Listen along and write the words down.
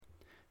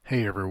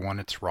Hey everyone,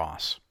 it's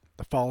Ross.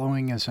 The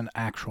following is an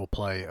actual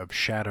play of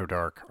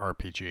Shadowdark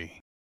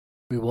RPG.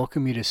 We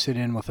welcome you to sit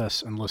in with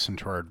us and listen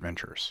to our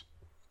adventures.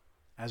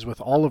 As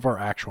with all of our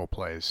actual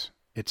plays,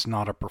 it's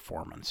not a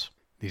performance.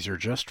 These are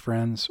just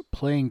friends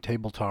playing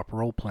tabletop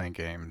role-playing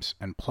games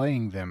and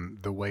playing them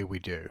the way we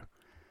do.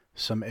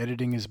 Some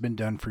editing has been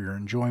done for your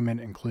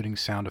enjoyment, including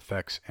sound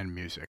effects and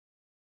music.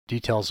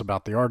 Details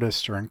about the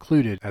artists are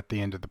included at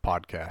the end of the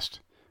podcast.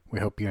 We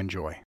hope you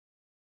enjoy.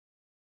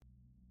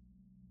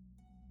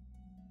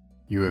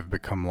 You have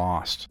become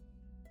lost.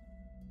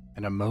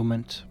 In a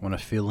moment when a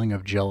feeling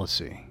of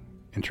jealousy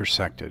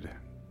intersected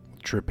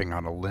with tripping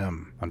on a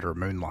limb under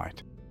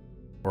moonlight,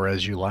 or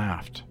as you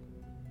laughed,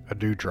 a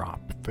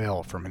dewdrop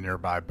fell from a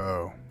nearby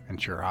bow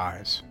into your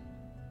eyes.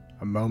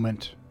 A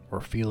moment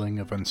or feeling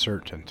of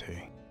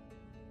uncertainty.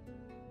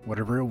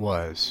 Whatever it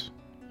was,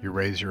 you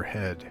raise your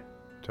head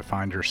to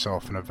find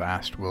yourself in a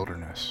vast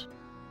wilderness.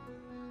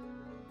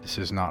 This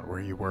is not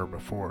where you were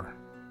before.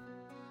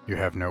 You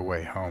have no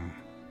way home.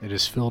 It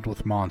is filled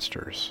with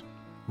monsters,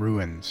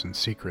 ruins, and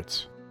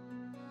secrets.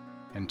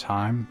 In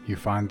time, you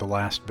find the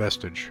last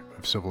vestige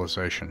of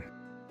civilization.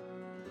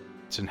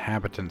 Its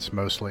inhabitants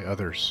mostly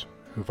others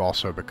who've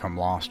also become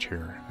lost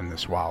here in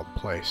this wild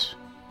place.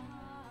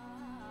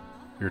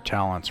 Your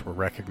talents were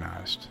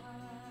recognized.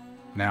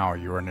 Now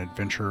you are an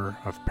adventurer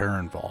of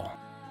Perrinval.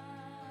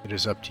 It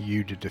is up to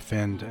you to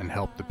defend and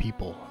help the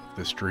people of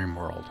this dream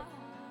world.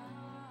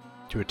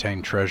 To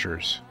attain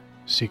treasures,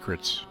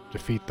 secrets,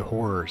 defeat the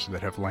horrors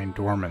that have lain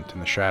dormant in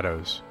the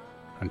shadows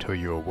until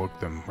you awoke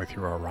them with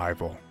your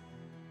arrival.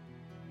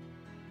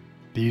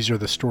 These are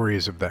the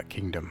stories of that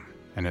kingdom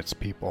and its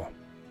people,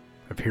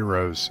 of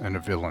heroes and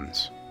of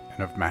villains,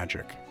 and of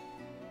magic.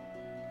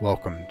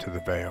 Welcome to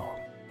the Vale.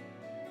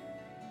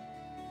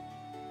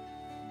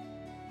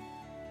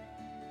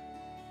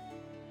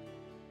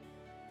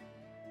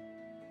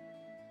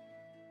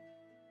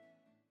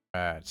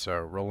 Alright, so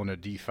rolling a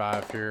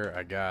d5 here,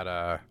 I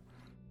got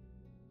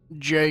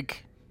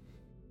Jake.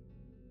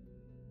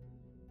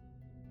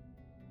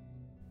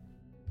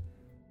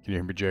 Can you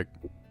hear me, Jake?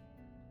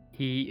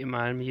 Am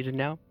I unmuted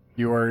now?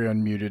 You are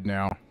unmuted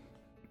now.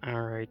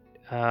 Alright.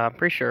 I'm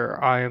pretty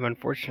sure I am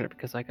unfortunate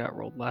because I got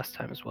rolled last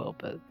time as well,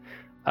 but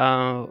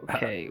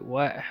okay,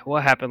 what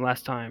happened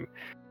last time?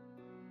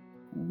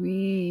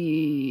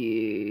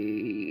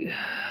 We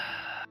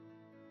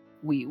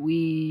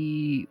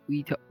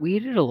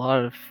did a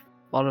lot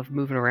of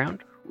moving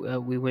around.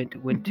 We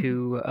went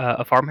to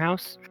a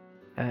farmhouse.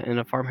 In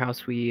a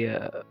farmhouse, we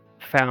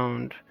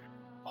found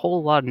a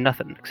whole lot of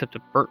nothing except a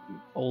burnt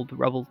old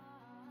rubble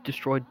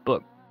destroyed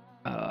book.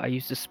 I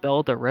used a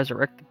spell to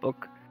resurrect the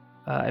book,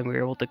 and we were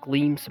able to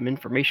glean some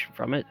information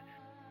from it.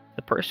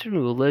 The person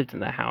who lived in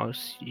the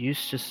house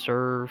used to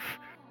serve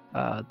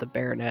the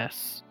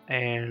Baroness,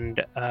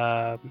 and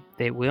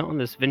they went on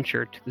this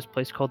venture to this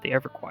place called the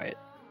Everquiet.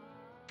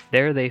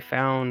 There they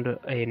found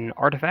an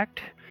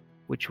artifact,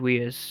 which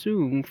we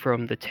assume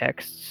from the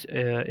texts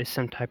is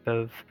some type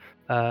of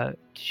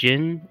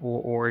djinn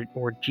or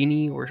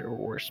genie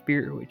or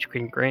spirit which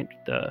can grant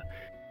the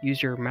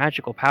user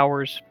magical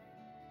powers.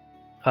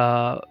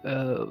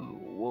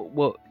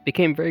 What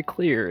became very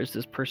clear is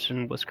this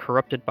person was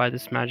corrupted by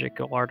this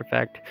magical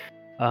artifact,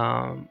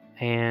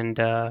 and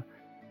they're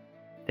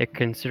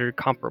considered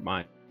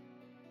compromised.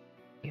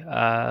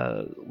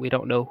 We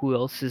don't know who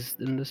else is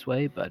in this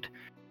way, but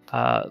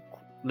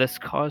this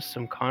caused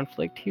some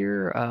conflict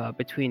here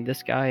between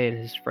this guy and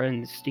his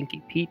friend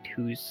Stinky Pete,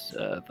 who's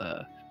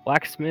the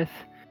blacksmith.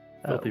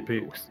 Filthy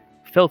Pete.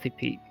 Filthy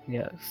Pete,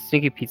 yeah.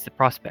 Stinky Pete's the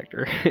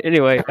prospector.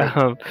 Anyway,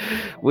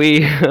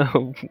 we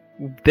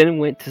then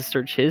went to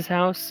search his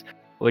house,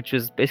 which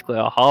was basically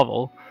a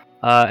hovel,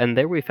 and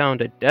there we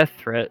found a death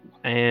threat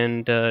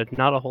and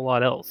not a whole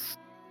lot else.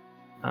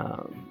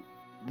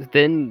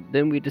 Then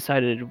we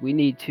decided we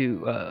need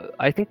to.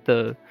 I think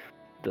the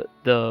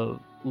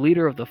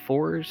leader of the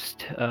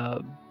forest,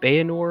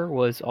 Bayanor,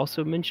 was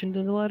also mentioned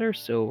in the letter,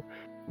 so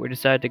we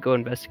decided to go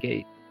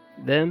investigate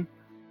them.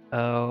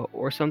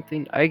 Or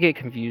something. I get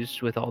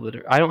confused with all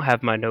the. I don't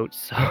have my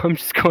notes, so I'm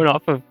just going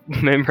off of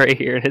memory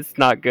here, and it's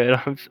not good.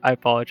 I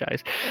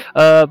apologize.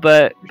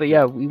 But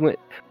yeah, we went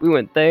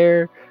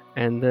there,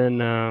 and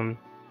then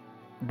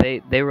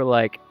they were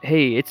like,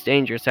 "Hey, it's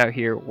dangerous out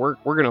here. We're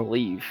gonna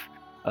leave.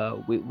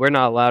 We're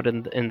not allowed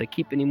in the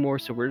keep anymore,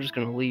 so we're just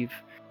gonna leave.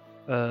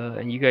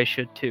 And you guys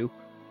should too."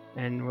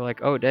 And we're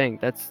like, "Oh dang,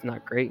 that's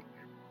not great."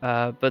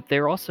 But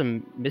they're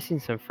also missing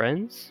some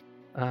friends.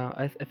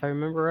 If I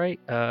remember right,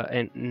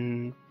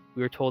 and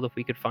we were told if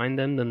we could find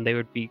them, then they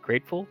would be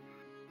grateful.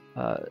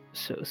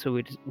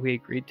 So we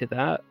agreed to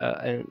that,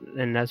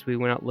 and as we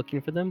went out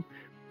looking for them,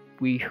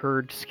 we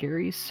heard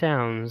scary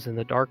sounds in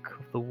the dark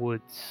of the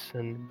woods,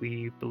 and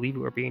we believe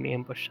we were being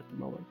ambushed at the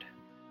moment.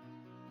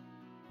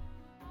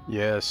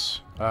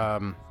 Yes.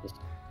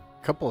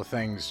 Couple of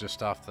things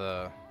just off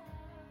the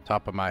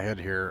top of my head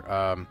here.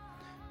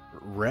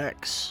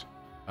 Rex,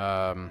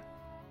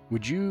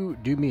 would you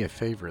do me a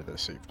favor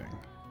this evening?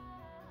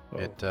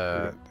 It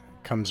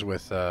comes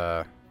with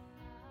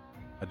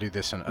I do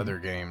this in other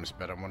games,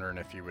 but I'm wondering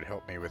if you would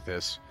help me with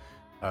this.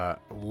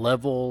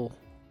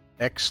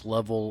 X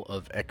level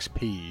of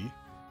XP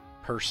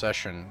per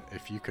session,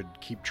 if you could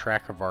keep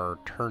track of our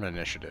turn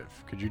initiative.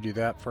 Could you do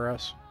that for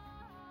us?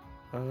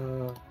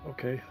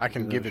 Okay. I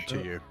can give it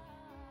to you.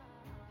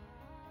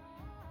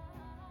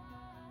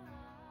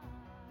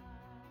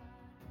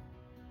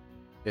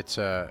 It's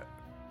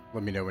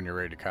let me know when you're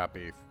ready to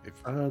copy.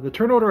 If the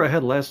turn order I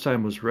had last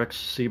time was Rex,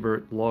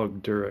 Siebert,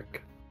 Log,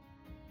 Durek.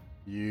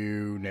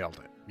 You nailed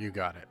it. You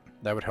got it.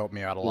 That would help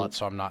me out a lot,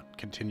 so I'm not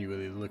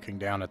continually looking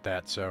down at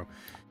that. So,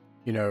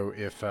 you know,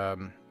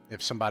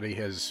 if somebody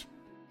has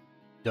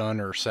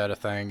done or said a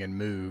thing and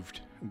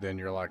moved, then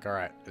you're like, all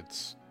right,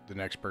 it's the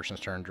next person's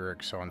turn,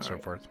 Durek, so on and so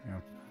forth.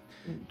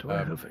 Yeah. Do I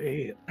have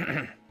a...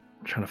 I'm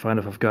trying to find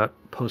if I've got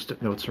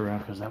post-it notes around,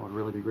 because that would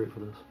really be great for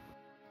this.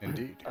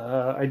 Indeed.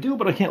 I do,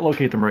 but I can't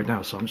locate them right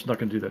now, so I'm just not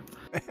going to do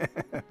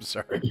that. I'm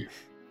sorry.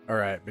 All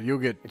right, but you'll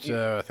get,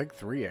 I think,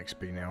 3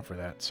 XP now for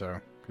that, so,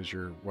 because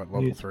you're, what,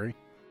 level 3?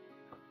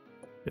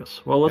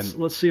 Yes. Well,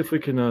 let's see if we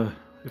can,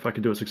 if I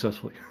can do it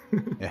successfully.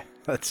 Yeah,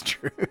 that's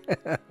true.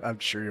 I'm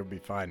sure you'll be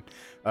fine.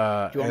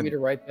 Do you want me to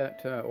write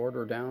that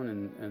order down?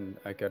 And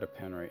I got a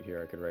pen right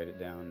here. I could write it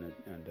down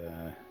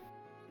and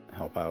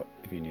help out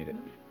if you need it.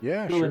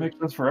 Yeah, it really makes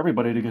sense for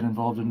everybody to get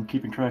involved in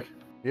keeping track.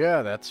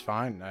 Yeah, that's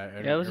fine.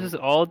 Yeah, let's just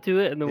all do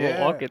it, and then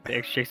we'll all get the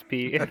extra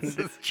XP.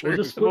 That's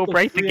true. We'll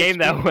break the game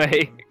that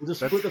way. We'll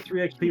just split the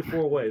 3 XP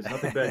 4 ways.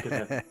 Nothing bad can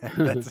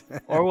happen.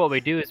 Or what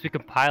we do is we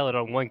compile it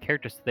on one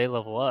character so they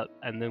level up,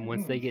 and then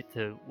once they get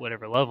to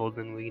whatever level,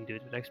 then we can do it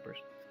to the next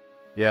person.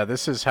 Yeah,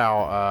 this is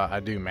how I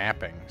do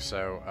mapping.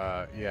 So,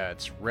 yeah,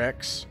 it's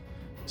Rex,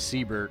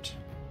 Siebert,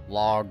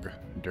 Log,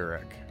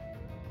 Durek.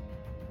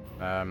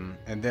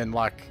 And then,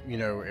 like, you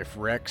know, if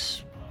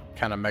Rex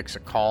kind of makes a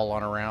call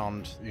on a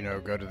round, you know,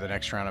 go to the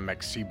next round and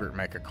make Siebert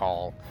make a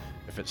call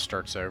if it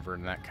starts over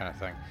and that kind of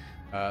thing.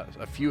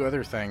 A few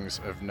other things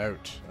of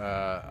note.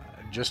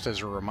 Just as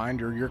a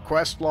reminder, your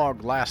quest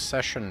log last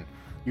session,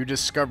 you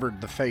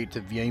discovered the fate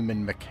of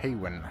Yeaman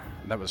McEwen.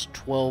 That was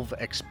 12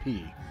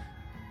 XP.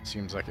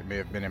 Seems like it may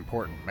have been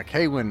important.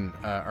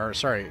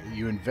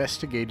 You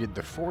investigated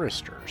the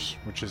Foresters,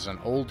 which is an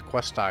old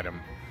quest item.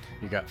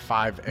 You got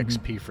 5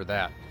 XP for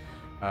that.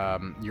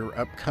 Your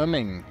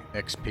upcoming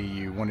XP,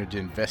 you wanted to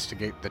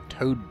investigate the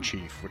Toad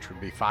Chief, which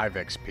would be 5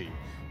 XP.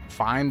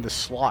 Find the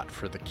slot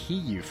for the key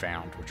you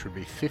found, which would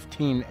be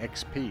 15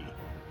 XP.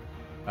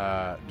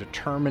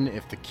 Determine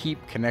if the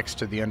keep connects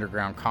to the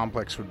underground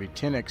complex, would be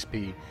 10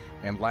 XP.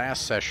 And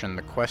last session,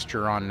 the quest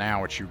you're on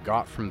now, which you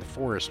got from the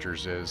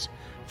Foresters, is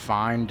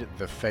find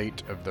the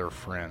fate of their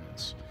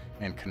friends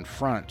and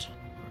confront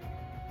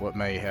what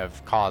may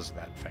have caused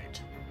that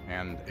fate.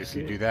 And if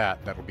you do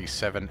that, that'll be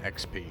 7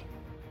 XP.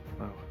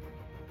 Wow.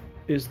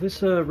 Is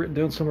this written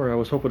down somewhere? I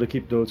was hoping to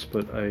keep notes,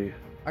 but I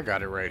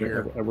got it right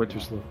here. I went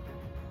too slow.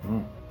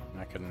 Oh.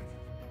 I can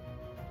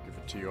give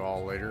it to you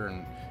all later,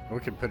 and we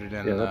can put it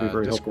in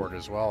Discord helpful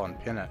as well and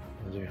pin it.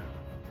 Yeah.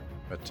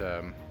 But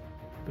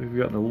we've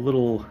gotten a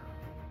little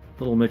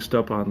mixed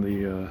up on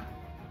the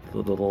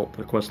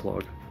quest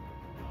log.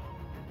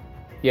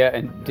 Yeah,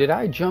 and did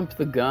I jump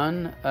the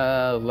gun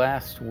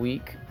last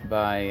week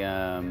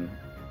by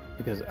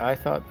because I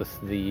thought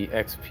the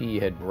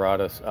XP had brought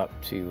us up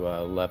to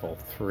level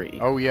 3.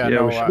 Oh yeah,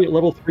 no, we should be at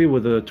level 3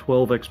 with a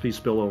 12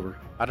 XP spillover.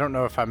 I don't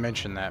know if I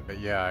mentioned that, but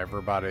yeah,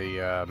 everybody.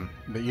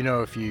 But you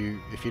know, if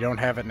you don't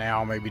have it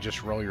now, maybe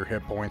just roll your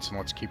hit points and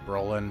let's keep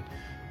rolling.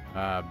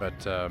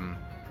 But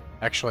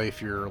actually,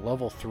 if you're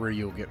level 3,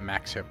 you'll get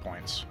max hit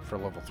points for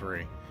level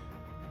 3.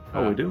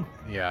 Oh, we do?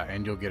 Yeah,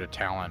 and you'll get a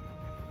talent.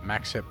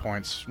 Max hit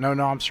points. No,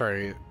 I'm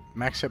sorry.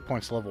 Max hit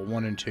points level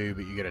 1 and 2,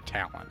 but you get a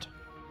talent.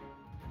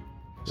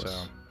 Yes.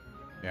 So,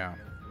 yeah.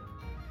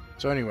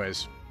 So,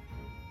 anyways,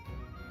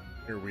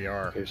 here we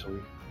are. Okay,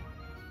 so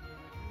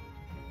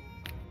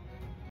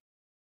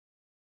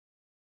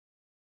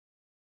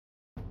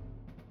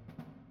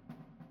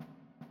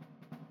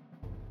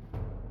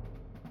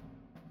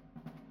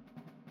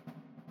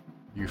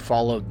You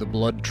followed the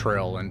blood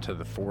trail into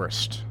the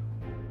forest,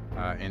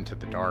 into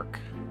the dark.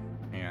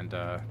 And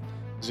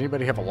does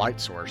anybody have a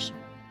light source?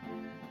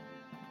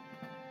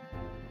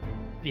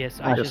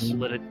 Yes, I just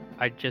lit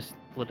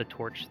a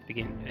torch at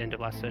the end of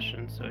last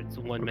session, so it's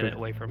 1 minute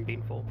away from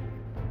being full.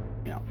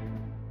 Yeah.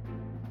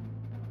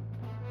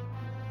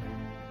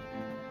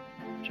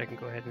 Which I can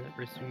go ahead and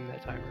resume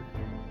that timer.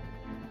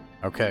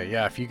 Okay,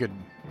 yeah, if you could,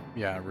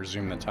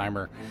 resume the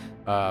timer.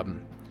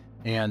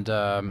 And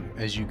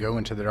as you go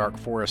into the dark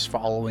forest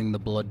following the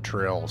blood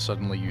trail,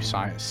 suddenly you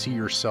see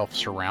yourself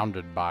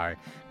surrounded by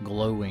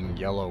glowing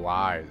yellow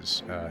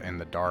eyes in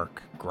the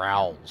dark,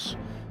 growls,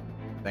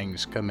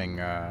 things coming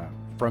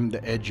from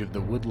the edge of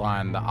the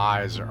woodline. The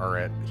eyes are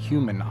at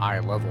human eye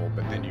level,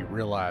 but then you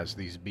realize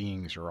these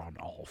beings are on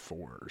all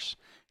fours.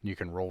 You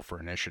can roll for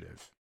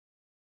initiative.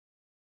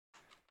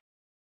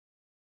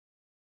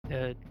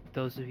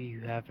 Those of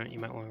you who haven't, you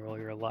might want to roll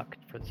your luck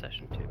for the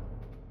session too.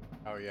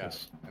 Oh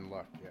yes, and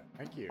luck. Yeah,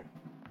 thank you.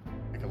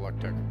 Make a luck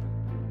token.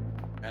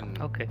 And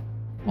okay.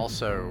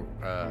 Also,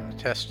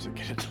 test to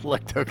get a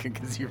intellect token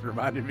because you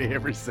reminded me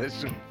every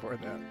session before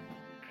that.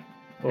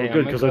 Well, Hey,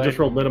 good, because I just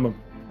rolled minimum.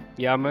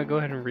 Yeah, I'm gonna go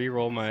ahead and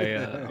re-roll my.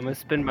 I'm gonna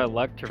spin my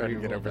luck to Try to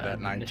re-roll get over that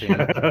initiative.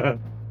 19.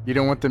 You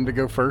don't want them to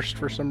go first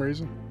for some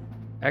reason?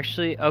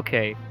 Actually,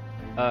 okay.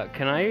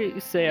 Can I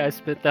say I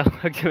spent that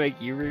luck to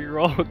make you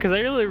re-roll? Because I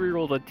really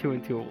re-rolled a 2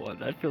 and 2 and 1.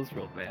 That feels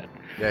real bad.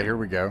 Yeah, here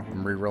we go.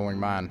 I'm re-rolling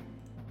mine.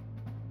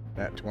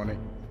 That 20.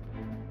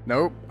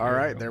 Nope. All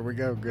right, there we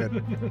go.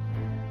 Good.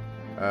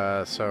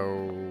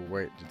 So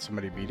wait, did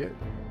somebody beat it?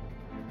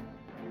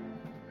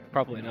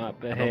 Probably not,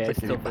 but I hey, don't it think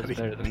still feels anybody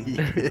better than. beat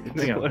it.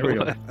 Hang on, what there we it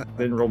go. was.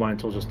 Didn't roll mine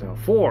until just now.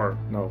 4.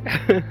 No, I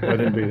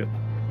didn't beat it.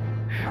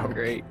 Okay.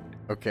 Great.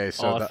 Okay,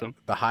 so Awesome.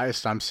 the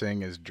highest I'm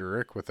seeing is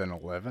Durik with an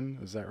 11.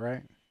 Is that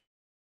right?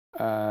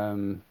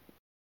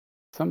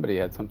 Somebody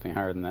had something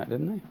higher than that,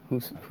 didn't they?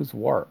 Who's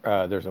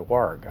Warg? There's a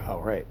Warg. Oh,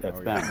 right, that's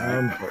Oh, them.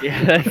 yeah. Right?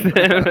 Yeah,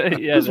 that's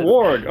yeah. Who's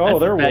Warg? Oh,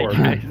 they're bad Warg.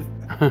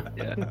 guys.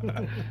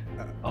 Yeah.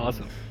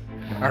 Awesome.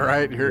 All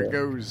right, here it Yeah.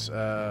 goes.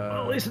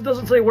 Well, at least it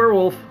doesn't say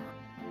werewolf.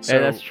 So, Hey,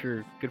 that's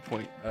true. Good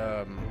point.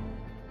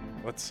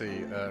 let's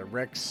see.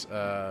 Rex,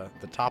 the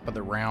top of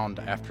the round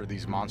after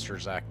these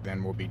monsters act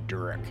then will be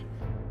Durik.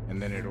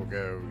 And then it'll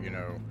go,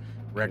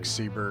 Rex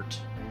Siebert,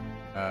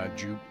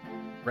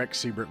 Rex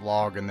Siebert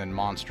Log, and then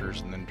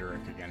monsters, and then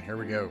Durik again. Here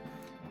we go.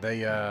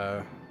 They,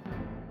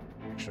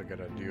 actually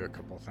gotta do a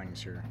couple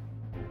things here.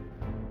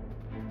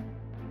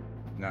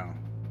 No.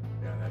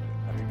 Yeah,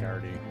 I think I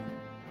already,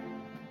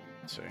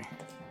 let's see.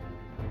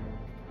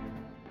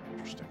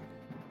 Interesting.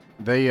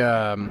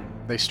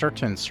 They start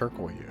to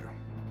encircle you,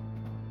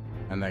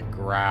 and they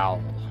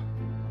growl,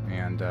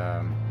 and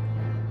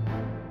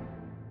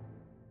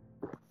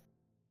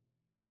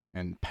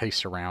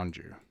pace around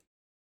you.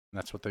 And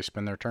that's what they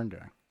spend their turn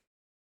doing.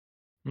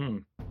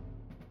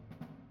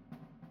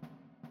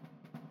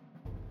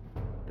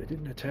 They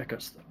didn't attack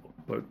us, though,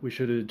 but we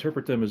should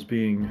interpret them as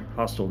being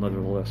hostile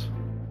nevertheless.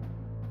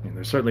 I mean,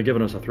 they're certainly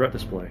giving us a threat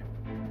display.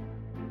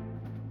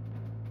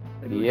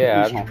 Maybe we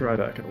Yeah, could try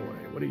backing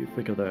away. What do you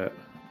think of that?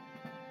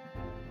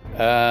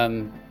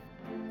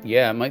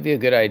 Yeah, it might be a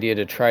good idea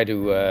to try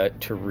to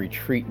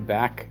retreat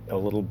back a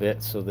little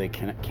bit so they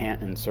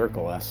can't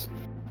encircle us.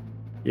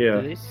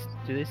 Yeah.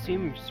 Do they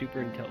seem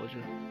super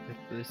intelligent?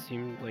 Do they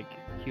seem like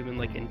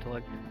human-like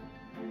intellect?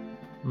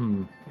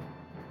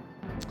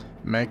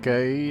 Make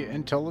a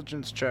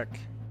intelligence check.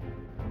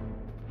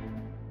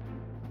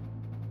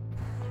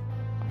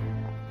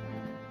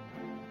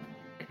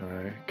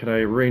 Can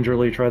I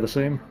rangerly try the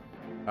same?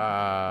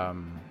 Or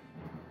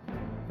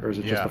is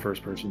it just Yeah. the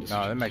first person?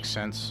 No, that makes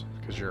sense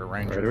because you're a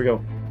ranger. All right, here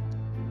we go.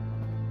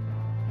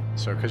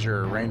 So, because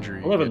you're a ranger,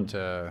 you 11.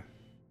 get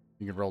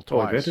you can roll Oh,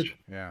 twice. advantage?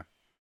 Yeah.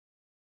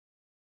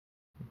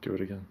 Do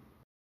it again.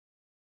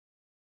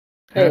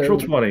 Hey. Natural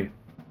 20.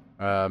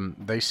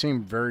 They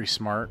seem very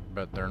smart,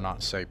 but they're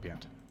not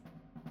sapient.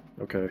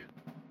 Okay.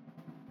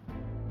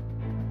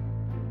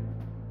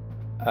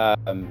 Um, All right.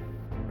 I'm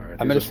These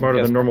gonna are smarter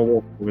suggest- than normal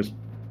wolf boys.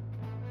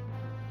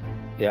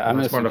 Yeah, I'm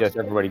going to Smart enough. suggest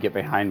everybody get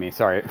behind me.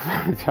 Sorry,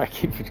 I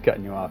keep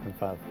cutting you off.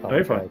 No,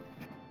 you're fine.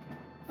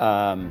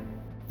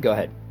 Go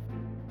ahead.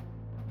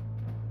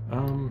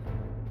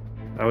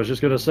 I was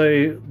just gonna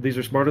say these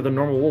are smarter than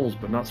normal wolves,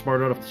 but not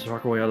smart enough to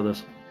talk our way out of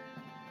this.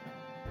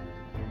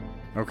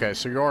 Okay,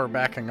 so you're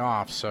backing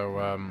off. So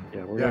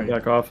Yeah, we're gonna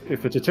back off.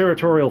 If it's a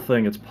territorial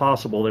thing, it's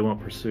possible they won't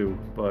pursue,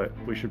 but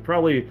we should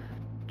probably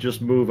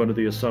just move under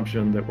the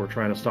assumption that we're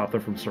trying to stop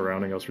them from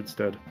surrounding us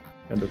instead,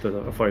 and that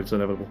a fight's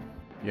inevitable.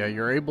 Yeah,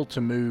 you're able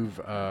to move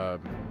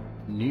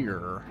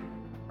near,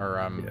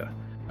 or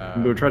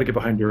We'll try to get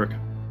behind Durik.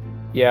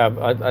 Yeah,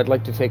 I'd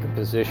like to take a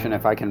position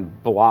if I can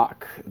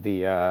block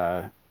the,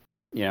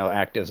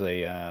 act as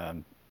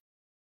a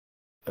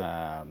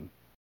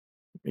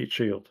Meat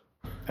shield.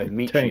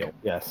 meat Tank. shield.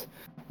 Yes,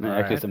 act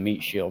Alright. as a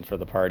meat shield for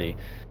the party.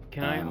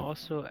 Can I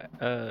also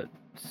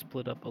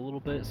split up a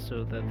little bit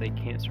so that they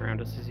can't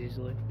surround us as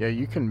easily? Yeah,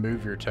 you can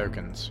move your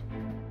tokens.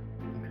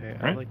 Okay,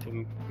 Alright. I'd like to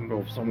I'll move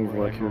move somewhere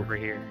like like here. over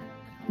here.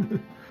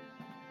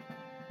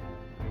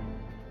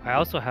 I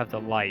also have the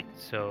light,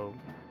 so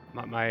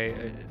my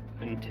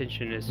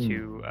intention is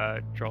to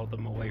draw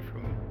them away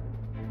from,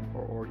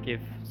 or give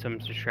some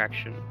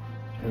distraction.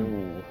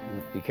 Ooh,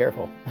 be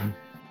careful.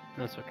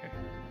 That's okay.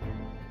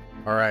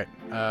 All right.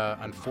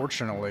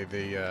 Unfortunately,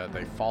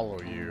 they follow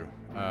you,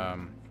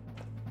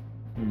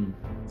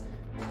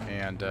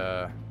 and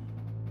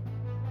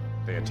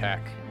they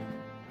attack.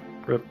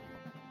 Rip.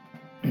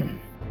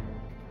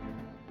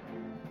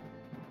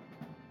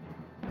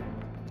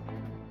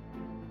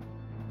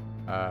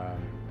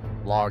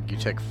 Log, you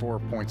take 4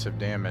 points of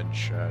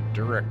damage.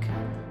 Durik,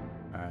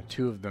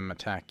 2 of them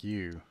attack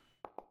you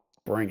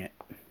Bring it.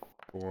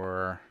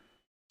 for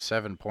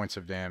 7 points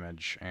of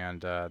damage,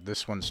 and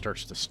this one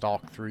starts to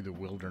stalk through the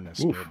wilderness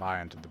Oof.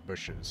 nearby into the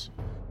bushes,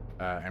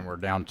 and we're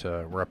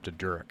up to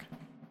Durik.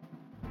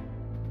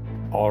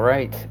 All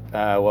right.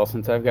 Well,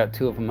 since I've got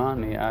 2 of them on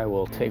me, I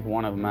will take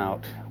one of them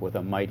out with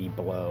a mighty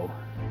blow.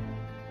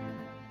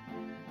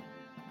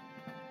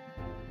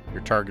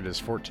 Your target is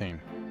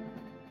 14.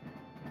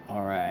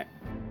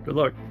 Good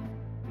luck.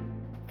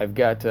 I've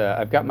got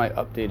my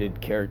updated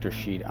character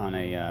sheet on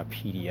a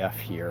PDF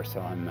here,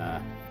 so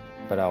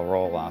but I'll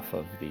roll off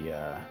of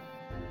the.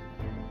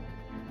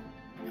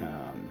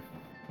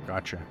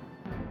 Gotcha.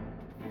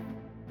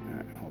 All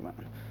right, hold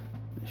on.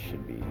 This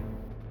should be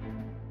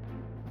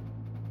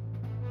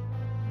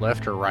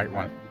Left or right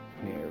one?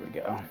 Here we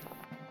go.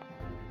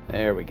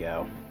 There we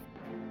go.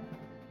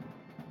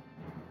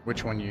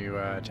 Which one you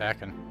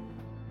attacking?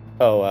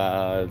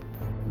 Oh,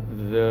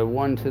 the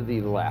one to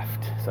the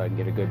left, so I can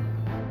get a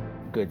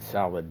good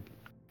solid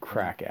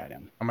crack at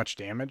him. How much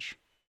damage?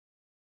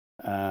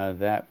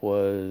 That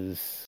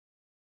was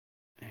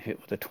hit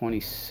with a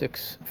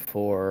 26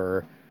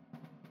 for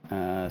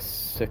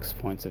 6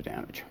 points of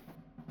damage.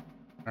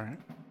 All right.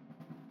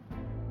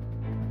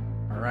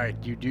 All right.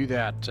 You do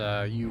that.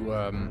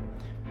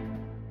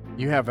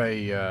 You have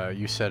a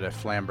you said a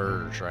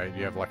flamberge, right?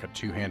 You have like a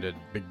two-handed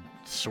big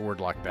sword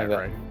like that,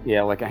 right?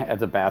 Yeah, like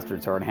it's a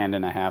bastard sword, hand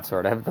and a half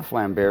sword. I have the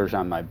flamberge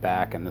on my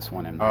back and this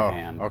one in my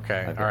hand.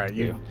 Okay. All right.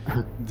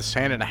 This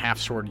hand and a half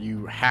sword,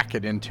 you hack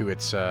it into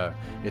its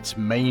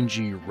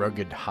mangy,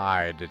 rugged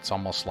hide. It's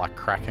almost like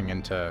cracking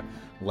into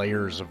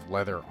layers of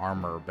leather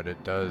armor, but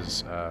it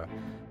does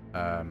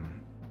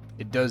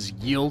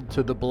yield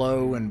to the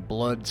blow, and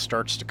blood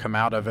starts to come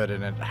out of it,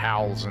 and it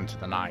howls into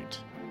the night,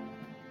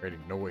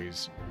 creating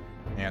noise.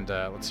 And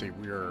let's see,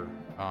 we're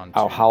on.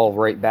 I'll howl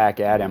right back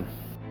at him.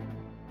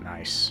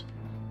 Nice.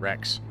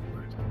 Rex.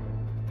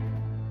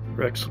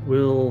 Rex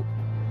will.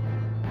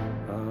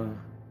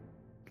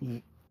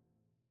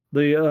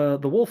 The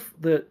wolf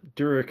that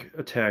Durek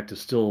attacked is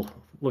still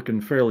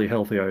looking fairly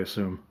healthy, I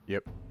assume.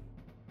 Yep.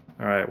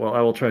 All right. Well,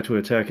 I will try to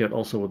attack it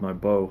also with my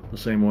bow, the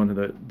same one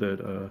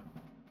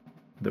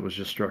that was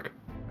just struck.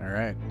 All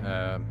right.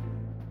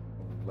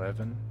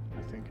 11,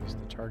 I think, is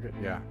the target.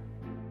 Yeah.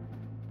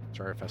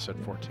 Sorry if I said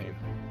 14.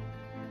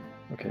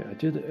 Okay, I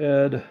did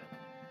add a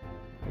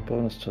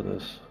bonus to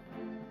this.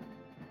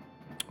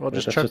 Well,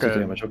 just that's chuck just the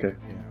damage. Okay.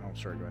 Yeah. Oh,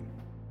 sorry. Go ahead.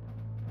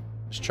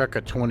 Just chuck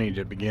a 20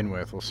 to begin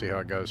with. We'll see how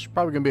it goes. It's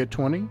probably gonna be a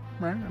 20,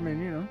 right? I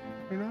mean, you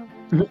know.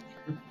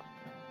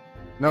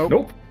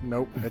 Nope.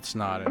 It's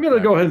not. I'm gonna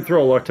go ahead and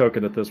throw a luck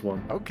token at this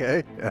one.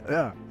 Okay.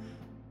 Yeah.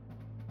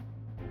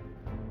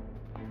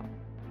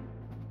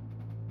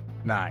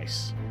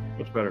 Nice.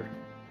 Much better.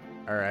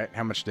 All right.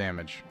 How much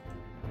damage?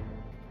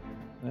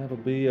 That'll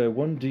be a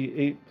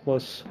 1d8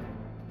 plus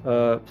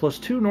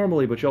 2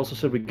 normally, but you also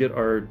said we get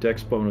our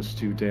dex bonus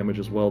to damage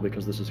as well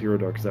because this is Hero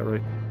Dark. Is that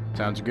right?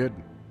 Sounds good.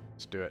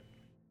 Let's do it.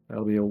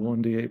 That'll be a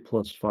 1d8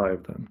 plus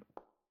 5 then.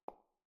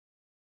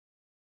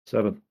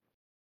 7.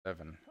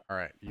 7. All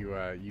right.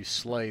 You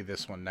slay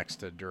this one next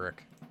to Durek.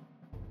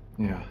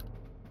 Yeah.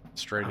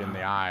 Straight in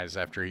the eyes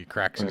after he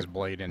cracks his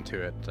blade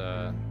into it.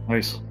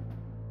 Nice.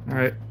 All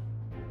right.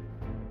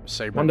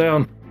 Saber. One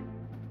down.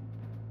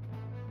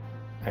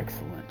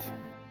 Excellent.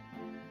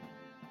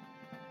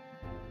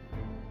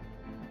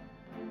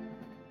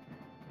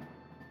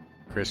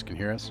 Chris, can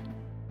you hear us?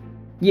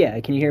 Yeah,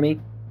 can you hear me?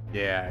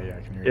 Yeah,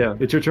 I can hear you. Yeah,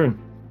 it's your turn.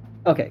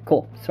 Okay,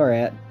 cool.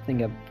 Sorry, I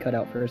think I cut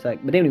out for a sec.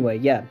 But anyway,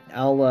 yeah,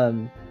 I'll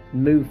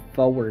move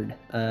forward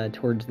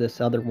towards this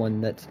other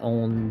one that's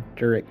on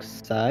Durek's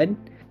side,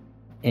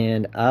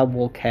 and I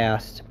will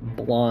cast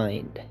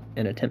Blind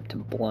and attempt to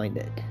blind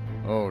it.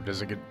 Oh,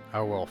 does it get...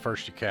 Oh, well,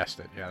 first you cast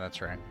it. Yeah,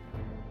 that's right.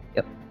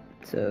 Yep.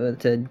 So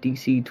it's a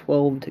DC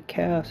 12 to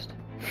cast.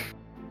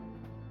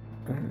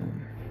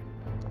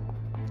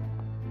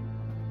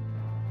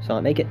 So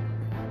I make it.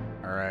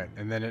 All right,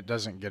 and then it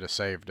doesn't get a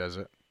save, does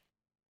it?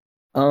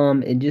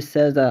 It just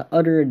says,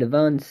 utter a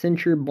divine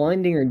censure,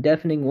 blinding or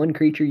deafening one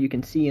creature you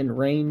can see in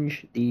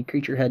range. The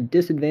creature had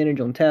disadvantage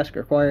on task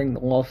requiring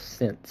the lost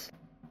sense.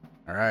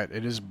 All right,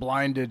 it is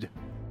blinded.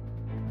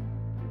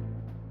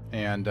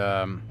 And,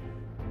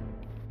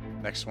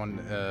 next one,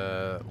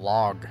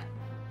 Log.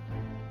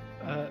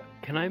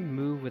 Can I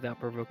move without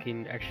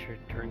provoking extra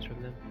turns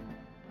from them?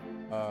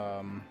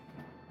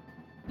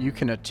 You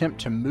can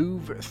attempt to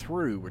move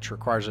through, which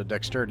requires a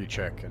dexterity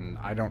check, and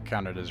I don't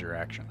count it as your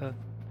action.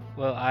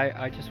 Well,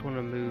 I just want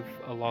to move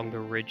along the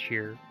ridge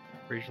here.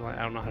 Ridge line.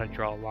 I don't know how to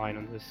draw a line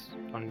on this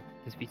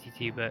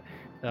VTT, but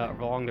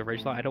along the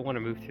ridge line, I don't want to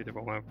move through them.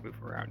 I want to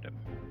move around them.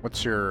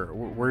 What's your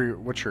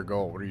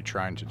goal? What are you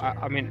trying to do?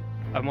 I mean,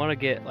 I want to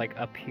get like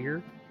up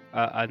here,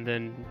 and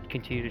then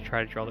continue to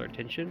try to draw their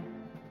attention.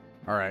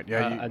 All right.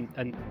 Yeah.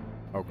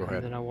 Oh, go ahead.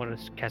 And then I want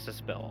to cast a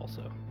spell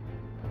also.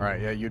 All right.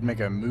 Yeah, you'd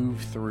make a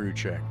move through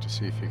check to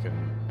see if you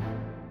can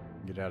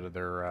get out of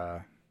their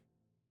out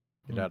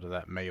of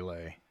that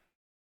melee.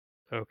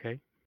 Okay.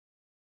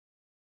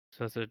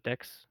 So it's a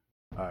dex?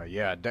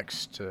 Yeah,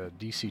 dex to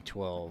DC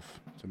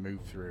 12 to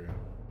move through.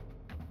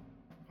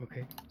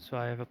 Okay, so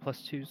I have a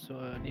 +2, so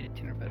I need a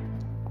 10 or better.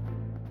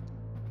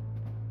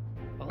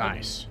 11.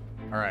 Nice.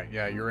 All right,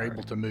 yeah, you're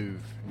able to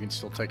move. You can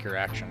still take your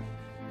action.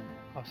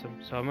 Awesome.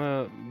 So I'm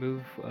gonna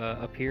move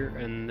up here,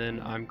 and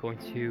then I'm going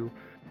to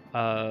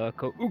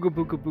go ooga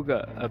booga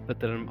booga, but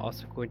then I'm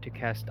also going to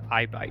cast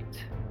Eye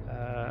Bite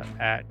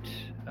at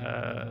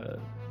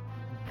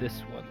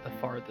this one, the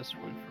farthest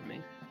one from me.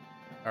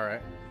 All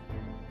right.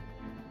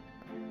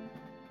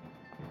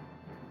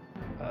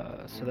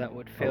 So that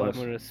would fail. I'm Alas.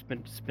 going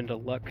to spend a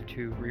luck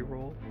to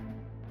reroll.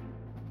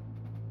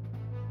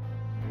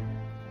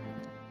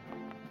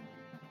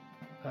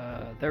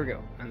 There we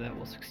go, and that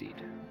will succeed.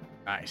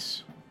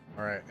 Nice.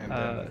 All right, and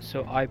then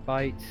So I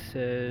bite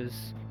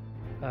says,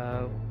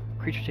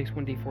 creature takes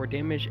 1d4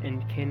 damage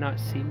and cannot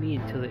see me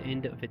until the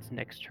end of its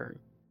next turn.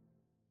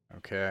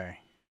 okay.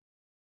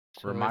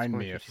 So Remind it's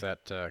me going if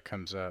that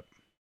comes up.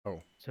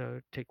 Oh,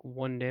 So take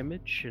 1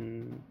 damage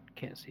and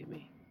can't see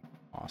me.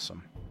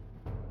 awesome.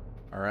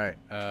 All right.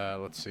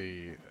 Let's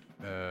see.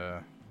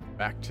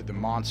 Back to the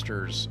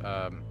monsters.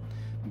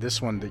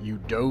 This one that you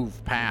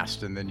dove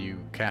past and then you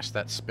cast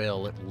that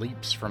spell, it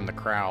leaps from the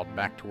crowd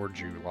back towards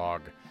you,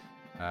 Log,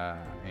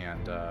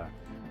 and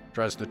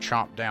tries to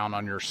chomp down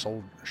on your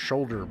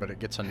shoulder, but it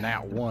gets a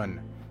nat 1,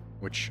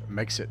 which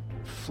makes it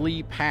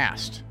flee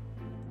past,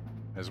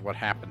 is what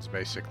happens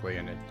basically,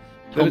 and it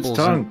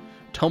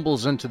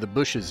tumbles into the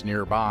bushes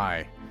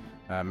nearby,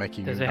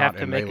 making Does you it not have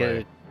to in make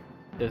melee.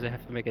 Does it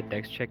have to make a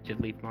dex check to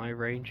leave my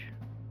range?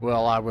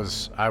 Well, I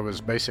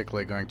was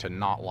basically going to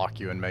not lock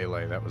you in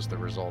melee. That was the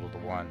result of the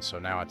one. So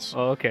now it's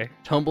Oh, okay.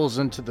 tumbles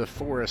into the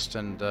forest,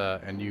 and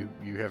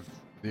you have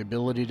the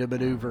ability to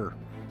maneuver.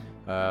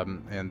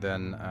 And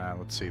then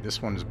let's see,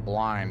 this one's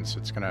blind, so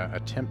it's going to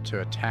attempt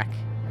to attack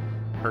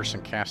the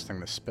person casting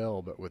the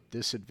spell, but with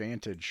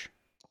disadvantage.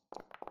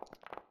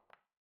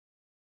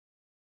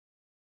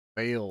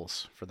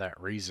 Fails for that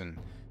reason.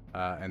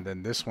 And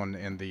then this one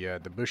in the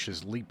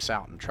bushes leaps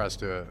out and tries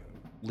to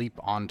leap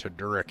onto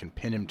Durek and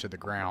pin him to the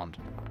ground.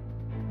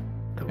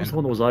 That was the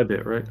one that was I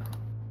bit, right?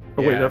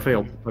 Oh wait, Yeah. that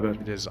failed. My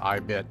bad. It is I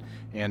bit,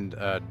 and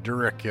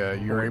Durek,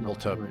 you're Oh, able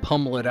to right.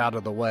 pummel it out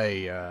of the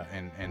way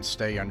and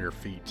stay on your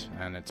feet,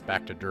 and it's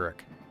back to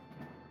Durek.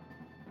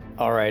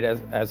 All right,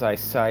 as I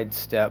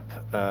sidestep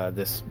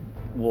this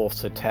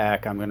wolf's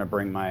attack, I'm gonna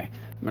bring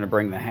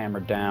the hammer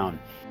down,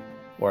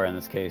 or in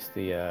this case,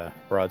 the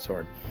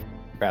broadsword,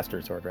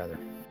 bastard sword rather.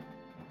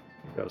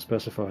 Gotta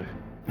specify.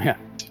 Yeah,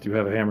 Do you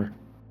have a hammer?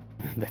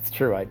 that's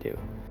true. I do.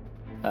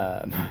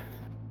 All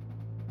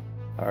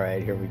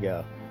right, here we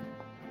go.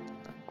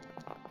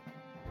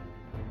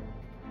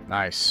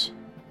 Nice.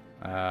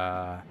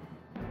 How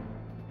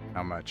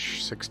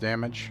much? 6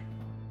 damage,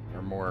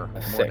 or more?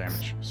 More 6.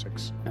 damage.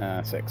 6.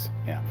 6.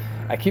 Yeah,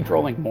 I keep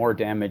rolling more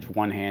damage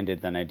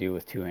one-handed than I do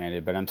with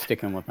two-handed, but I'm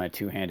sticking with my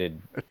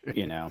two-handed,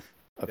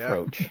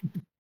 approach.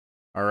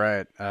 All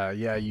right.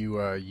 Yeah,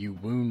 you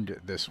wound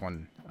this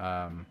one,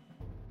 and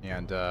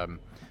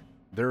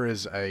there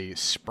is a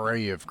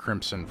spray of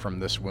crimson from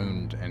this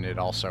wound, and it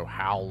also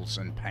howls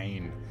in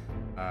pain.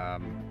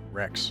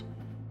 Rex.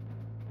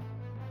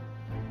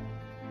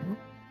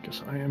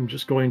 Guess I am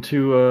just going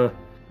to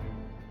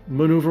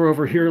maneuver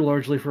over here,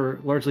 largely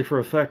for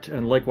effect,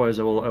 and likewise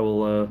I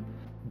will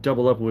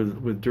double up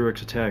with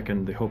Durek's attack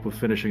in the hope of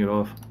finishing it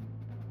off.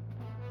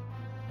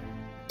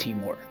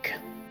 Teamwork.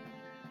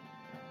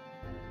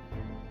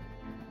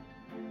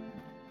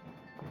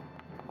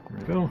 There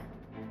we go.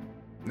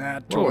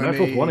 Nat 20. Whoa,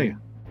 natural 20.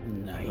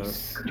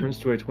 Nice. Turns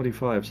to a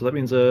 25. So that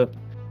means I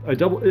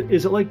double.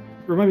 Is it like?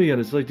 Remind me again.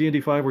 It's like D&D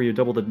 5 where you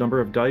double the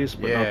number of dice,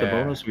 but not the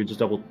Yeah. bonus. We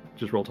just roll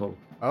total.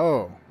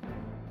 Oh.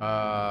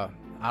 I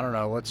don't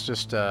know. Let's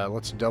just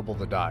let's double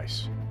the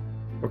dice.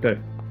 Okay.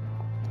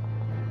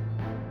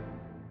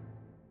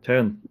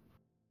 10.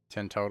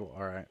 10 total.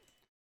 All right.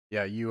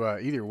 Yeah, you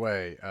either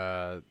way,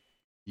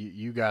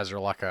 you guys are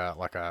like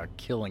a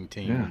killing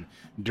team. Yeah.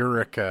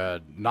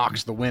 Durek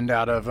knocks the wind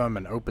out of them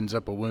and opens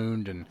up a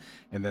wound, and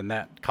then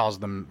that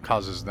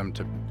causes them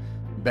to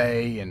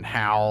bay and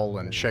howl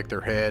and shake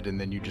their head, and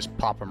then you just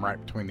pop him right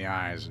between the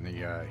eyes, and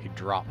he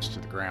drops to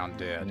the ground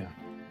dead. Yeah.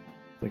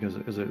 Like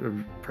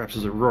perhaps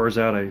as it roars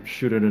out, I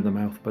shoot it in the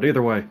mouth. But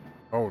either way.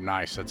 Oh,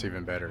 nice. That's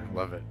even better.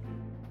 Love it.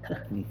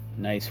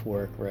 Nice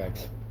work,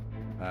 Rex.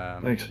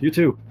 Thanks. You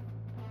too.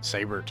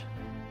 Sabert.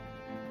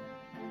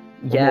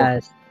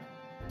 Yes.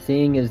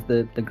 Seeing as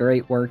the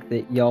great work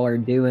that y'all are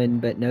doing,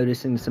 but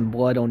noticing some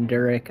blood on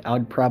Durek,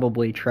 I'd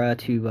probably try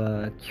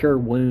to cure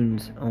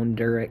wounds on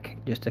Durek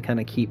just to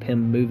kind of keep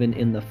him moving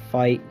in the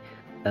fight.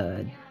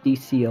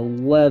 DC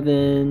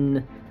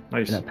 11.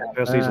 Nice. And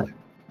Pass easily.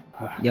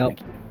 Yep.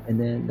 And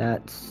then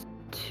that's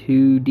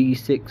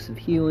 2d6 of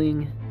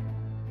healing.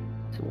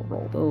 So we'll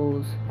roll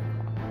those.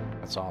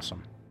 That's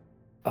awesome.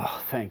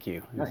 Oh, thank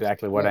you.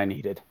 Exactly what I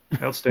needed.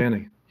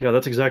 Outstanding. Yeah,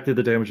 that's exactly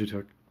the damage you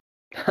took.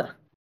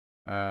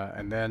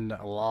 And then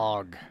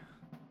Log.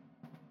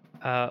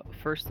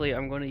 Firstly,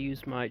 I'm going to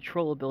use my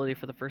troll ability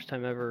for the first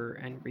time ever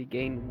and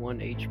regain 1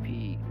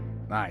 HP.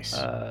 Nice.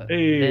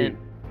 Hey.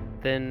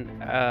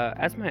 Then,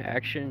 as my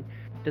action,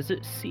 does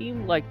it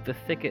seem like the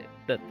thicket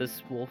that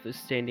this wolf is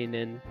standing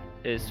in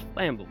is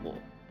flammable?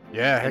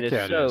 Yeah, heck And if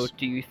yeah, so, it is.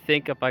 do you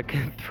think if I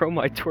can throw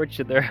my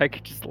torch in there, I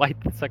could just light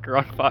the sucker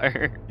on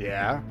fire?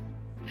 Yeah.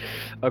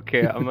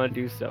 Okay, I'm gonna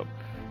do so.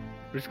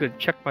 I'm just gonna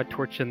chuck my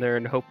torch in there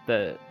and hope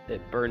that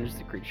it burns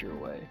the creature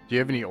away. Do you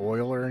have any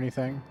oil or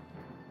anything?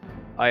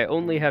 I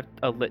only have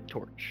a lit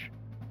torch.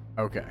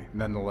 Okay.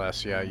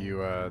 Nonetheless, yeah,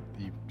 you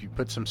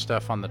put some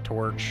stuff on the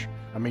torch.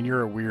 I mean,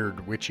 you're a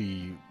weird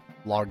witchy,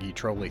 loggy,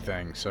 trolly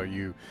thing, so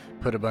you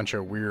put a bunch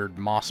of weird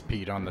moss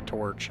peat on the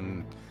torch,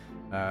 and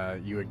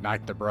you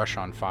ignite the brush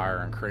on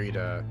fire and create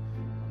a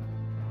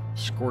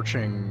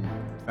scorching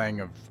thing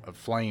of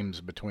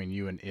flames between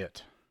you and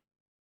it.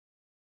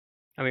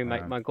 I mean,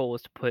 my goal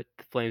was to put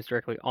the flames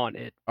directly on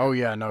it. Oh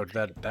yeah, no,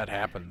 that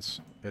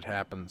happens. It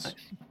happens.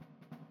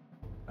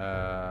 Nice.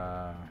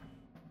 I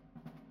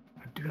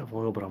do have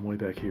oil, but I'm way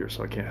back here,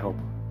 so I can't help.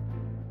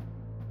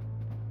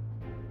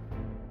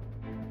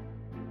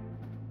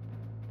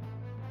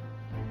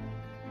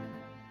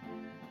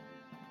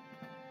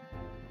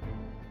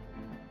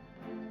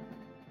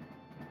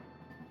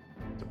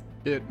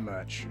 Bit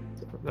much.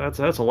 That's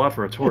a lot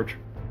for a torch.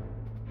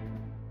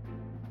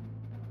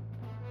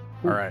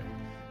 All right.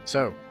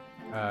 So,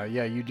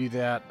 yeah, you do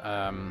that.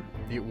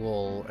 It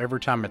will, every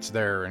time it's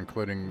there,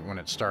 including when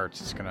it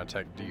starts, it's going to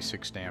take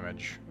d6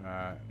 damage.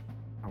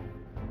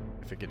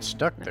 If it gets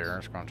stuck there,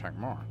 it's going to take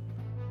more.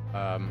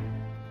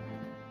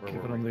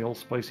 Giving them the old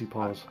spicy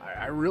paws.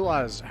 I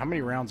realize, how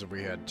many rounds have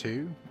we had?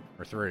 2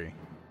 or 3?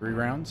 3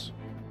 rounds?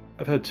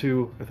 I've had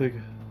 2, I think.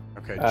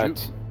 Okay. I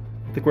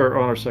think we're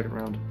on our second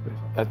round.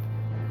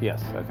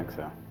 Yes, I think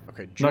so.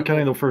 Okay. Not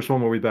counting the first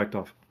one where we backed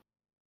off.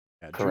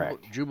 Yeah,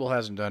 Correct. Jubal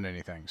hasn't done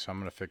anything, so I'm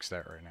going to fix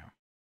that right now.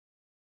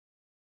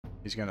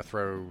 He's going to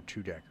throw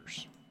 2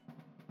 daggers.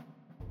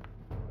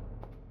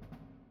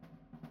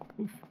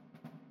 Oof.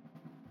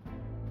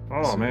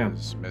 Oh, man.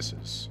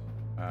 Misses.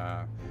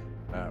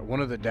 One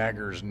of the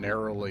daggers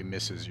narrowly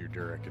misses you,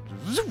 Durek.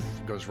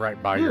 It goes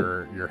right by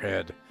your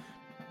head.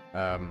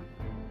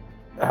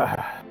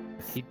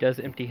 He does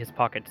empty his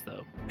pockets,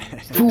 though.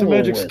 Stick to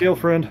magic scale,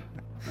 friend.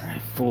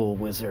 Fool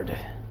wizard.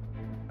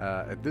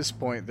 At this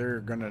point, they're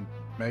going to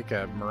make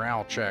a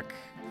morale check,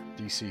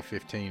 DC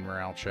 15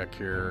 morale check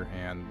here,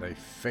 and they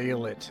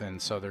fail it,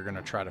 and so they're going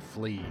to try to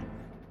flee.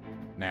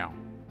 Now,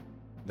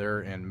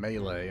 they're in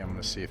melee. I'm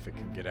going to see if it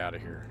can get out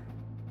of here.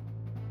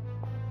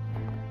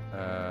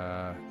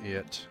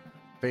 It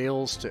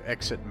fails to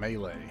exit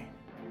melee.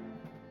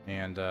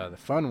 And the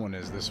fun one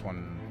is this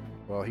one.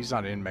 Well, he's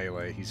not in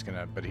melee. He's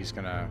just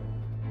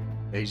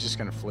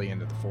gonna flee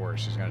into the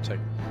forest. He's gonna take.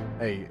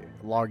 Hey,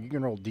 Log, you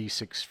can roll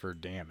d6 for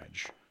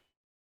damage.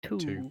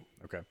 2.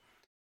 Okay.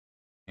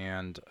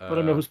 And I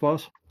don't know who's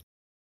boss.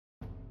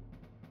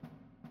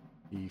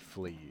 he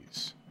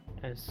flees.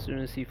 As soon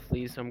as he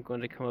flees, I'm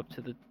going to come up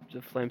to the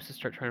flames to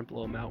start trying to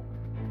blow him out.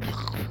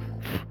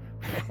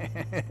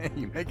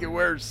 You make it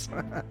worse.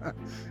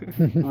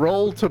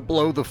 Roll to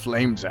blow the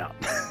flames out.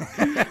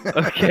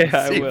 Okay,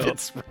 I will.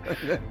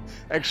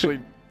 Actually,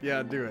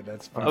 yeah, do it.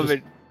 That's fine. I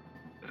mean,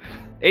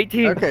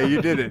 18. Okay,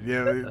 you did it.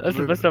 Yeah, That's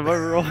the best I've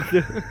ever rolled.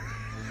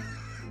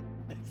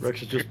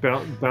 Rex is just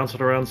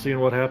bouncing around, seeing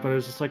what happened.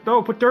 It's just like,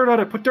 no, put dirt on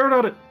it. Put dirt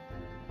on it.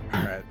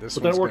 All right, this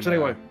But then it works gonna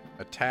anyway.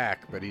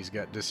 Attack, but he's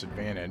got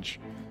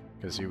disadvantage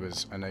because he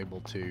was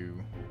unable to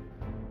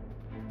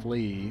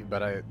flee.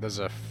 But there's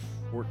a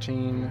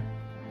 14.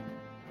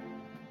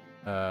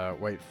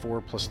 Wait,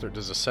 4 plus 3.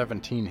 Does a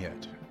 17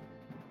 hit?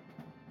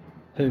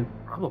 Who?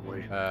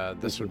 Probably.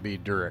 This would be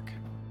Durek.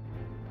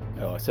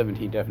 Oh, a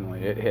 17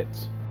 definitely. It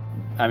hits.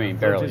 I mean, 17's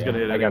barely. gonna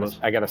hit anyways.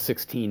 I got a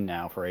 16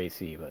 now for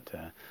AC, but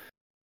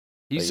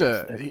He's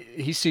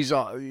he sees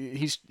all.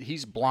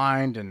 He's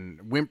blind and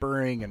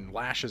whimpering and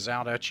lashes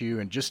out at you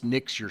and just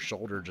nicks your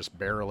shoulder just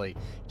barely.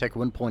 Take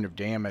 1 point of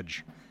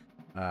damage,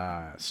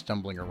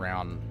 stumbling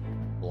around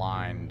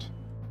blind.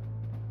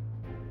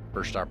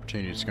 First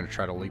opportunity, is going to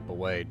try to leap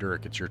away.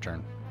 Durek, it's your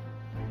turn.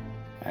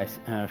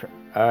 all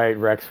right,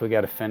 Rex, we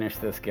got to finish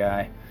this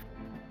guy.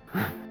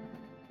 All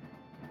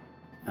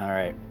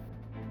right.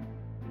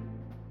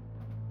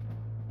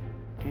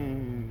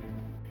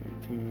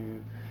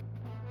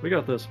 We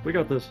got this. We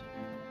got this.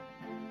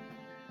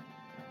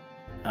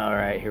 All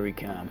right, here we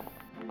come.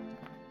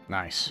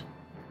 Nice.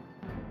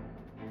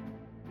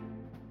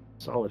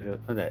 Solid hit.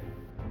 Oh, that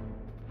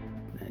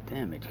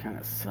damage kind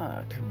of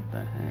sucked. What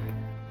the heck?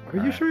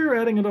 Are you sure you're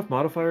adding enough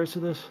modifiers to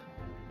this?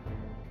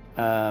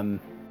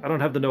 I I don't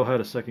have the know-how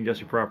to second guess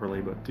you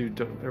properly, but dude,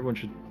 everyone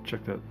should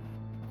check that.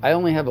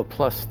 only have a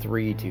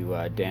 +3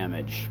 to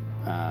damage.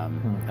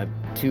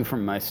 2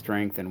 from my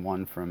strength and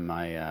 1 from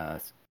my.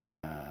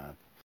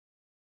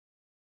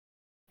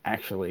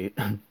 Actually,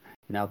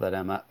 now that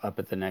I'm up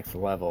at the next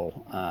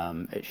level,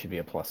 it should be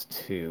a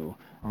 +2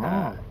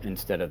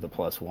 instead of the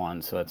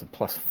 +1, so that's a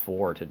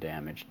 +4 to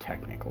damage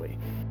technically.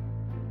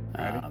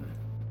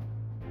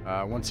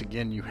 Once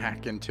again, you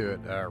hack into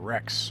it,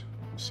 Rex.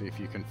 See if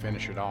you can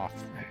finish it off,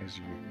 as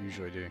you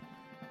usually do.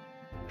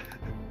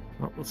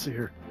 Well, let's see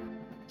here.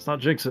 Let's not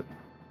jinx it.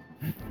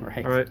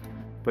 Right. All right.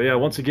 But yeah,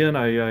 once again,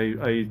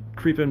 I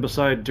creep in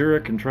beside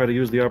Durek and try to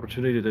use the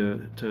opportunity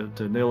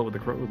to nail it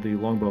with the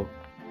longbow.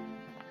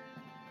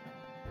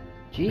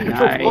 Gee,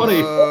 Nice.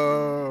 Funny.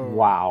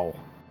 Wow.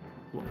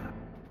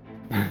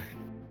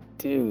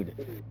 Dude.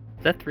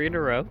 Is that 3 in a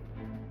row?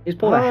 he's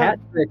pulled a hat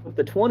trick with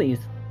the 20s.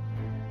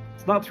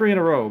 It's not 3 in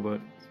a row, but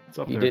it's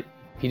up You there.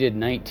 He did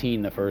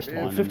 19 the first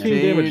Yeah, one. 15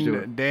 and damage to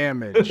it.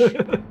 damage.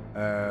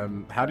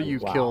 How do you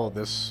Wow. kill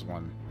this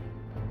one?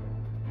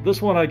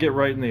 This one I get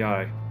right in the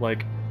eye.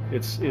 Like,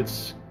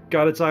 it's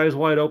got its eyes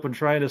wide open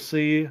trying to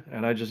see,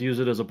 and I just use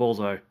it as a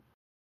bullseye.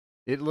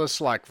 It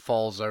looks like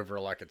falls over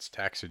like it's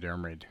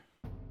taxidermied.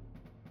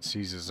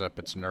 Seizes up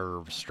its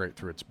nerves straight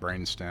through its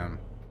brainstem.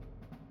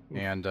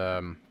 And,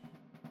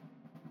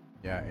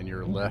 yeah, and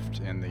you're left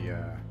in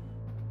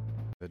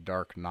the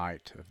dark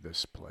night of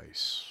this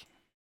place.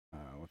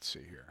 Let's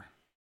see here.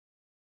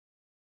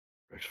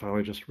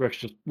 Rex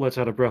just lets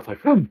out a breath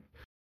like,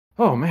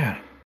 oh man.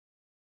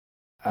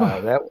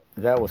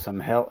 that was some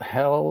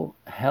hell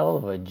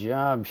of a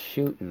job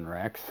shooting,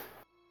 Rex.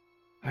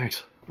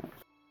 Thanks.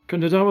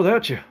 Couldn't have done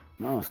without you.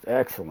 Most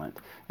excellent.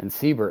 And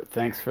Siebert,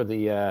 thanks for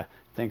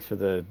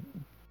the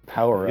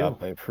power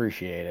up. I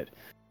appreciate it.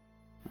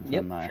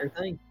 Yep, sure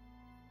thing.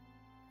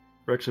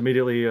 Rex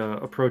immediately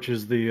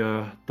approaches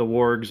the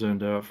wargs,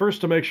 and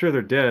first to make sure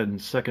they're dead, and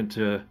second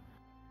to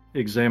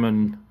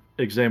examine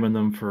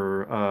them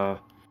for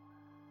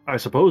I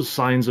suppose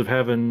signs of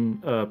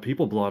having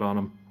people blood on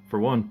them, for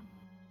one.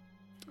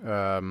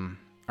 All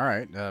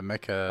right,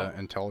 make a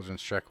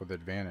intelligence check with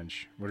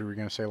advantage. What are we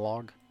going to say,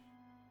 Log?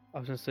 I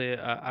was gonna say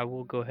I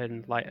will go ahead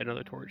and light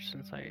another torch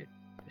since I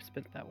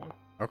spent that one.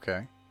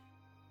 Okay.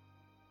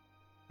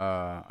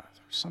 There's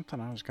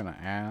something I was going to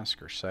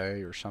ask or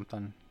say or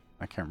something.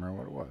 I can't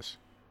remember what it was.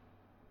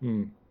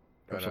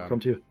 Perhaps I'll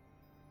come to you.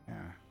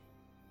 Yeah.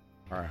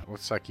 All right.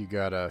 Looks like you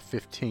got a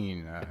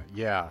 15.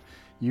 Yeah.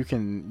 You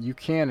can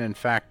in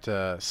fact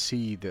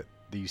see that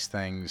these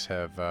things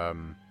have.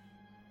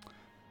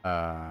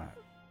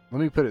 Let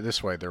me put it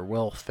this way: they're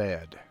well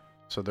fed.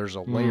 So there's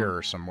a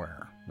lair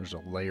somewhere. There's a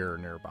lair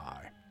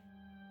nearby,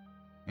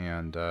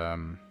 and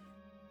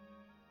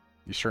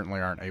you certainly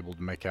aren't able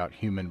to make out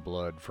human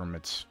blood from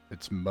its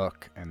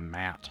muck and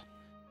mat.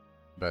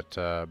 But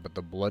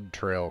the blood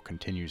trail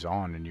continues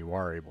on, and you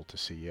are able to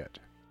see it,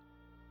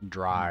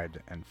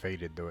 dried and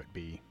faded though it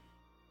be.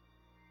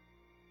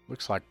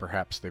 Looks like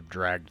perhaps they've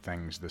dragged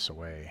things this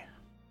way.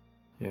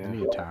 Yeah.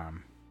 Any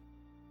time.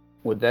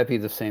 Would that be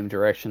the same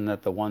direction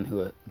that the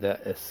one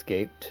that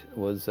escaped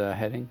was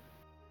heading?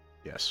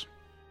 Yes.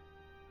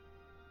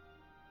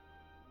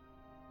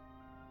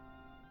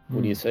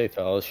 What do you say,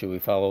 fellas? Should we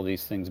follow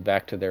these things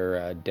back to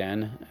their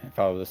den?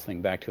 Follow this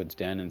thing back to its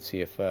den and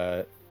see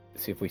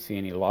if we see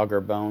any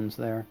logger bones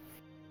there?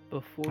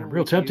 Before I'm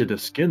real tempted to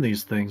skin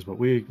these things, but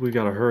we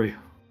gotta hurry.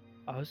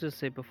 I was gonna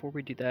say before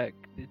we do that,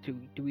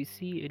 do we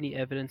see any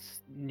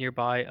evidence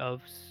nearby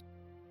of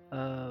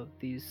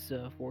these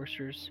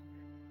foresters?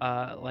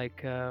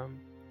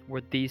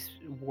 Were these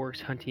wargs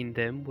hunting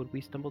them? Would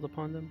we stumble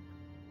upon them?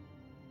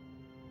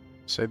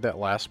 Say that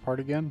last part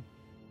again.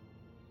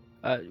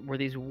 Were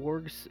these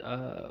wargs?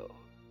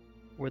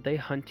 Were they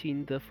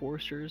hunting the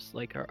foresters?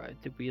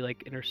 Did we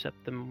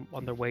intercept them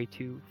on their way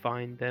to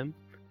find them?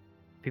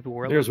 People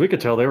were. Near as we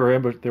could tell, they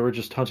were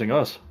just hunting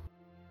us.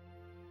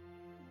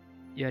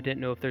 Yeah, I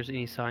didn't know if there's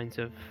any signs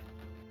of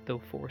the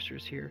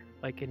foresters here,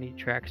 like any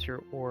tracks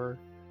or.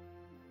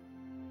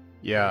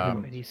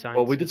 Yeah. Any signs.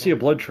 Well, we did see a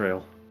blood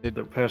trail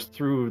that passed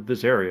through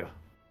this area.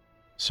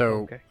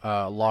 So, Okay.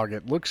 Log,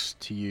 it looks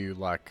to you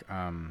like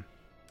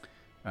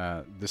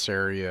this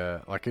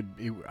area, like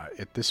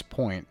at this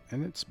point,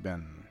 and it's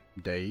been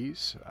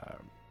days,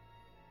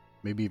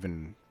 maybe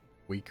even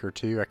a week or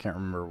two. I can't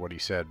remember what he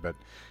said, but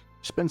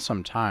it's been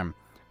some time.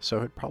 So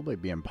it'd probably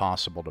be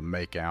impossible to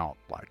make out,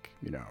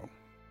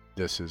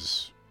 this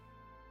is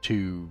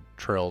 2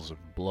 trails of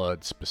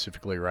blood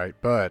specifically, right?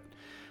 But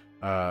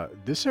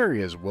this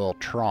area is well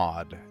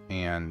trod,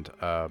 and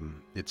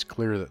it's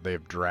clear that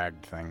they've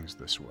dragged things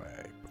this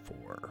way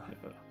before,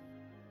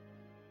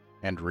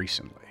 and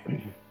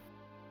recently.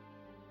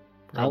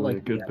 Probably a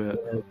good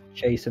bet.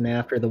 Chasing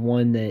after the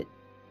one that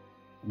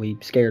we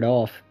scared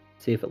off.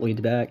 See if it leads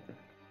back.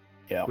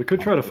 Yeah. We could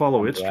try to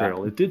follow its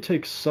trail. It did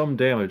take some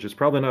damage. It's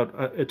probably not.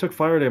 It took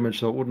fire damage,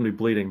 so it wouldn't be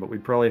bleeding, but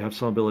we'd probably have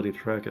some ability to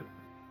track it.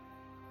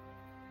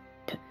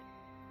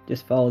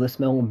 Just follow the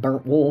smell of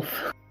burnt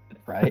wolf.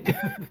 Right.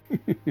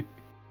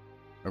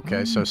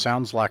 Okay, so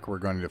sounds like we're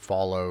going to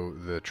follow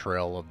the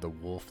trail of the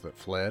wolf that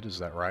fled. Is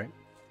that right?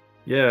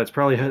 Yeah, it's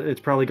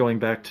probably going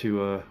back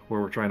to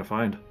where we're trying to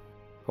find.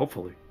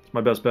 Hopefully, it's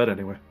my best bet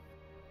anyway.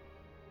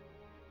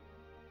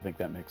 I think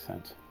that makes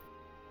sense.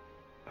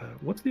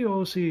 What's the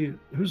OOC?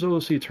 Whose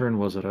OOC turn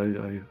was it?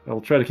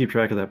 I'll try to keep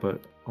track of that,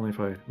 but only if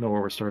I know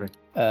where we're starting.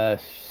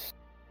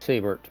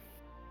 Siebert.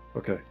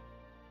 Okay.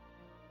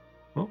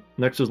 Well,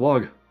 next is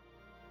Log.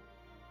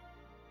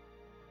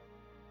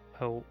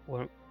 Oh,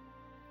 what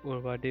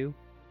do I do?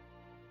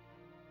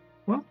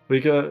 Well, we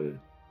got.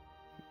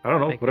 I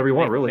don't know. Whatever you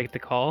want, really. Make the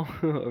call.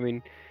 I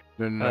mean.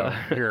 No.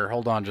 Here,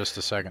 hold on just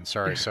a second.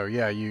 Sorry. So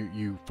yeah,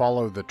 you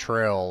follow the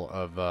trail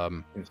of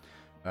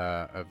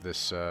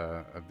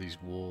these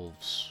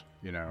wolves.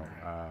 The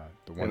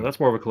one. Yeah, that's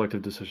more of a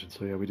collective decision.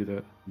 So yeah, we do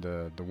that.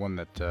 The one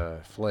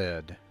that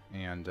fled,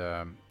 and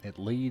it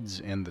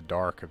leads in the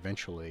dark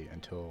eventually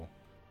until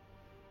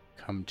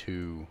come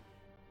to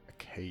a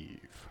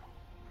cave.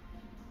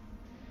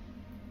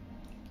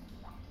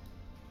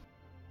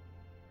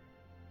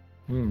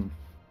 Hmm.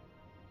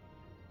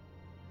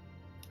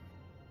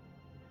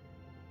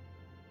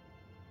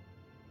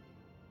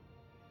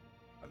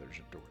 Oh, there's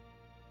a door.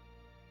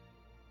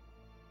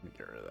 Let me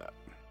get rid of that.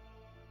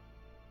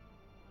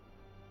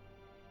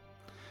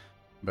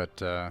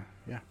 But,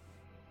 yeah.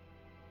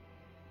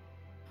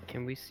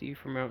 Can we see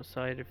from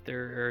outside if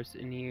there's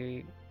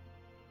any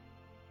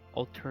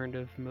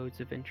alternative modes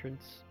of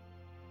entrance?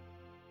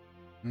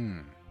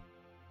 Could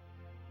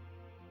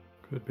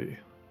be.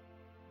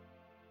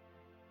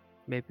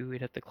 Maybe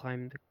we'd have to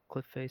climb the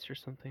cliff face or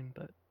something,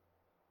 but...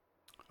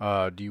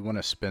 Do you want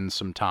to spend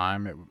some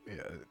time?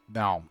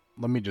 Now,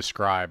 let me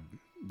describe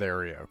the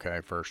area,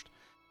 okay, first.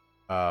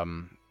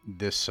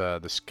 This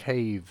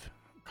cave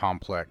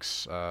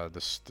complex,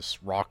 this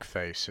rock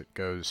face, it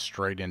goes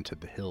straight into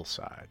the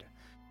hillside.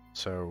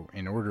 So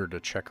in order to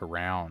check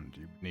around,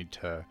 you need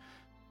to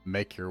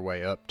make your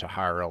way up to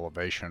higher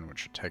elevation,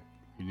 which would take,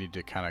 you need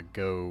to kind of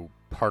go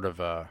part of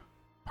the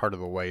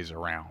ways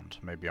around,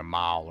 maybe a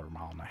mile or a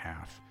mile and a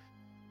half.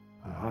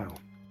 Wow.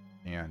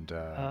 And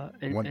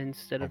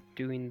instead of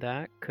doing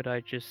that, could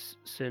I just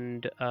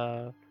send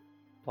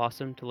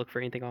Blossom to look for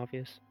anything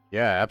obvious?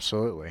 Yeah,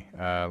 absolutely.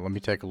 Let me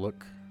take a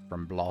look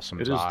from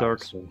Blossom's eyes. It is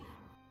dark, so...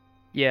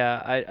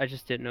 Yeah, I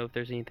just didn't know if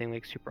there's anything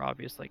like super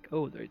obvious, like,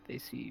 oh, they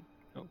see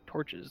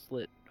torches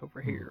lit over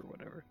here or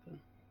whatever. Then.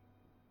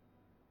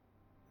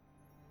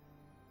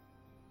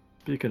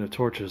 Speaking of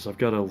torches, I've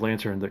got a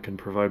lantern that can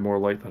provide more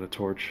light than a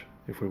torch,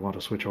 if we want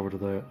to switch over to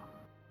that.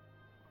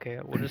 Okay,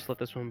 we'll just let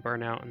this one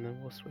burn out and then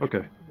we'll switch.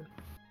 Okay.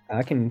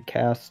 I can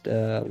cast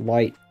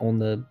light on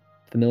the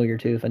familiar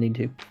too if I need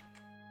to.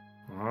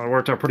 It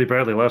worked out pretty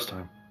badly last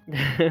time.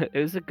 It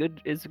was a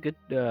good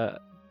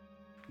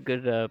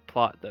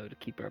plot though to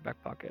keep in our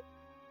back pocket.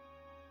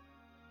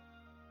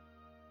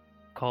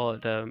 Call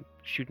it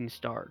Shooting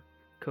Star.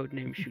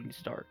 Codename Shooting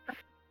Star.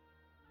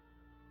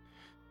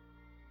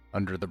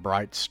 Under the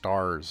bright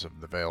stars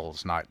of the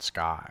Vale's night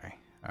sky,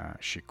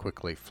 she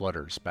quickly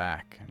flutters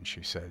back, and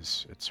she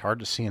says, "It's hard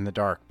to see in the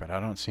dark, but I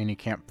don't see any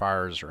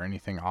campfires or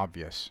anything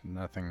obvious.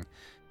 Nothing.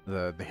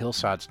 The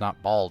hillside's not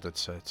bald.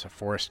 It's a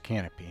forest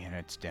canopy, and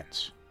it's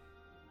dense."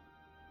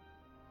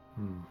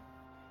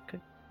 Okay,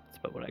 that's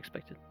about what I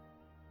expected.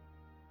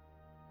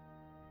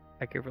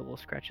 I give her little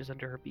scratches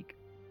under her beak.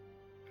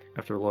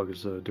 After log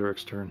is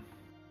Durek's turn.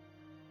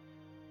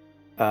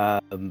 I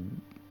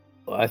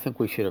think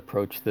we should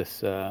approach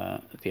this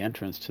the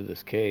entrance to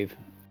this cave.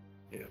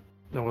 Yeah.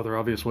 No other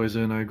obvious ways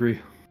in, I agree.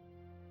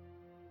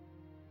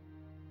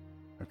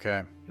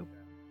 Okay. Yep.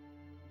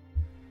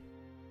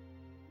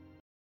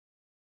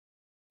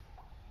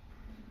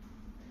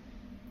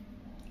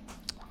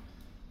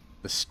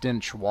 The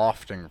stench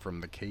wafting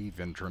from the cave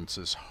entrance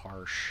is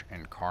harsh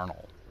and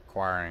carnal,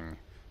 requiring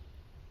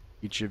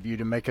each of you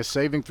to make a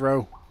saving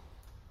throw.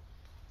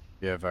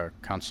 You have a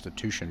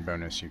constitution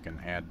bonus you can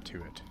add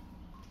to it.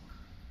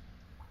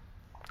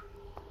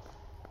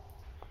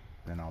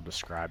 Then I'll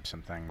describe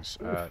some things.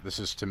 This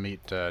is to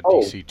meet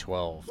DC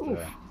 12.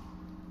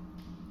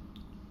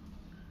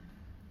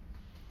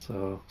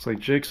 So it's like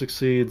Jake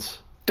succeeds.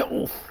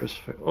 Oof. Chris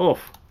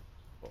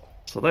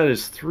So that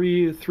is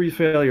three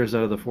failures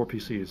out of the 4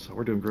 PCs. So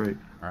we're doing great.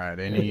 All right.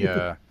 Any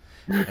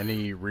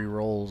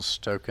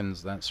rerolls,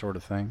 tokens, that sort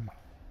of thing?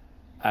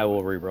 I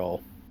will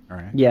reroll. All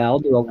right. Yeah, I'll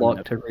do a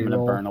lock to I'm gonna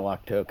reroll. burn a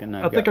lock token.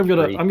 I think I'm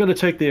gonna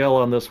take the L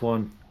on this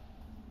one,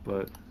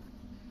 but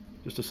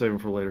just to save him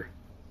for later.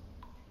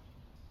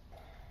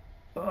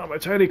 Oh, my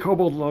tiny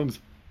kobold lungs.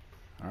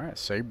 All right.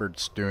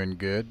 Sabert's doing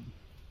good.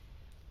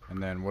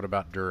 And then what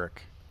about Durek?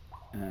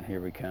 Here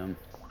we come.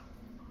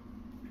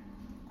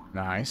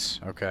 Nice.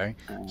 Okay.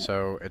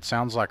 So it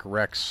sounds like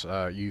Rex,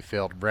 you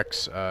failed.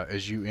 Rex,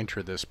 as you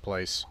enter this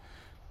place,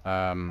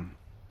 you're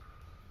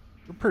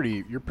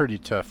pretty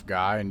tough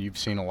guy, and you've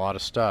seen a lot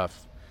of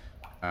stuff.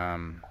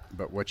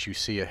 But what you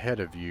see ahead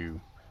of you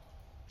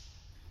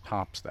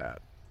tops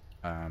that.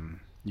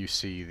 You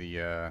see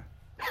the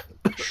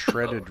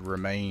shredded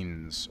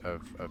remains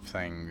of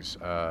things.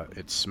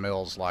 It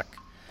smells like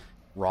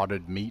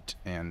rotted meat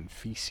and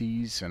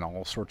feces and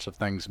all sorts of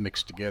things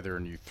mixed together,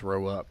 and you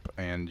throw up,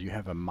 and you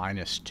have a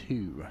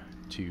 -2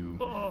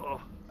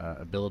 to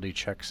ability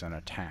checks and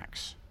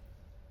attacks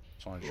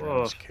as long as you're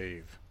in this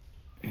cave.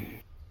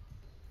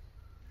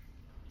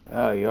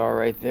 Oh, you all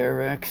right there,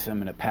 Rex? I'm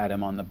gonna pat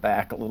him on the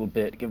back a little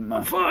bit, give him a...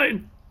 I'm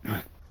fine.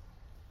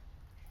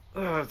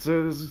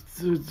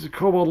 It's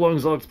kobold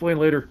lungs. I'll explain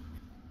later.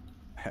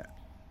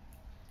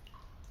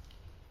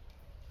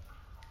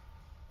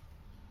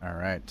 All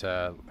right,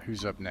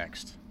 who's up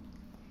next?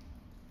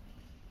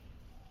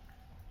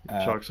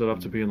 Chalks it up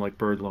to being like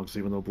bird lungs,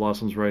 even though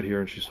Blossom's right here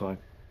and she's fine.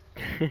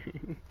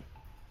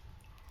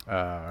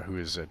 Who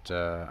is it?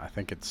 I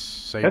think it's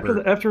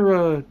Saber.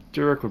 After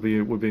Durek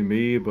would be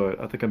me,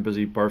 but I think I'm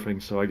busy barfing,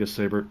 so I guess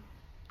Saber.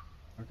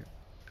 Okay.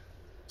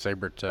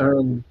 Saber.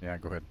 Yeah,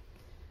 go ahead.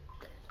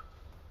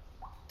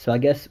 So I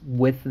guess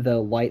with the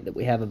light that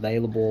we have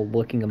available,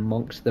 looking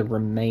amongst the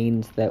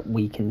remains that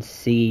we can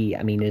see,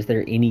 I mean, is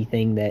there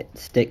anything that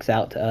sticks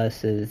out to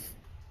us as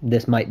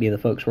this might be the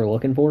folks we're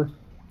looking for?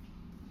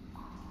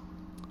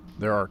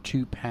 There are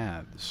two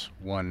paths,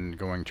 one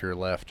going to your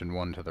left and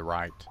one to the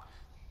right.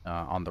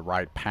 On the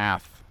right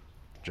path,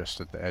 just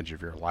at the edge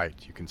of your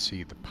light, you can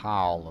see the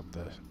pile of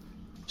the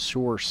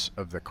source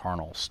of the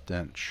carnal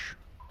stench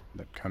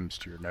that comes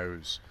to your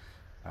nose,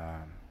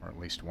 or at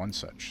least one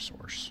such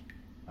source,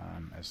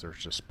 as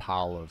there's this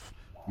pile of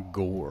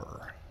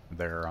gore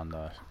there on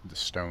the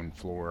stone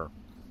floor.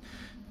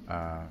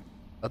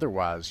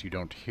 Otherwise, you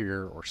don't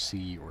hear or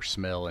see or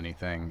smell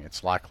anything.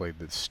 It's likely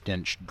the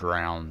stench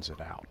drowns it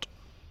out.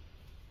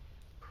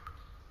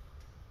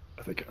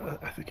 I think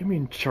I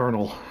mean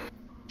charnel.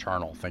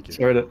 Charnel, thank you.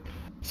 Sorry to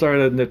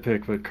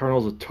nitpick, but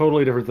Carnal's a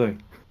totally different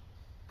thing.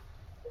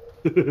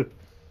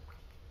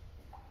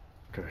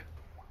 Okay.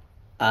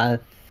 I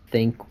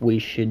think we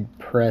should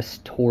press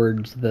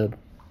towards the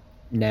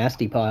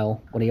nasty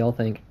pile. What do y'all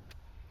think?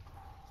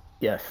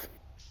 Yes.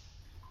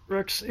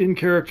 Rex, in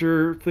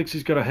character, thinks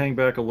he's got to hang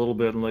back a little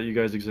bit and let you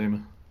guys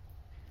examine.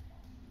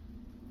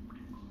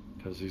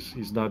 Because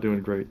he's not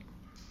doing great.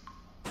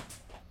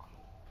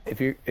 If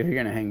you're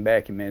gonna hang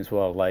back, you may as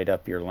well light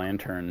up your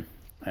lantern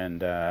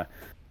and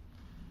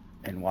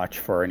watch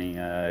for any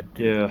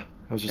Yeah,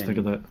 I was just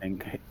thinking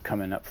that.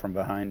 coming up from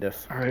behind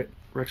us. All right,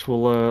 Rex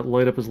will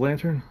light up his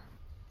lantern.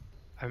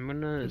 I'm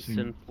gonna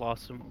send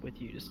Blossom with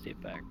you to stay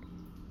back.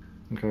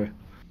 Okay.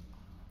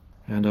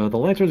 And the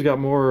lantern's got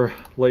more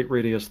light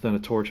radius than a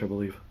torch, I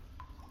believe.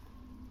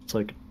 It's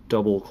like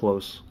double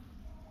close.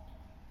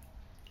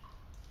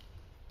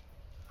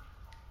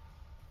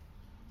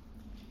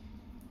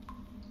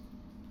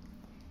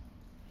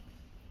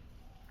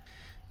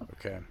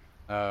 Okay.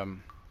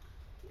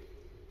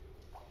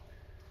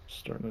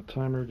 Starting a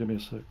timer. Give me a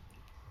sec.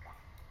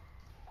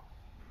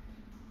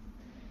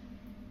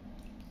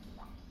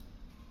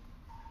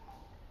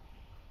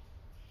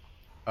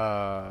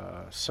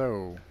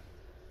 So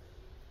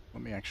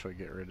let me actually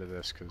get rid of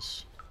this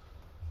because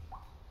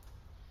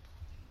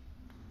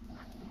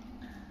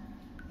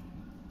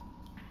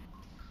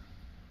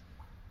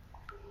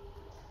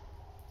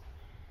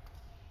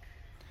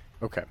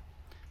okay.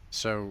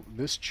 So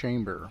this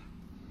chamber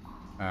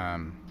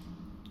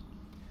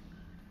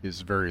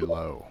is very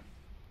low,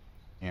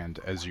 and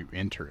as you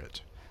enter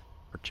it,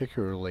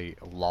 particularly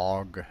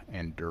Log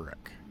and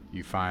Durik,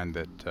 you find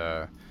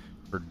that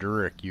for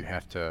Durik you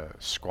have to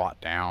squat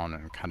down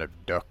and kind of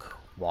duck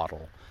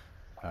waddle,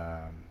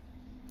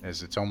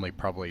 as it's only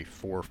probably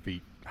 4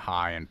 feet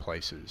high in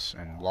places,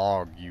 and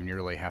Log you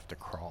nearly have to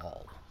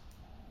crawl.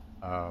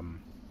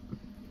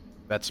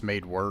 That's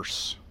made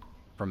worse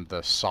from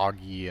the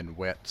soggy and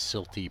wet,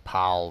 silty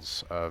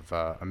piles of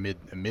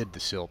amid the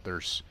silt.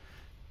 There's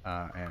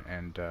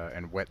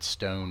and wet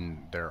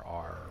stone. There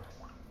are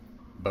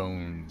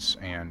bones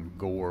and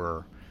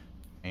gore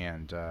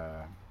and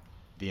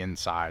the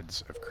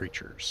insides of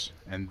creatures.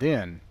 And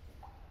then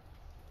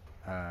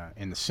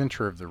in the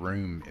center of the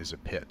room is a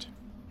pit.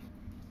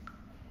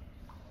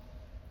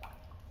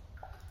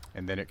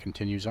 And then it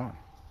continues on.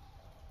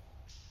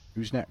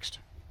 Who's next?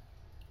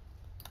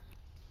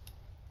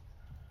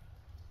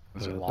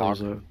 Was it That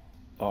Log? was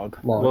Log.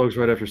 Log's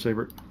right after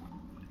Saber.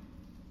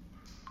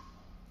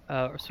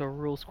 So a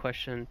rules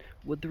question: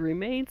 would the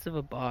remains of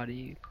a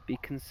body be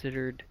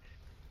considered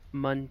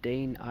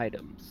mundane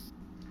items?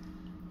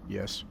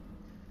 Yes.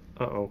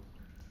 Uh-oh.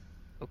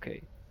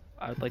 Okay,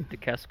 I'd like to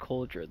cast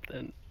Cauldron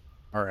then.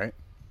 All right.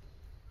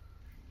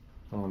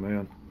 Oh,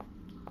 man.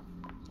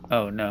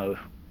 Oh no.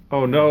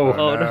 Oh, no.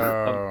 Oh no!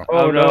 no.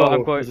 Oh, no! no.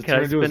 I'm going. Does it Can I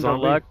turn into a spend a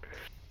zombie? luck?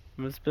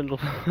 I'm gonna spend a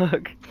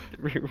luck to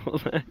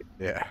reroll that.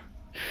 Yeah.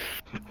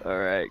 All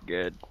right,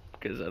 good.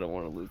 Because I don't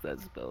want to lose that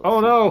spell. Oh,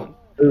 no.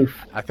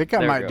 Oof. I think I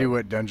There we might go. do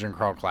what Dungeon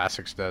Crawl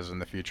Classics does in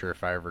the future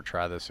if I ever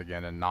try this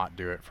again and not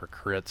do it for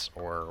crits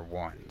or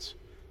ones.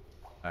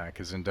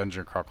 Because in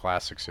Dungeon Crawl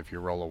Classics, if you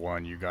roll a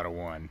 1, you got a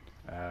 1.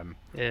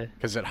 Yeah.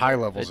 Because at high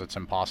levels, it's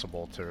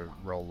impossible to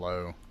roll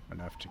low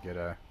enough to get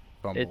a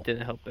fumble. It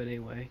didn't help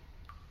anyway.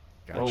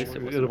 Oh,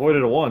 Gotcha. it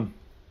avoided a 1.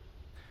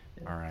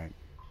 All right.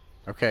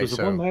 Okay, Does so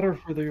the 1 matter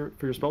for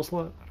your spell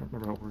slot? I don't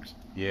remember how it works.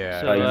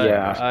 yeah. So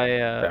yeah, I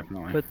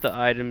definitely. I put the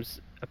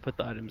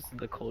items in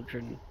the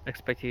cauldron,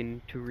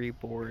 expecting to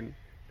reborn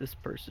this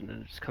person,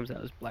 and it just comes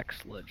out as black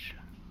sludge.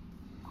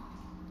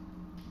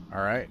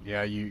 All right.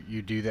 Yeah,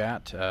 you do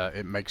that.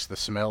 It makes the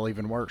smell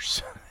even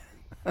worse.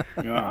 Oh,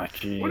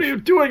 jeez. What are you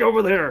doing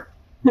over there?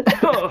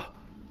 Ugh.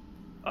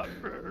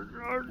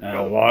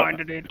 Don't what?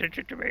 mind any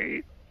attention to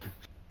me.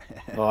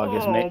 Log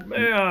is Oh,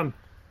 man.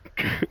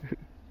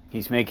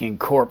 he's making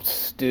corpse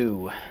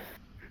stew.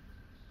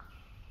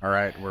 All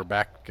right, we're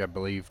back, I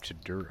believe, to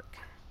Durik.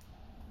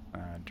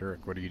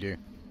 Durik, what do you do?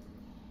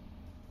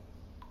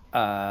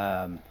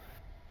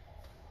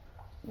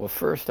 Well,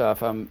 first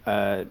off, I'm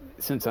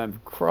since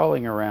I'm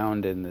crawling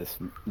around in this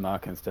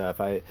muck and stuff,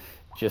 I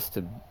just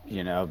to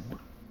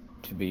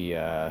be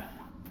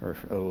for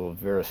a little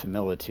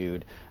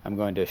verisimilitude, I'm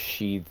going to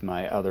sheath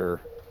my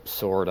other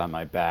sword on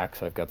my back,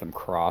 so I've got them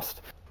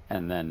crossed,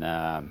 and then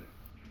I'll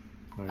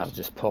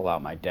just pull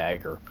out my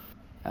dagger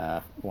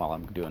while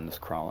I'm doing this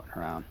crawling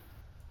around.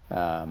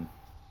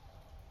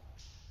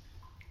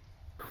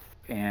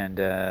 And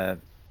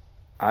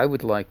I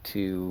would like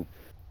to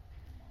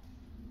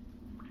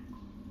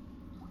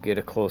get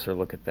a closer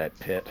look at that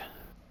pit,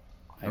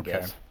 I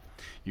guess.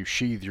 You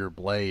sheathe your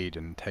blade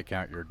and take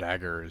out your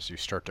dagger as you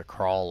start to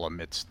crawl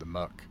amidst the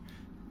muck,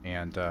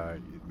 and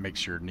it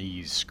makes your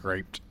knees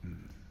scraped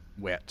and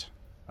wet.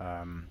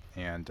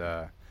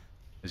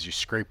 As you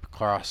scrape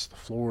across the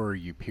floor,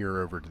 you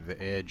peer over to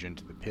the edge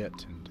into the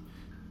pit, and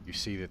you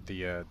see that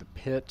the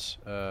pit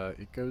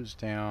it goes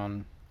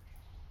down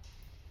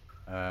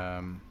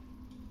a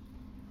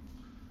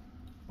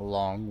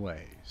long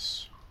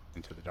ways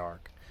into the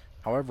dark.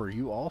 However,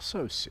 you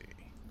also see,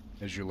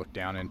 as you look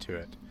down into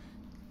it,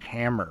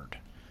 hammered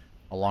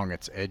along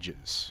its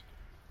edges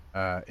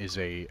is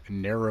a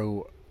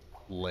narrow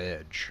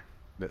ledge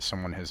that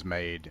someone has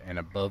made, and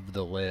above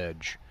the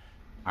ledge,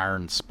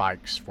 iron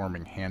spikes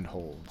forming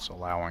handholds,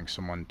 allowing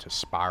someone to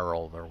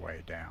spiral their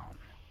way down.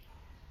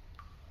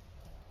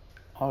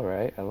 All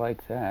right, I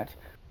like that.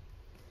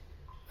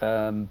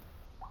 Can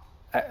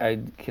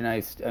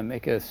I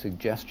make a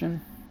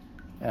suggestion?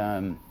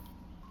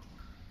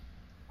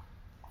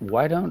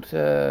 Why don't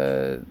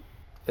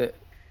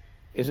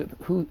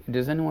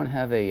does anyone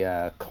have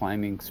a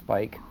climbing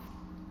spike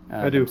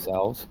I do.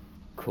 themselves?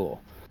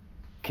 Cool.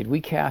 Could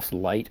we cast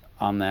light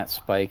on that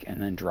spike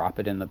and then drop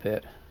it in the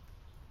pit?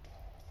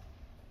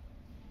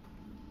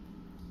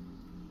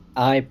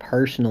 I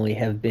personally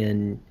have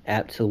been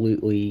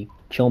absolutely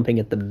chomping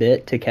at the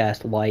bit to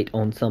cast light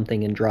on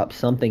something and drop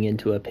something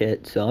into a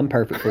pit, so I'm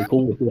perfectly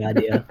cool with the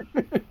idea.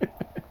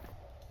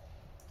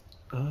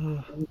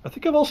 I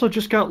think I've also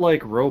just got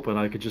like rope, and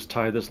I could just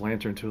tie this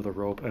lantern to the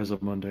rope as a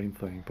mundane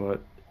thing.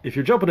 But if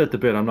you're jumping at the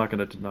bit, I'm not going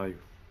to deny you.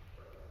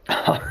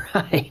 All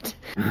right.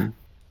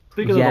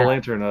 Speaking of the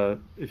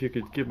lantern, if you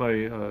could give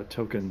my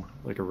token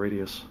like a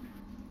radius,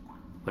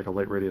 like a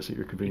light radius at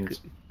your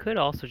convenience. You could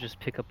also just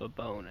pick up a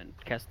bone and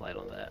cast light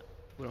on that.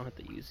 We don't have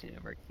to use any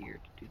of our gear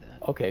to do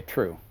that. Okay,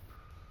 true.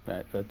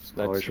 That's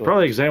I should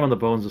probably examine the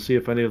bones to see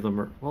if any of them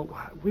are. Well,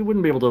 we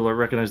wouldn't be able to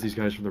recognize these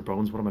guys from their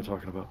bones. What am I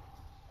talking about?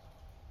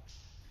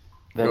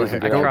 Go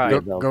ahead.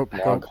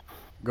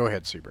 Go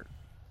ahead, Siebert,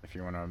 if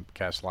you want to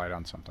cast light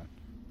on something.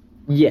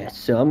 Yes,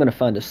 so I'm going to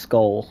find a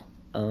skull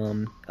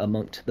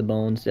amongst the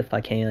bones if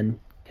I can,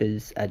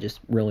 because I just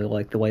really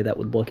like the way that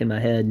would look in my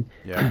head.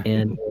 Yeah.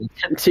 And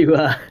attempt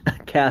to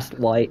cast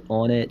light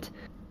on it.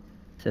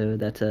 So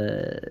that's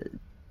a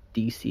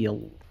DC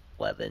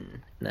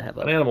 11. And I have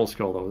An animal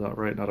skull, though,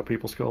 not a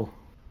people skull.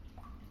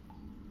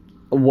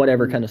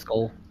 Whatever kind of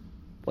skull.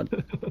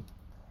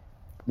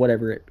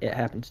 Whatever it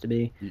happens to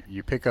be.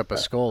 You pick up a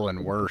skull,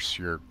 and worse,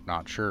 you're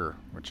not sure,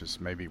 which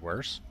is maybe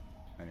worse.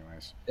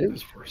 Anyways. It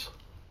is worse.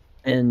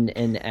 And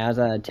as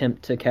I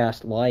attempt to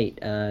cast light,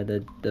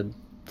 the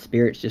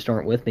spirits just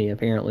aren't with me.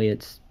 Apparently,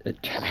 it's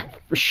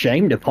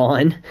shamed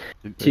upon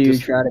to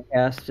try to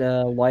cast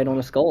light on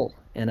a skull,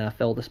 and I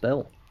failed the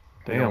spell.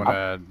 Damn. You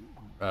want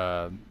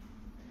to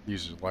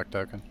use a luck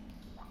token?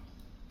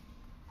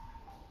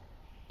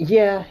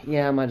 Yeah,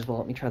 I might as well.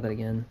 Let me try that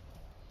again.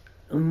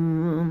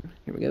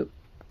 Here we go.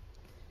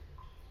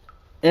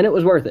 And it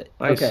was worth it.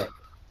 Nice. Okay.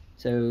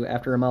 So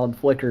after a mild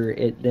flicker,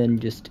 it then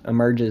just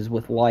emerges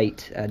with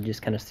light. I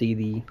just kind of see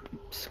the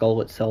skull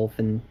itself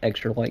and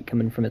extra light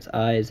coming from its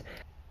eyes.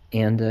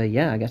 And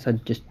I guess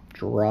I'd just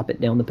drop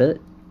it down the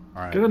pit.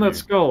 All right, Get in that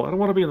skull. I don't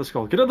want to be in the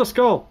skull. Get in the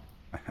skull.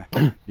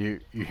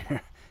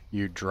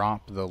 You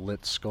drop the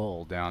lit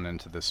skull down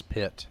into this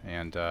pit,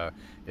 and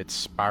it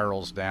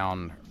spirals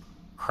down,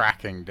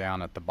 cracking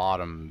down at the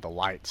bottom, the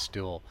light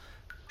still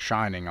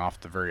shining off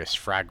the various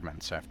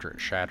fragments after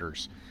it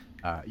shatters.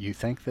 You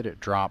think that it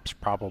drops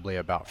probably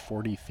about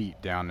 40 feet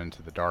down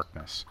into the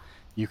darkness.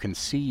 You can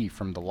see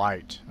from the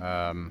light,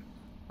 from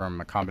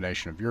a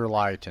combination of your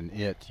light and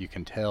it, you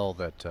can tell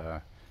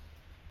that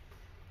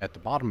at the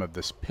bottom of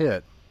this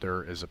pit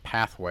there is a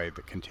pathway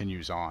that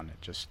continues on.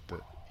 It just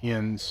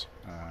ends,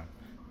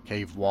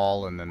 cave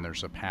wall, and then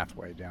there's a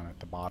pathway down at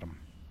the bottom.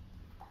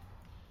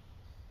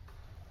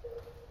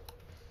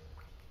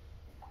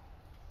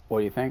 What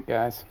do you think,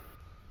 guys?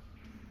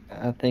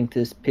 I think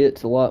this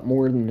pit's a lot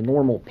more than the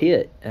normal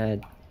pit.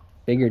 I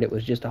figured it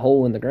was just a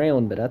hole in the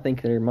ground, but I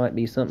think there might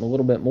be something a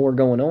little bit more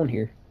going on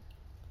here.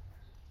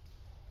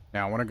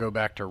 Now I want to go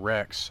back to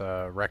Rex.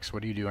 Rex,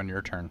 what do you do on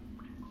your turn?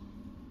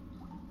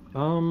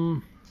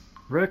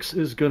 Rex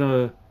is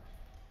gonna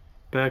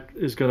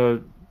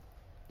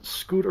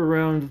scoot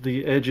around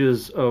the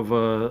edges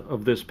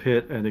of this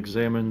pit and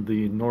examine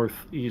the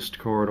northeast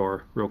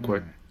corridor real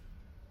quick.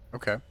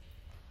 Okay.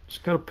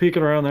 Just kind of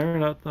peeking around there,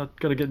 not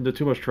gonna get into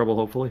too much trouble,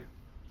 hopefully.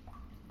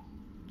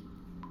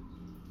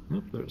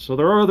 So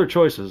there are other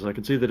choices. I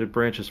can see that it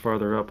branches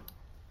farther up.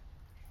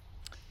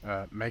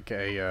 Make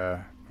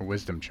a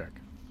wisdom check.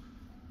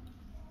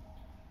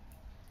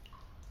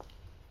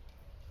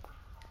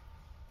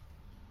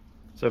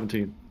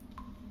 $17.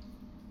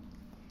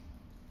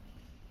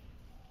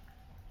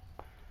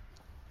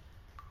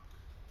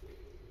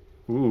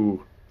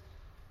 Ooh.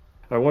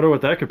 I wonder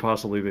what that could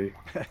possibly be.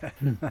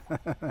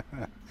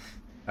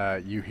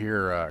 You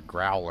hear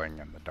growling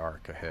in the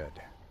dark ahead.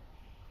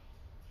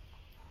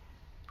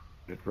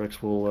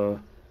 Rex will,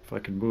 if I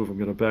can move, I'm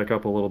going to back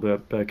up a little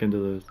bit, back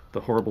into the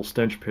horrible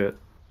stench pit.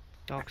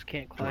 Dogs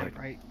can't climb, Right.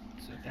 right?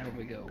 So down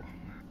we go.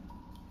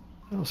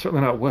 Well,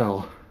 certainly not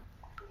well.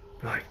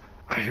 Be like,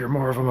 I hear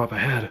more of them up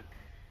ahead.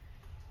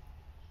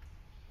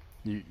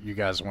 You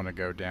guys want to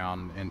go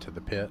down into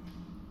the pit?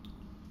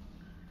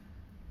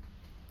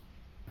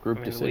 Group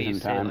I mean, the way you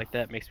decision say it time. like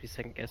that makes me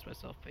second guess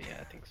myself, but yeah,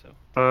 I think so.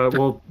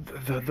 Well,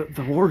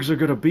 the wargs are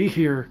going to be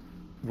here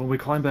when we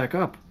climb back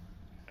up.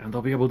 And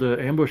they'll be able to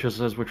ambush us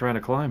as we're trying to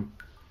climb.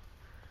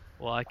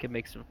 Well, I can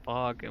make some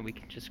fog, and we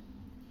can just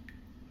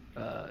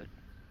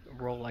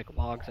roll like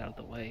logs out of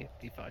the way.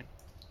 Be fine.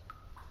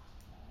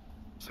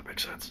 Does that make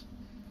sense?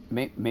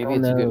 Maybe Oh,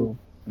 it's a good. no.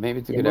 Maybe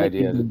it's a It good might be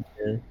idea. good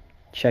to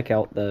check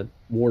out the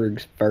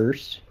wargs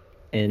first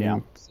and Yeah.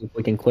 see if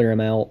we can clear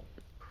them out.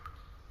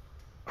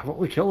 How about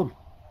we kill them?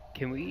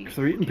 Can we? If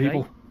they're eating can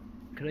people.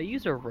 Could I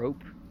use a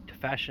rope to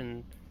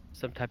fashion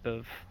some type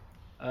of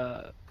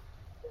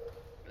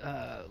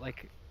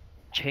like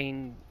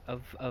chain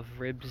of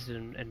ribs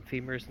and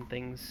femurs and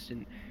things,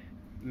 and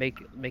make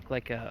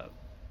like a,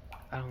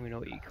 I don't even know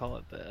what you call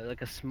it, but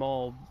like a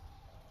small.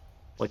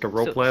 Like a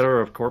rope So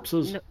ladder of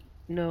corpses?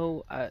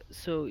 no.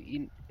 So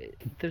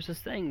there's this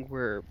thing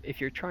where if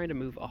you're trying to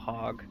move a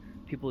hog,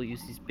 people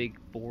use these big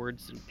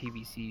boards and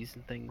PVCs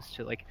and things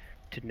to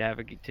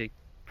navigate, to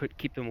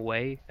keep them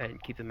away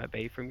and keep them at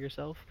bay from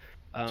yourself.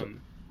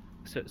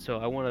 So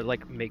I want to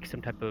like make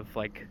some type of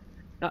like,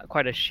 not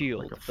quite a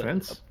shield, Like a but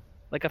fence?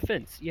 like a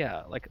fence.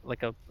 Yeah,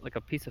 like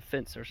a piece of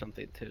fence or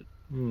something to,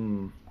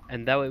 Hmm.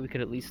 and that way we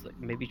could at least like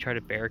maybe try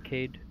to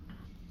barricade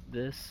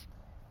this.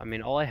 I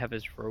mean, all I have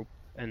is rope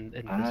and the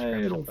I scraps of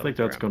don't bones think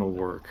that's around me, going to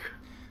but- work.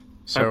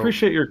 So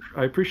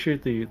I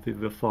appreciate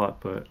the thought,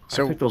 but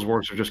So- I think those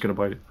wargs are just going to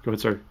bite it. Go ahead,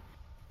 sir.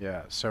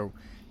 yeah, so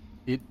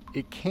it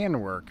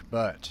can work,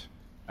 but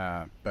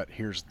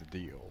here's the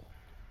deal.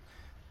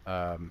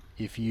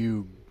 If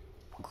you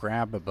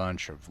grab a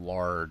bunch of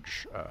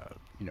large,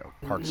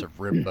 parts of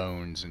rib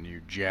bones and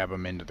you jab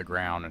them into the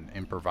ground and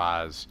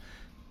improvise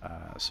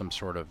some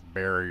sort of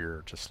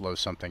barrier to slow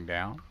something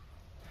down,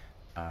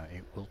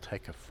 it will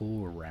take a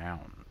full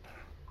round.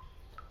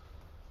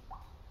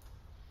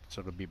 So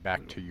it'll be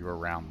back to you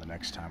around the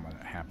next time when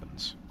it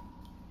happens.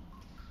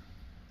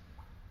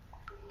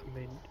 I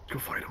mean, Let's go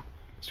fight him.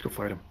 Let's go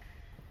fight him.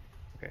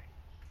 okay.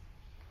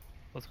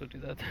 Let's go do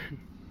that then.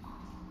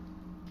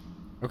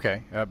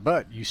 Okay,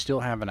 but you still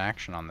have an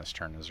action on this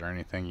turn. Is there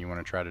anything you want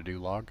to try to do,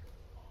 Log?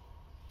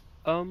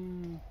 I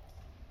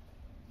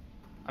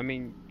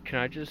mean, can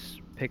I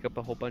just pick up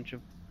a whole bunch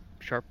of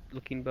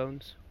sharp-looking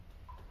bones?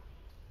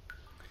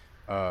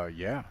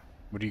 Yeah.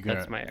 What are you gonna?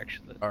 That's my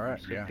action. Then. All right,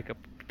 Just gonna yeah.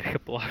 Pick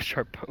up a lot of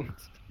sharp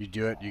bones. You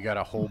do it. You got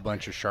a whole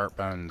bunch of sharp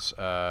bones.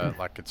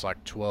 Like it's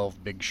like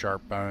 12 big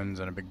sharp bones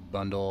and a big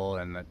bundle,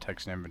 and that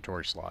takes an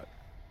inventory slot.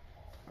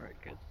 All right,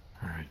 good.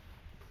 All right.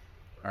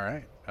 All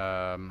right.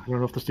 I don't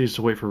know if this needs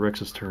to wait for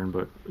Rex's turn,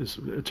 but is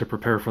to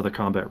prepare for the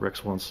combat.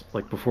 Rex wants,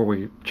 like, before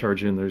we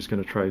charge in, there's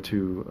going to try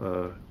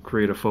to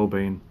create a foe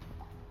bane,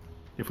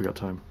 if we got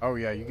time. Oh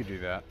yeah, you could do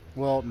that.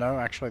 Well, no,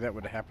 actually, that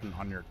would happen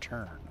on your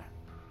turn.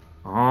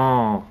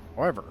 Oh,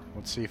 However,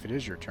 let's see if it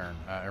is your turn.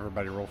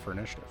 Everybody roll for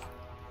initiative.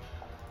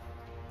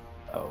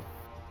 Oh.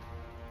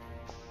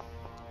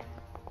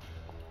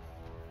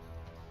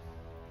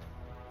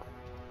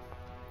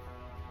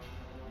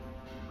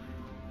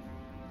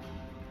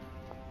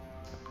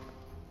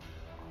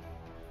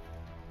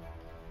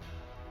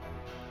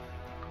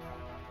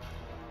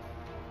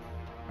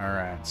 All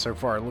right. So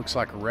far, it looks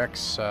like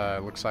Rex.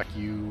 Looks like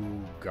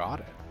you got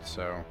it.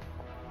 So,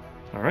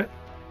 all right.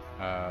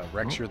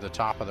 Rex, you're the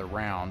top of the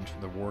round.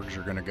 The wargs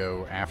are going to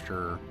go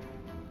after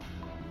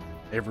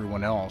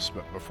everyone else,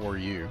 but before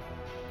you.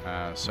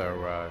 Yeah,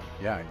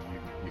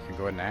 you can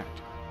go ahead and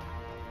act.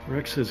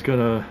 Rex is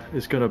gonna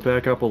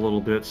back up a little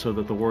bit so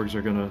that the wargs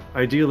are gonna,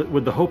 ideally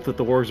with the hope that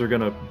the wargs are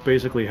gonna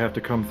basically have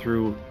to come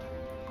through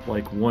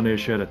like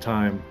one-ish at a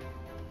time.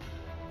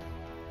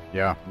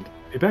 Yeah.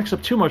 If he backs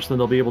up too much, then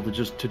they'll be able to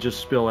just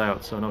spill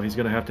out. So no, he's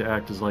gonna have to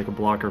act as like a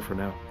blocker for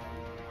now.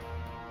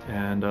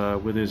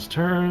 And with his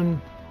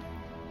turn,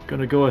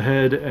 gonna go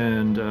ahead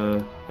and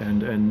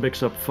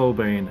mix up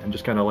Phobane and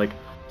just kind of like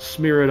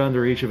smear it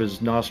under each of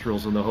his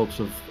nostrils in the hopes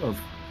of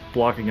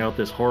blocking out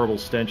this horrible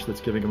stench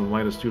that's giving him a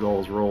 -2 to all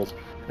his rolls.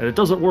 And it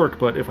doesn't work,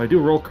 but if I do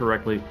roll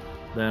correctly,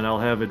 then I'll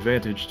have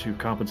advantage to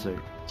compensate.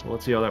 So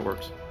let's see how that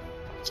works.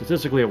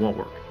 Statistically, it won't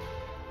work.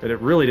 And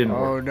it really didn't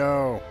Oh work.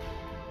 no.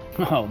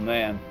 Oh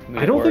man.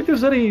 I don't think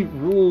there's any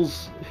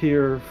rules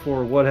here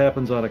for what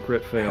happens on a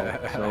crit fail.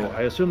 So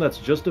I assume that's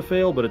just a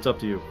fail, but it's up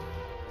to you.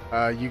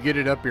 You get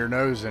it up your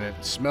nose and it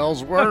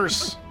smells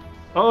worse.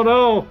 Oh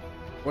no!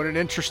 What an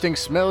interesting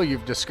smell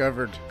you've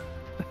discovered.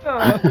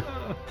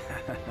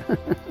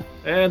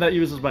 And that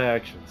uses my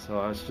action, so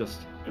I was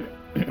just...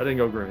 that didn't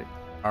go great.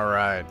 All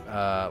right.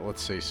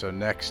 Let's see. So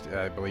next,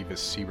 I believe, is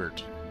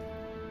Siebert.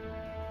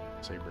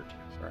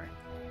 Sorry.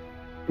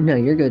 No,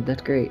 you're good.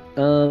 That's great.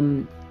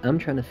 I'm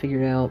trying to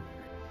figure out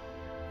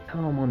how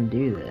I want to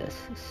do this.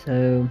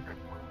 So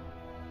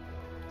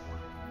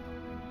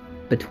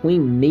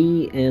between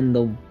me and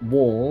the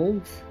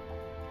wolves,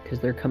 because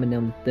they're coming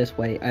down this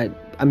way.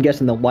 I'm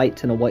guessing the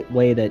light's in a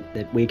way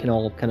that we can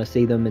all kind of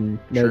see them and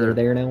know they're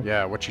there now.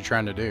 Yeah, what you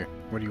trying to do?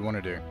 What do you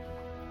want to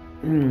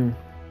do?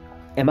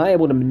 Am I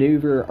able to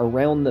maneuver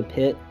around the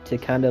pit to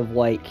kind of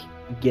like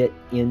get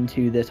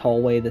into this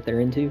hallway that they're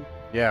into?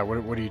 Yeah, what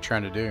are you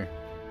trying to do?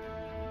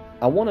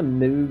 I want to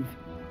move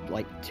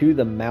like to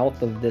the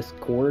mouth of this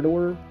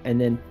corridor and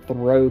then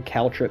throw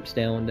caltrips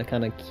down to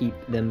kind of keep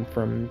them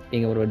from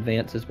being able to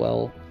advance as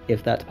well,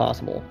 if that's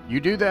possible. You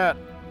do that.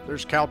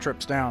 There's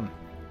caltrips down.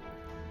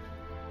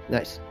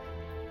 Nice.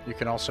 You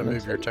can also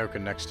move your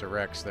token next to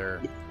Rex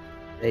there.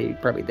 They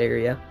probably there,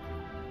 yeah.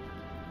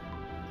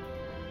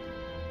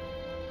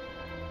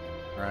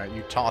 All right,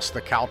 you toss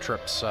the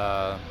caltrips,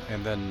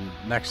 and then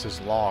next is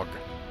Log.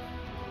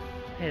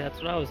 Hey, that's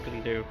what I was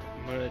gonna do.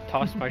 I'm gonna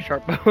toss my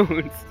sharp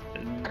bones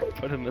and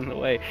put them in the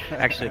way.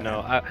 Actually, no.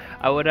 I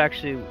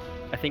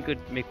think it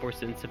would make more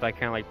sense if I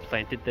kind of like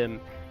planted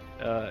them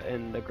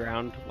in the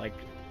ground, like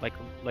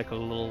a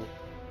little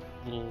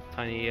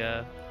tiny,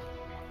 I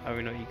don't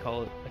even know what you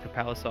call it, like a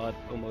palisade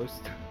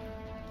almost.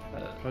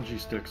 Bungee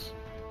sticks.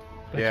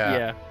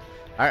 Yeah.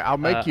 I'll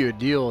make you a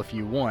deal if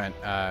you want.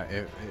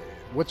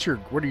 What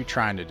are you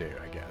trying to do,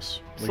 I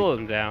guess? Slow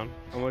them down.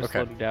 I want to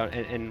slow them down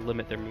and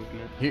limit their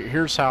movement.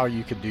 Here's how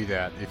you could do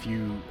that. If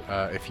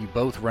you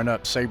both run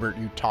up, Saber,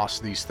 you toss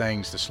these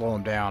things to slow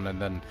them down,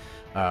 and then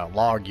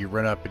Log, you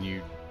run up and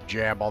you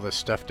jab all this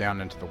stuff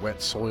down into the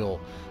wet soil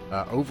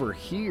over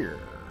here,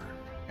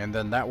 and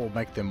then that will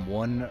make them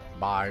one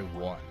by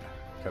one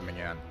coming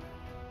in.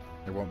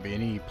 There won't be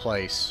any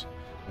place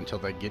until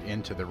they get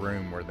into the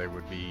room where they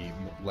would be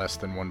less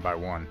than one by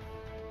one.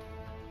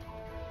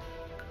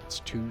 It's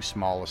too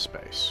small a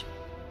space.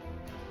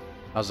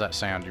 How's that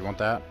sound? You want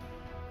that?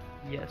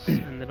 Yes,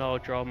 and then I'll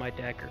draw my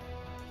dagger.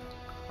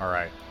 All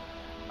right.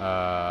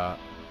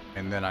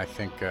 And then I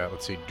think,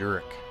 let's see,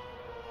 Durik.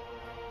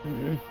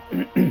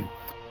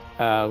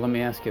 Let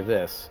me ask you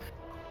this.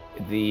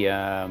 The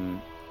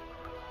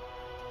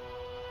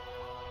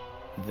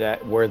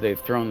that where they've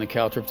thrown the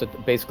caltrips,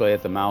 basically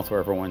at the mouth where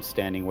everyone's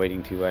standing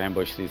waiting to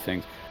ambush these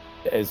things,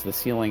 is the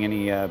ceiling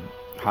any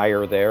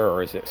higher there,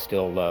 or is it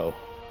still low?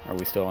 Are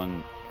we still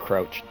in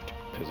crouched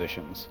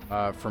positions?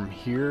 From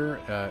here,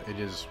 it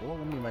is, well,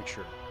 let me make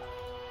sure.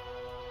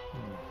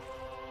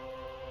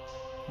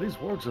 These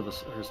wargs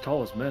are as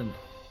tall as men,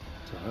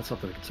 so that's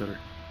something to consider.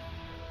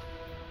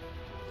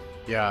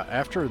 Yeah,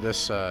 after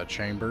this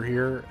chamber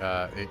here,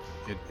 it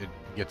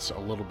gets a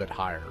little bit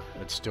higher.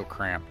 It's still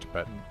cramped,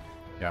 but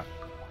yeah.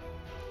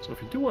 So if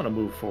you do want to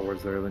move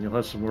forwards there, then you'll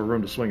have some more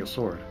room to swing a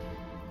sword.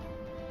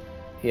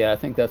 Yeah, I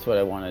think that's what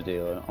I want to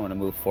do. I want to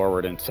move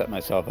forward and set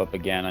myself up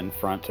again in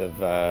front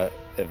of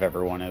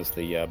everyone as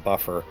the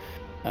buffer.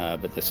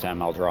 But this time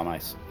I'll draw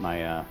my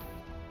I'm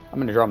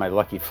going to draw my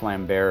lucky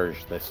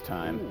flamberge this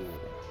time.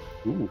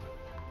 Ooh.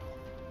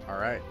 All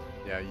right.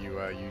 Yeah,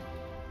 you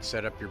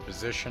set up your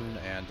position,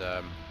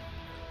 and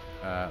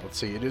let's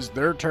see. It is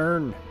their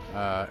turn.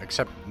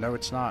 Except no,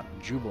 it's not.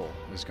 Jubal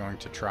is going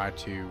to try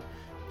to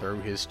throw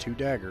his two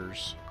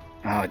daggers.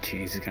 Oh,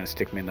 jeez, he's going to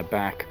stick me in the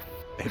back.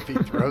 If he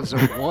throws a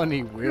 1,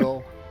 he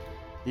will.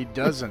 He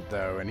doesn't,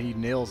 though, and he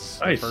nails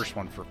the first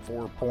one for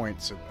 4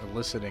 points,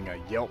 eliciting a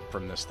yelp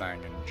from this thing,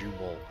 and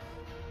Jubal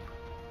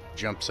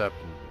jumps up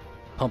and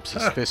pumps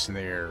his fist in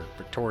the air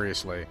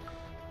victoriously.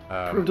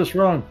 Proved us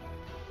wrong.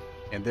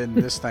 And then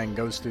this thing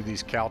goes through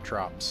these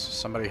caltrops.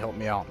 Somebody help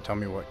me out and tell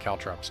me what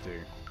caltrops do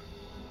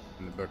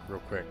in the book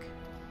real quick.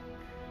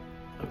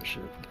 Oh,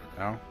 shit.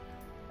 No?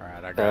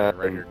 Alright, I got it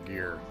right here.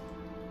 Gear.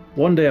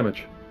 1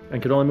 damage,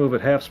 and can only move at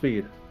half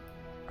speed.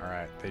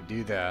 Alright, they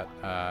do that,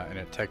 and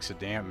it takes a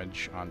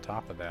damage on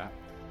top of that.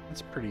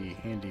 That's a pretty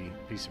handy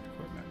piece of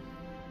equipment.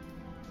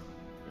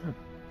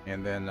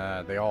 And then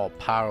they all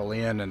pile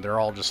in, and they're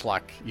all just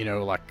like,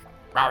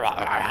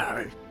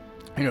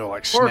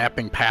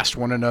 snapping past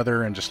one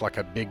another, and just like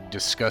a big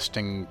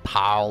disgusting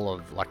pile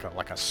of like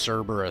a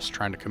Cerberus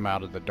trying to come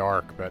out of the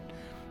dark, but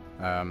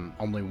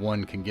only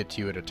one can get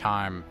to you at a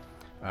time.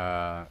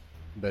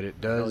 But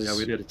it does. Oh yeah,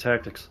 we did a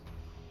tactics.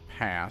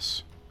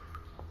 Pass.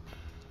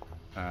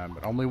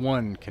 But only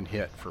one can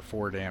hit for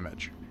 4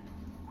 damage.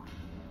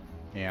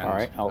 And, all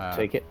right, I'll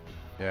take it.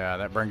 Yeah,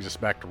 that brings us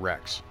back to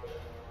Rex.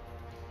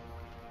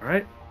 All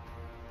right,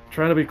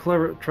 trying to be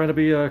clever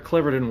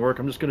didn't work.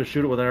 I'm just gonna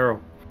shoot it with an arrow.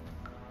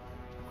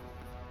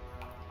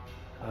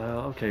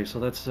 Okay, so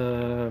that's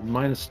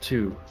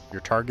 -2.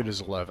 Your target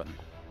is 11.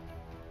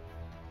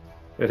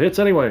 It hits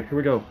anyway. Here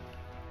we go.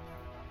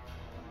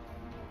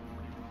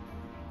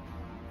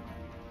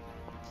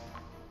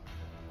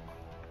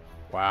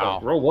 Wow.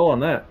 Oh, roll well on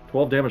that.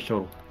 12 damage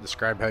total.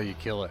 Describe how you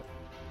kill it.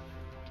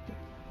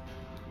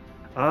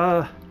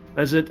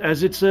 As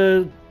it's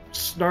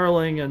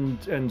snarling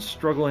and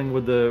struggling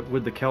with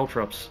the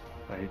caltrops,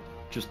 I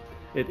just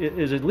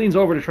as it leans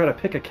over to try to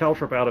pick a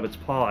caltrop out of its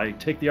paw, I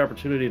take the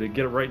opportunity to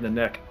get it right in the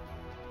neck.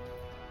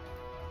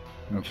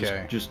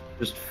 Okay. Just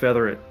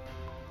feather it.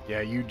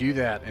 Yeah, you do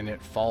that, and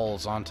it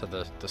falls onto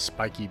the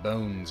spiky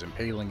bones,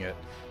 impaling it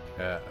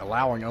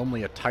allowing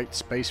only a tight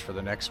space for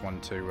the next one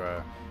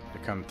to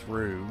come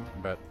through,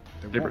 but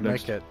they won't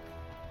make it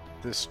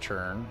this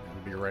turn.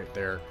 It'll be right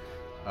there.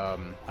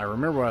 I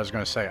remember what I was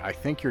going to say. I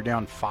think you're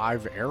down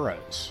 5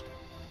 arrows.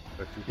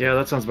 Yeah,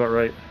 that sounds about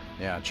right.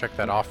 Yeah, check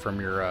that off from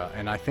your...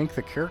 and I think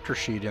the character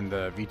sheet in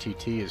the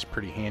VTT is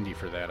pretty handy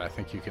for that. I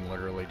think you can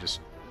literally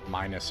just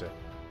minus it.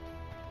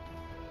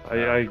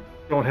 I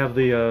don't have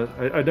the...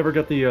 I never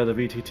got the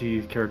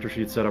VTT character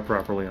sheet set up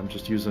properly. I'm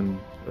just using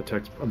a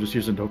text... I'm just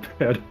using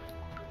Notepad.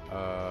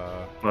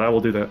 But I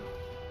will do that.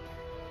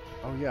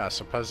 Oh yeah, I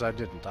suppose I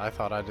didn't. I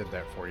thought I did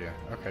that for you.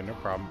 Okay, no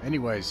problem.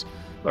 Anyways,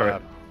 all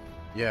right.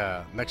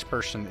 Yeah, next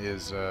person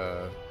is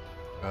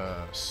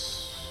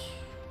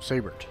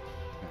Sabert.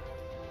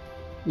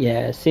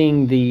 Yeah,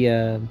 seeing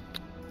the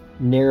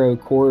narrow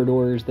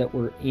corridors that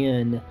we're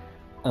in,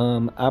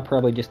 I'll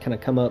probably just kind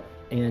of come up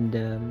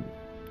and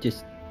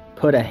just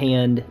put a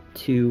hand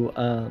to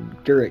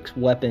Durek's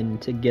weapon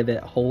to give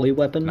it holy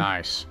weapon.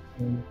 Nice.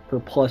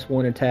 For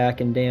 +1 attack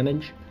and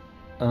damage.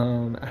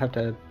 I have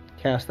to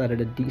cast that at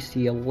a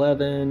DC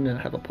 11, and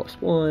I have a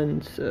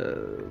 +1,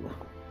 so...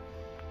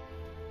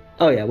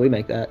 Oh yeah, we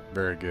make that.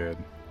 Very good.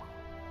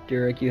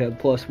 Durek, you have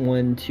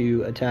 +1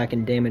 to attack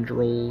and damage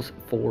rolls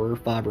for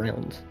 5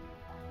 rounds.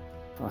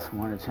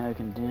 +1 attack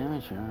and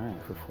damage,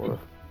 alright, for 4...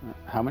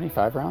 How many?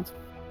 5 rounds?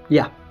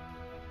 Yeah.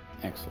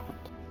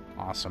 Excellent.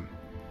 Awesome.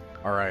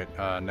 Alright,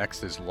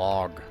 next is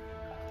Log.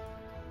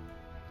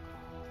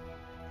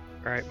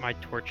 Alright, my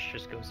torch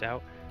just goes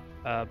out.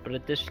 But in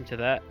addition to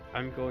that,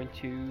 I'm going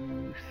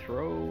to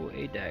throw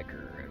a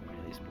dagger at one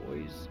of these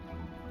boys.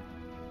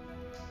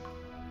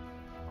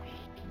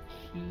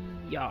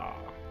 Yeah.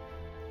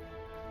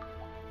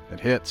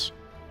 It hits.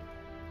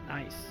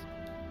 Nice.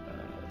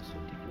 So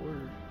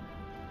D4.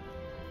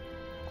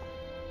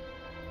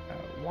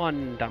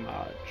 1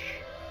 damage.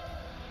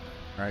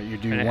 Alright, you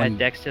do Can I one... add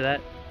dex to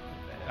that?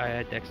 I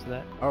add dex to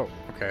that. Oh,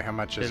 okay. How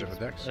much is it with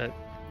dex?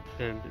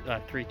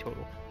 3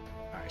 total.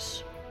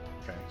 Nice.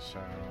 Okay, so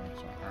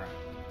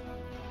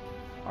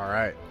all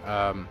right.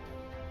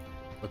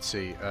 Let's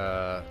see.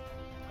 The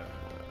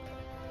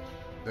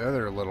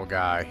other little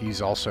guy,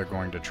 he's also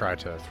going to try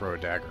to throw a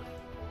dagger.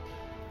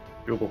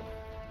 Doable.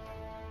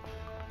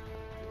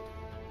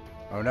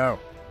 Oh no!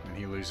 And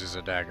he loses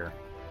a dagger.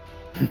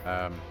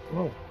 Oh.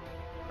 All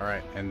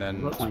right, and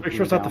then Let's make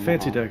sure it's not the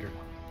fancy dagger.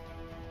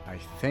 I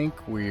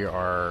think we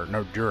are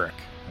Durek.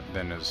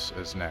 Then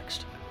is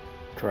next.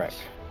 Correct.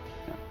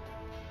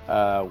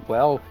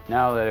 Well,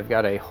 now that I've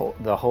got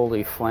the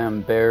holy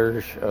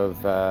flamberge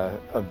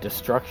of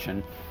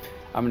destruction,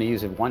 I'm going to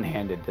use it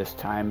one-handed this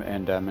time,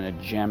 and I'm going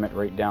to jam it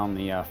right down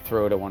the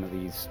throat of one of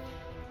these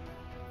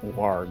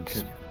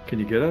wargs. Can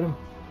you get at him?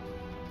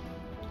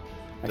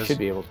 I should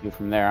be able to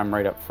from there. I'm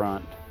right up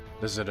front.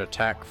 Does it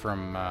attack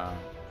from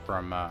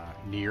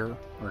near,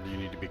 or do you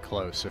need to be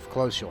close? If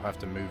close, you'll have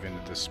to move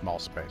into this small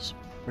space,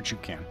 which you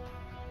can.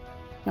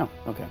 Oh,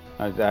 okay.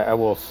 I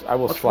will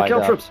Watch slide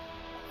up. Caltrips.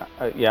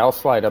 Yeah, I'll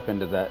slide up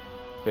into that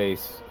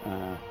base.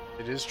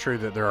 It is true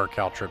that there are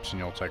caltrips, and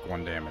you'll take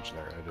 1 damage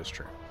there. It is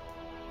true.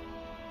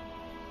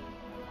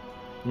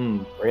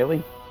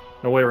 Really?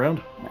 No way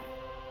around?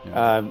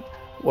 Yeah.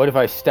 What if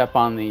I step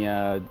on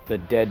the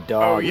dead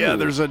dog? Oh yeah,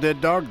 there's a dead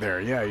dog there.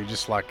 Yeah, you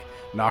just knock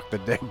the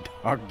dead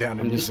dog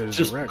down and use it as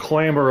Just a wreck.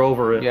 clamber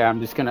over it. Yeah,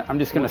 I'm just gonna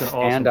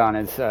stand awesome. on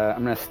his.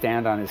 I'm gonna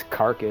stand on his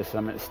carcass.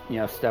 I'm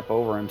gonna step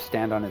over him,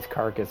 stand on his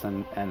carcass,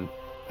 and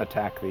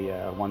attack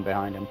the one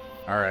behind him.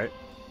 All right.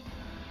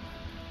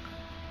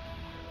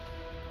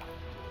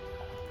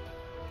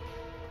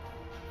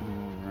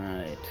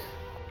 Alright.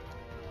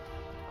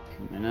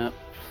 Coming up.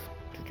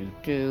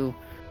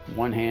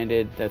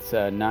 One-handed. That's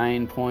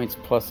 9 points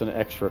plus an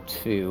extra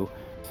 2.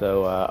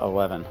 So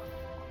 11.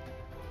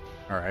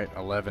 All right.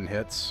 11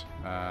 hits.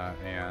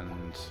 And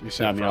you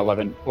said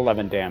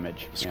 11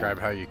 damage. Describe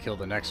how you kill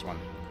the next one.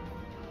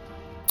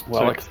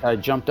 Well, I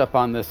jumped up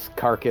on this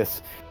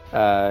carcass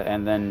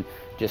and then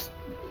just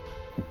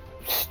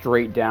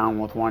straight down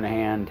with one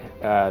hand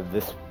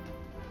this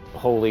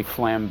holy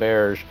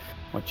flamberge,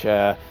 which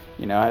has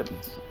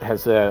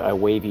a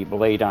wavy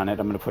blade on it.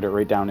 I'm going to put it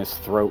right down his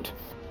throat,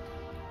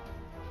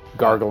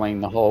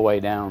 gargling the whole way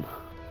down.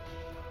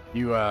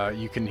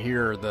 You can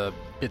hear the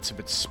bits of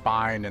its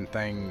spine and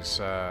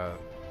things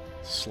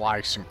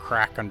slice and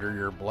crack under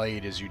your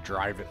blade as you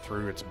drive it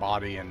through its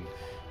body, and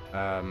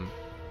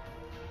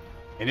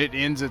it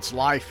ends its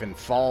life and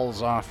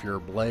falls off your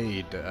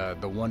blade.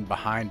 The one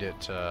behind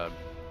it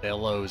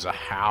bellows a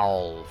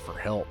howl for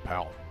help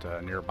out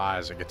nearby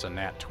as it gets a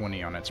nat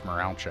 20 on its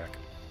morale check.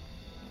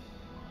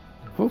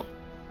 Ooh.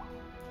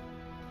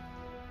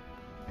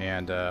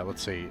 And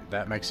let's see,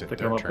 that makes it Pick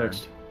their them up turn.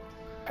 next.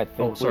 I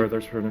think Oh, sorry,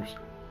 there's runners.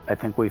 I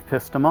think we've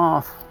pissed him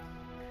off.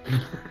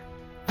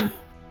 What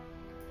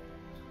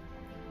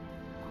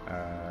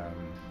are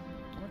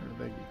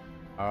they?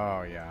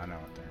 Oh yeah, I know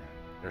what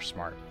they're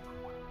smart.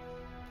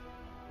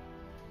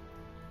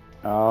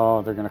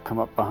 Oh, they're gonna come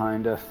up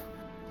behind us.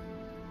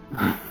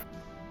 All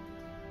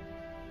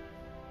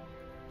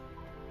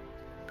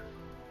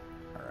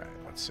right,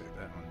 let's see.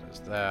 That one does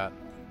that.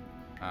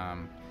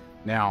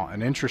 Now,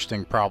 an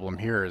interesting problem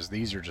here is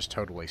these are just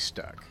totally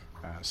stuck.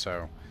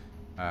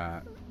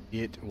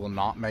 It will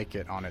not make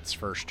it on its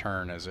first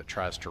turn as it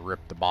tries to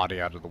rip the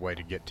body out of the way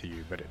to get to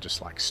you, but it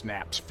just like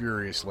snaps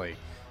furiously.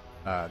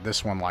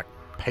 This one like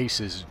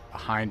paces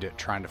behind it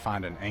trying to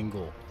find an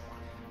angle.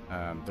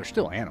 They're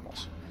still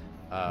animals.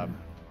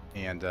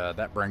 And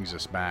that brings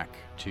us back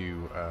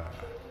to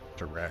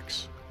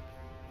Rex.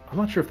 I'm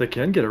not sure if they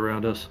can get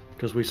around us,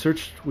 because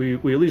we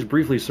at least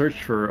briefly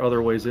searched for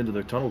other ways into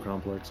the tunnel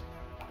complex.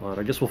 But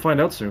I guess we'll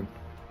find out soon.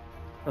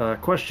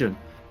 Question: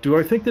 do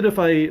I think that if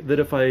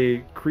I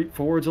creep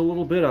forwards a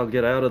little bit, I'll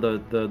get out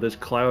of this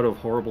cloud of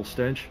horrible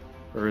stench,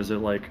 or is it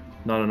like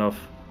not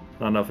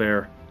enough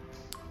air?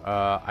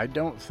 I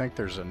don't think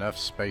there's enough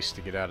space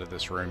to get out of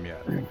this room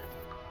yet.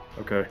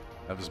 Okay.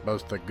 That was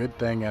both a good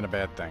thing and a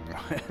bad thing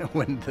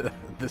when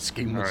the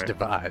scheme was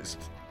devised.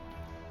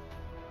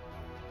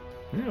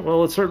 Yeah,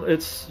 well,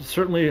 it's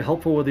certainly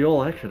helpful with the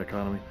old action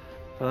economy.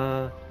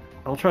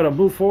 I'll try to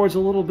move forwards a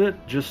little bit,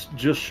 just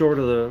short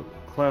of the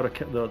cloud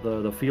of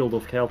the field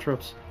of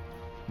caltrops,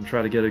 and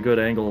try to get a good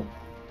angle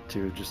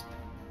to just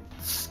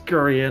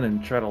scurry in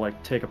and try to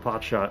like take a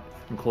pot shot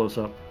from close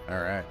up.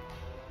 All right.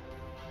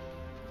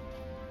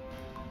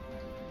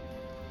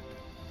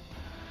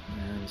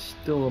 And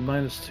still a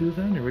 -2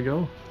 then. Here we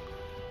go.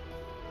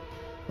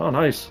 Oh,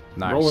 nice.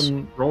 Nice.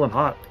 Rolling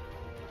hot.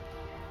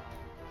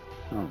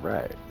 All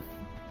right.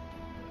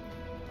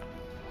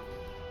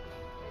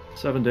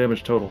 7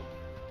 damage total.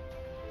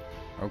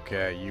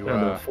 Okay, you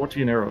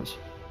 14 arrows.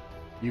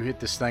 You hit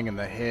this thing in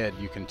the head.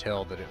 You can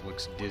tell that it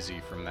looks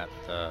dizzy from that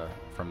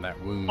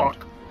wound.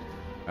 Fuck.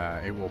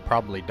 It will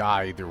probably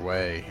die either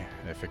way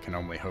if it can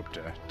only hope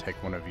to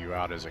take one of you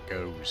out as it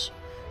goes.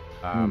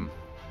 And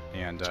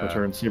it's my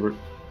turn, Siebert.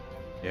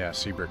 Yeah,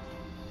 Siebert.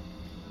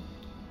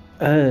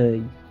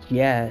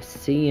 Yeah,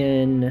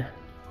 seeing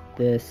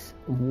this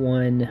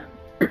one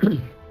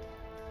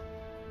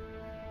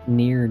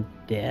near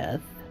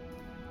death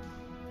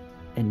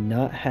and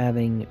not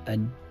having a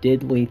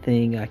diddly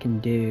thing I can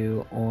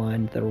do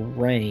on the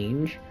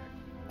range,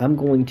 I'm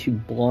going to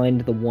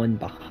blind the one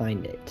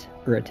behind it,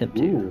 or attempt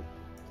to. Ooh.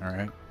 All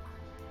right.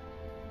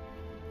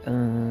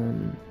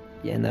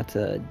 Yeah, and that's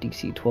a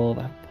DC 12.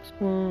 I have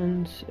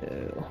 +1,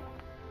 so.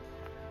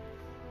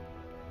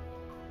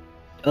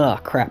 Oh,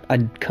 crap.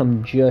 I'd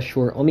come just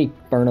short. Let me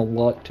burn a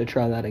luck to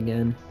try that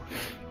again.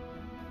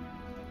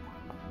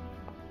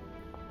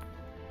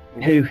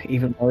 Ooh,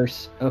 even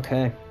worse.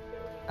 Okay.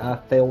 I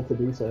failed to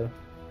do so.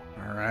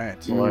 All right.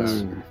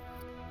 Nice.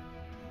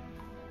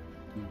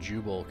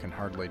 Jubal can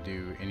hardly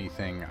do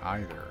anything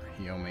either.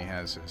 He only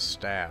has his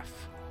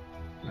staff.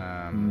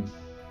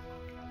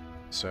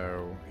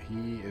 So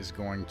he is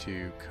going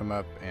to come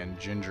up and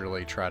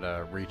gingerly try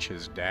to reach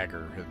his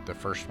dagger, the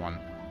first one,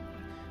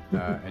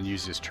 and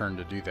use his turn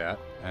to do that.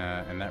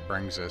 And that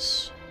brings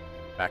us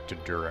back to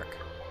Durek.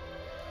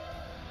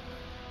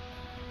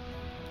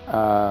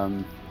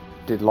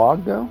 Did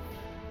Log go?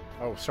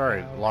 Oh,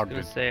 sorry, Log I was did.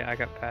 going to say I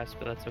got passed,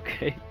 but that's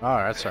okay. Oh,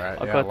 that's all right.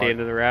 I'll Yeah, go at the Log- end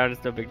of the round.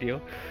 It's no big deal.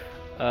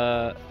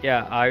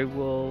 Yeah, I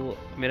will.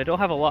 I mean, I don't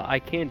have a lot I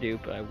can do,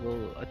 but I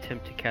will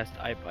attempt to cast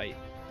Eye Bite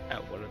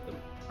at one of them.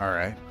 All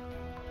right.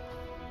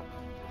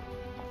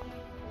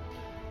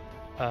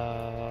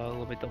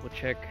 Let me double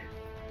check.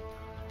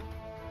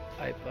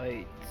 Eye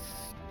Bite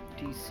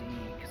DC,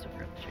 because I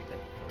forgot to check that.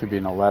 Could be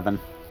an 11.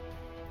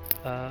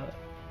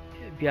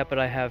 Yeah, but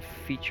I have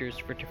features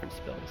for different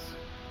spells.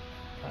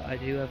 I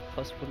do have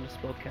 +1 to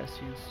spell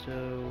casting,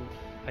 so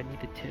I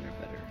need a 10 or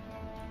better.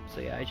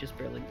 So yeah, I just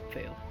barely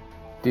fail.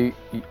 Do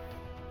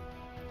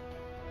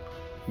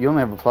you only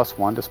have a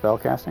 +1 to spell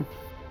casting?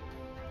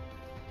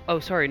 Oh,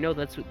 sorry, no,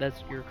 that's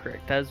you're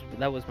correct.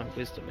 That was my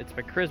wisdom. It's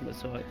my charisma.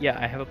 So yeah,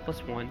 I have a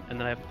 +1, and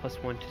then I have a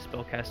 +1 to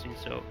spell casting.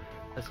 So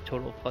that's a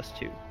total of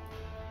 +2.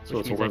 So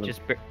Which it's means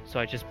 11.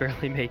 I just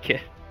barely make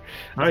it.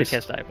 Nice.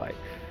 As I cast Eye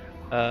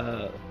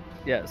Bite.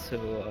 Yeah, so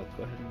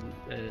go ahead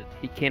and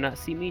he cannot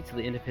see me till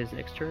the end of his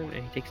next turn,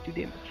 and he takes 2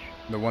 damage.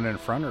 The one in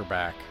front or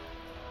back?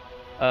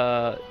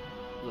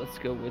 Let's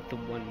go with the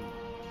one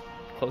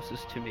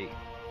closest to me.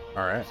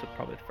 All right. So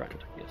probably the front,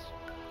 yes.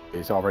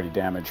 He's already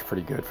damaged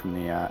pretty good from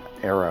the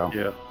arrow.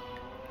 Yeah.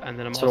 And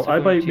then I'm So also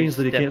Eye going Bite to means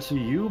that he step- can't see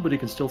you, but he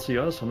can still see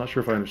us? I'm not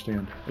sure if I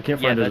understand. I can't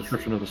Yeah, find a that's-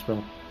 description of the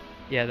spell.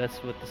 Yeah,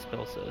 that's what the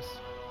spell says.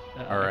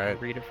 All I can right.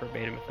 read it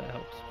verbatim if that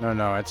helps.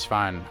 No, it's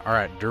fine. All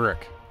right,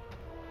 Durek.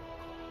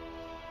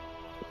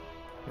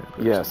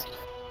 Yes.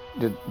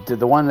 Did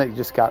the one that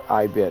just got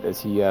eye bit, is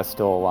he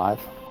still alive?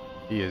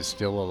 He is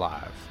still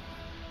alive.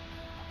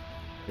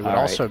 It would All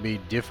right. also be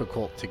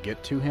difficult to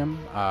get to him.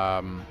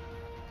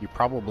 You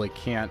probably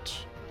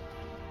can't.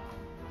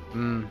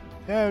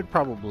 Yeah, it would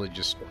probably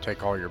just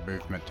take all your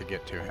movement to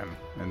get to him,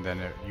 and then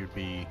you'd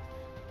be,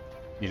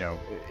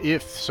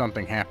 if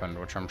something happened,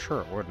 which I'm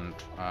sure it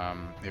wouldn't.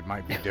 It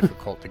might be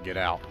difficult to get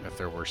out if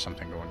there were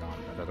something going on,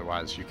 but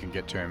otherwise you can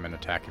get to him and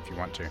attack if you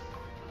want to.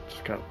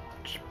 Just got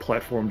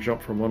platform jump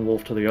from one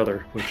wolf to the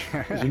other, which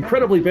is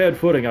incredibly bad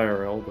footing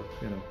IRL, but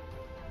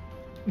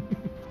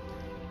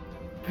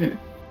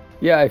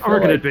Yeah, I feel how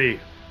can like it be?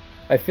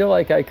 I feel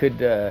like I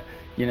could,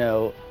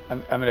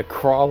 I'm gonna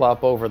crawl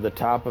up over the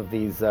top of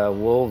these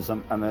wolves.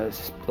 I'm gonna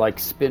like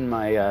spin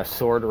my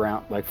sword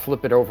around, like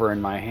flip it over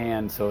in my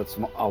hand, so it's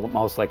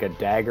almost like a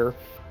dagger.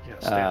 Yeah,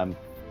 stab.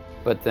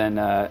 But then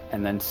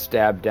and then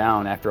stab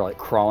down after like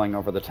crawling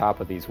over the top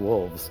of these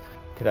wolves.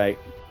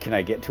 Can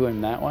I get to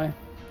him that way?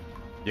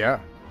 Yeah.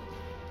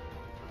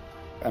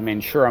 I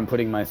mean, sure, I'm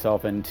putting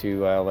myself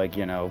into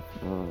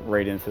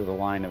right into the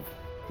line of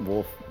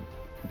wolf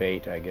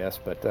bait, I guess.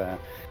 But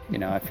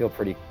I feel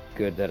pretty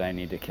good that I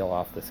need to kill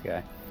off this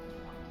guy.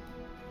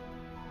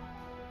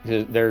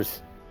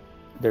 There's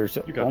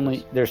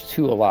only there's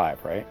 2 alive,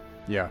 right?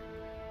 Yeah.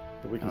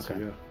 That we can see,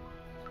 yeah.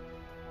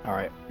 All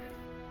right.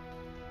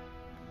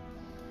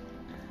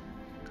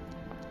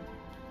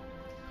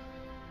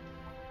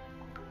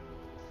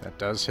 That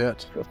does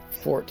hit.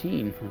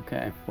 14.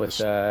 Okay. With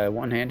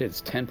one-handed, it's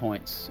 10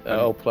 points.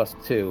 Plus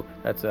 2.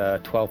 That's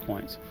 12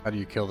 points. How do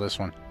you kill this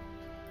one?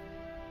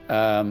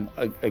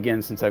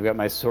 Again, since I've got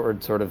my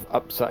sword sort of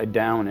upside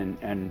down,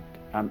 and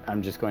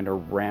I'm just going to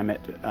ram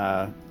it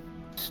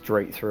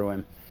straight through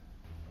him.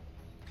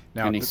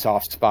 Now, any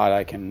soft spot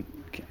I can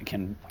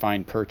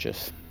find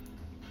purchase.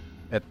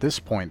 At this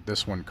point,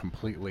 this one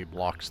completely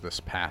blocks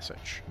this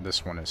passage.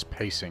 This one is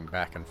pacing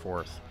back and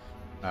forth.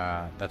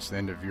 That's the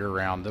end of your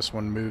round. This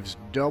one moves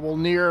double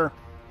near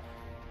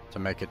to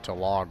make it to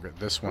Log.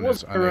 This one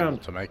is unable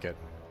to make it.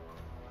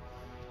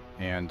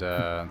 And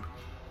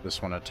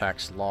this one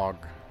attacks Log.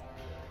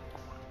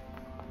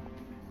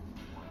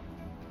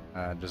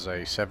 Does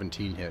a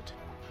 17 hit?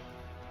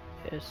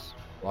 Yes.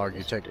 Log,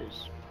 you take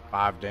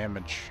 5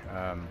 damage,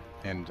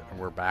 and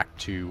we're back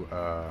to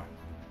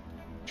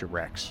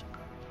Rex.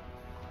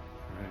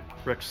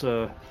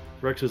 Right.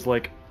 Rex is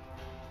like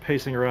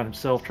pacing around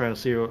himself, trying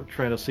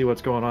to see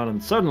what's going on,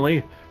 and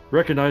suddenly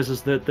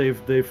recognizes that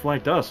they've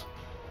flanked us.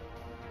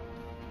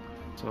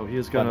 So he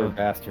is gonna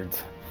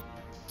bastards.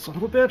 Son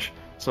of a bitch.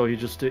 So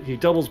he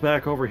doubles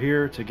back over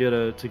here to get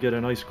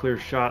a nice clear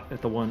shot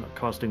at the one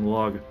accosting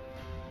Log,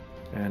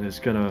 and is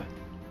gonna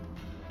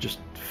just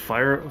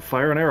fire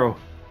an arrow.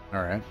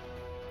 All right.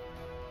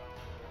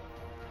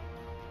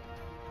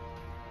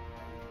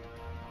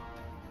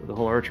 With the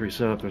whole archery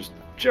setup, there's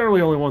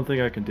generally only one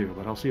thing I can do,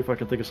 but I'll see if I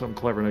can think of something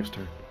clever next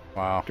turn.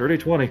 Wow. Dirty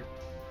 20.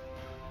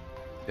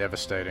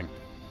 Devastating.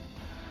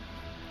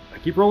 I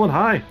keep rolling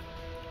high.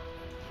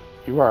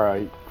 You are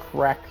a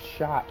crack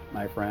shot,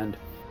 my friend.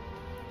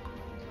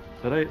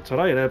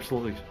 Tonight,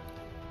 absolutely.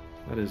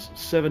 That is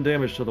 7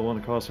 damage to the one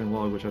accosting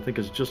Log, which I think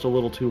is just a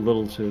little too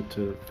little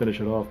to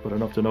finish it off, but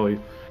enough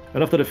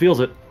that it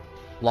feels it.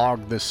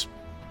 Log, this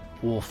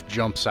wolf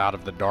jumps out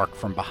of the dark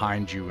from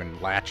behind you and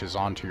latches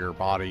onto your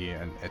body,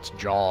 and its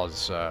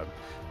jaws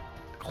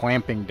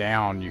clamping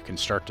down. You can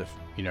start to,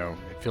 it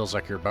feels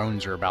like your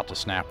bones are about to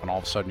snap, and all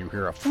of a sudden you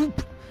hear a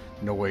whoop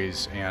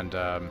noise, and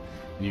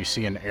you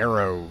see an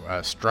arrow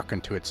struck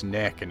into its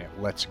neck, and it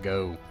lets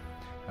go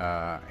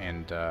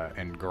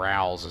and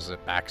growls as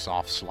it backs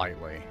off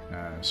slightly.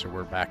 So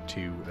we're back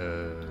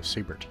to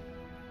Siebert.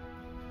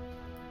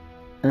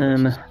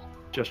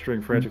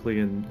 Gesturing frantically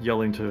and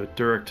yelling to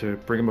Durek to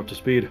bring him up to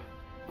speed.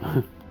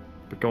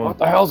 But go on. What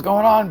the hell's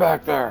going on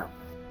back there?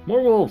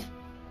 More wolves!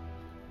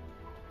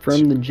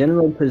 From the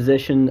general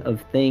position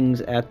of things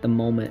at the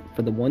moment,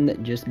 for the one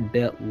that just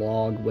bit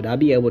Log, would I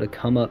be able to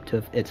come up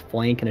to its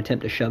flank and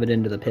attempt to shove it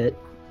into the pit?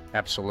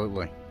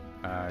 Absolutely.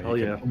 Oh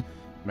yeah.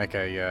 Make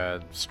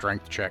a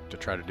strength check to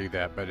try to do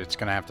that, but it's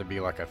going to have to be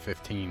like a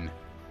 15.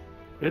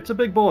 It's a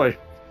big boy.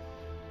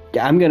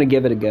 Yeah, I'm going to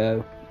give it a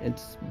go.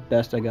 It's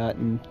best I got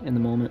in the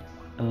moment.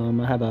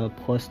 I have a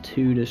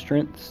 +2 to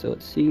strength, so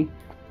let's see.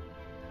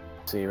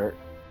 Siebert.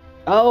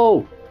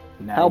 Oh!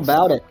 Nice. How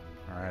about it?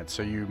 All right,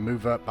 so you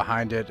move up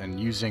behind it, and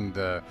using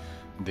the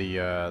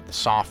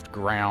soft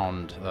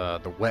ground,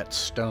 the wet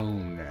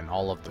stone, and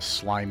all of the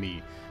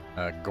slimy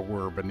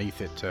gore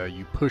beneath it,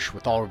 you push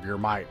with all of your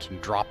might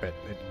and drop it.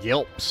 It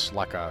yelps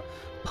like a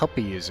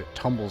puppy as it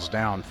tumbles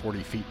down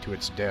 40 feet to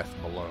its death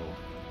below.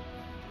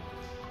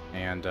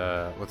 And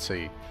let's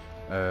see,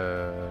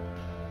 that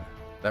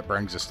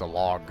brings us to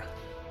Log.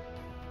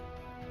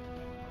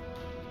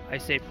 I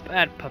say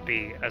bad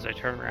puppy as I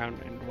turn around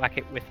and whack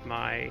it with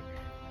my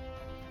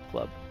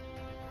club.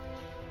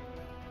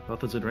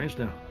 Nothing's in range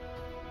now.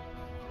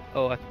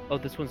 Oh,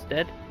 this one's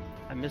dead?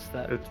 I missed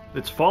that.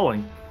 It's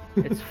falling.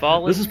 It's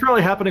falling? This is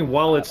probably happening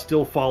while it's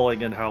still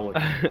falling and howling.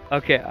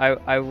 Okay,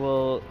 I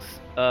will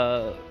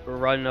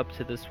run up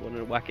to this one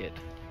and whack it.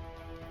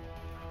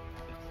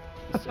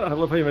 I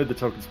love how you made the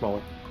token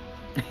smaller.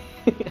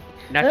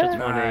 Natural 20.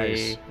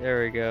 Nice.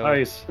 There we go.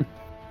 Nice.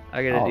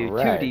 I gotta do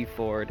Alright.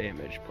 2d4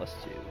 damage plus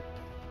 2.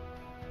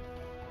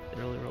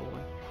 Didn't only roll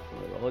one.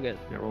 Roll again.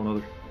 Yeah, roll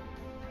another.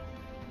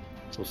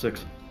 So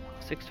 6.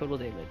 6 total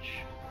damage.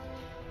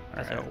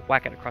 As I Alright.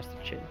 whack it across the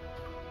chin.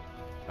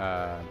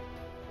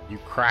 You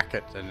crack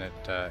it, and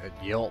it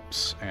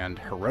yelps, and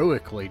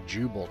heroically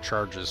Jubal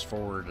charges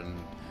forward and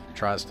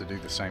tries to do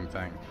the same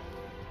thing.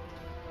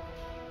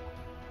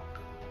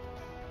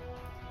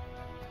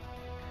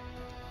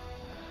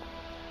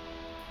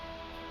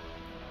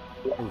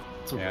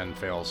 And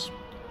fails.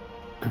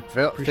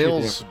 Appreciate the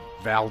Fails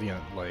effort.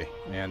 valiantly,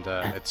 and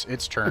it's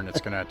its turn.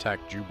 It's going to attack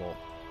Jubal.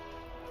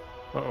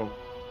 Uh-oh.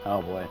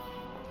 Oh boy.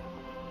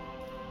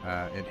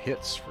 It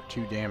hits for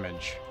 2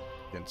 damage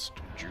against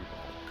Jubal.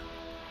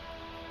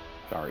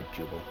 Sorry,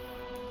 Jubal.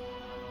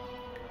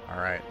 All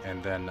right,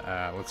 and then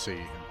let's see.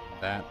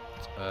 That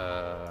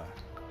at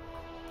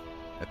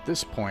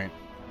this point,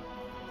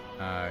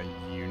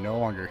 you no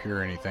longer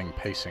hear anything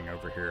pacing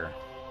over here.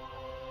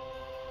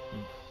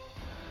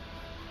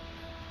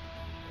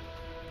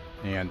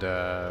 And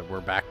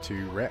we're back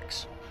to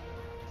Rex.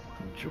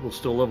 Jubal's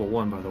still level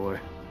 1, by the way.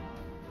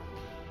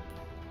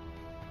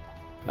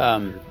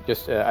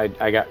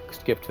 I got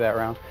skipped that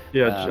round.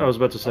 Yeah, I was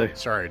about to say.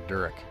 Sorry,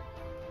 Durek.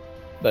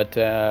 But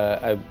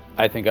I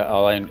think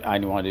all I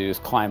want to do is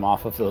climb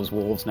off of those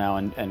wolves now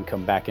and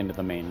come back into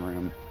the main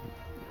room.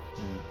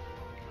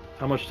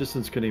 How much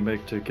distance can he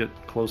make to get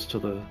close to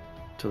the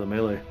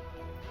melee?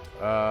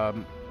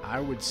 I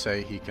would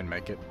say he can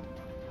make it.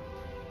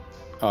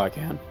 Oh, I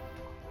can.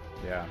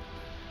 Yeah.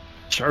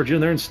 Charge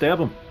in there and stab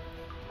him.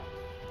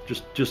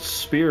 Just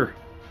spear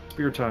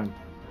time.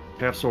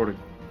 Half swording.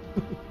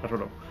 I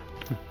don't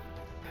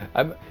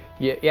know.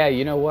 Yeah.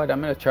 You know what? I'm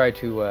gonna try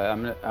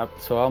to.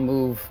 So I'll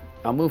move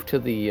to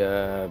the.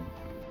 Here,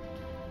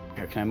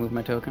 can I move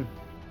my token?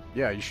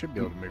 Yeah, you should be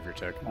able to move your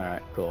token. All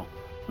right, cool.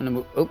 I'm gonna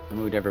move. Oh, I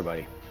moved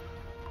everybody.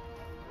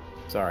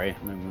 Sorry,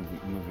 I'm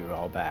gonna move you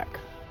all back.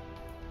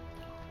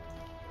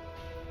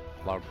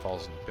 Log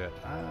falls in the pit.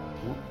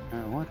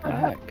 What the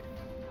heck?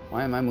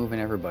 Why am I moving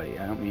everybody?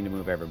 I don't mean to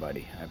move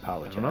everybody. I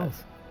apologize. I don't know.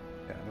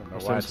 Yeah, I don't know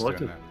Must why have it's doing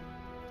selected. that.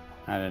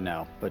 I don't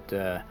know, but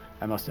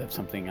I must have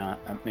something on.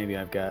 Maybe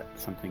I've got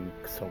something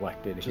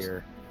selected Just-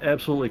 here.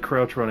 Absolutely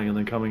crouch running and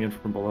then coming in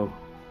from below.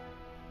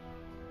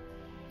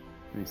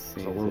 Let me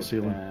see. It's a low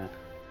ceiling.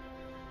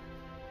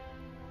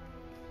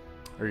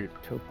 Are you?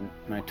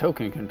 My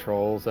token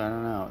controls. I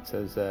don't know. It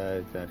says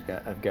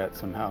I've got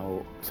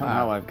somehow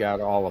I've got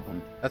all of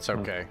them. That's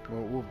okay.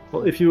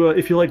 Well, if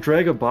you like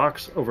drag a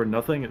box over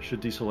nothing, it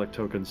should deselect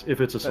tokens if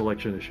it's a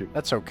selection issue.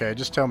 That's okay.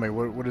 Just tell me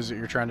what is it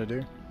you're trying to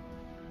do?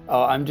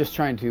 Oh, I'm just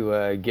trying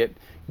to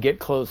get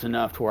close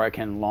enough to where I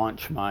can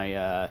launch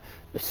my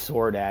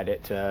sword at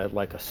it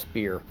like a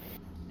spear.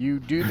 You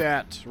do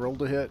that. Roll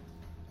to hit.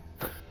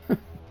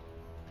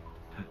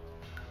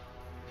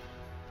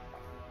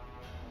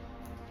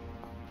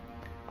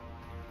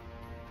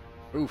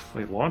 Oof.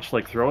 Wait, launch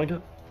like throwing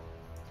it?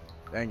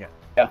 Dang it.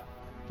 Yeah.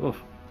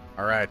 Oof.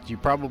 All right. You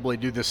probably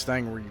do this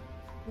thing where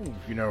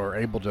you are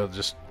able to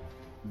just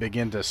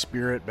begin to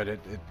spear it, but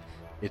it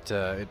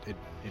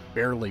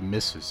barely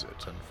misses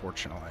it,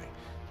 unfortunately.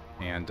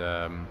 And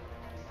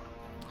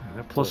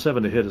That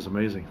 +7 to hit is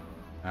amazing.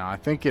 now I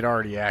think it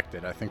already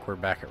acted. I think we're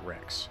back at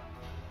Rex.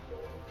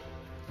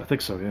 I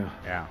think so, yeah.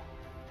 Yeah.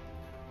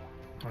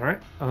 All right.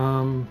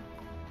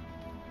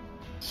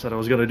 Said I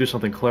was gonna do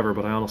something clever,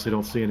 but I honestly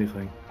don't see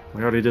anything.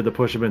 We already did the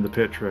push him in the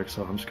pit trick,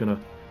 so I'm just gonna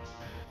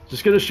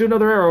shoot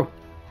another arrow.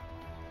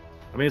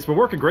 I mean, it's been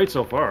working great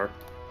so far.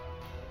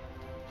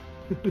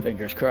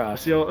 Fingers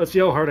crossed. Let's see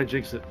how hard I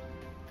jinx it.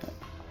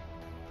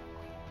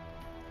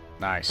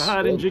 Nice.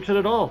 I didn't jinx it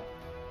at all.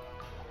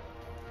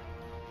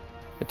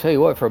 I tell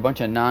you what, for a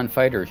bunch of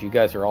non-fighters, you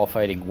guys are all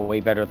fighting way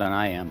better than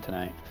I am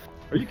tonight.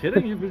 Are you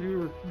kidding? You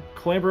were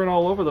clambering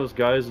all over those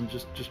guys and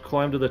just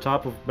climbed to the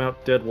top of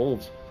Mount Dead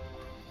Wolves.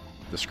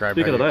 Describe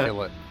Speaking how you of that-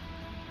 kill it.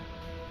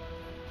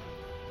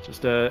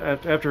 Just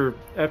after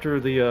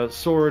the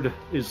sword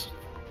is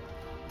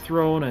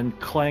thrown and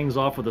clangs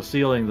off of the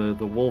ceiling,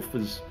 the wolf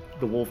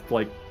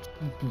like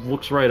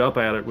looks right up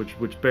at it,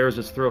 which bares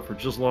its throat for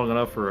just long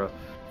enough for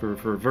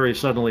very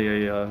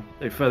suddenly a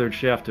feathered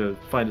shaft to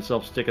find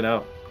itself sticking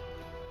out.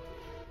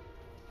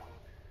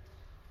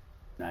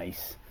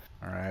 Nice.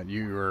 All right,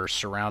 you are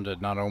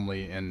surrounded not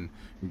only in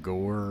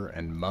gore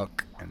and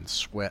muck and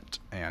sweat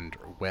and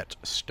wet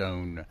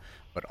stone,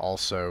 but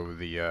also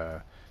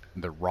the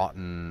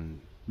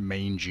rotten,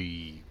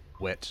 mangy,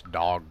 wet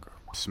dog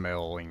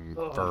smelling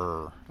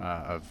fur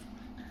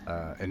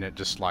and it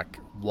just like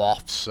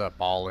wafts up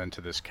all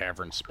into this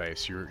cavern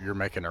space. You're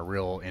making a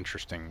real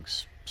interesting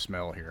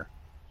smell here,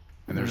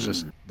 and there's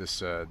just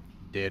this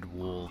dead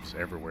wolves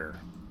everywhere.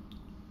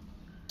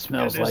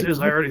 Smells This like is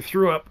I already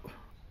threw up.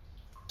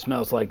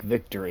 smells like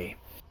victory.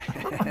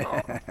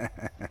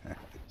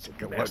 It's a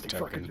good luck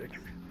token.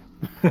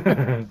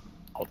 victory.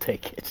 I'll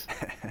take it.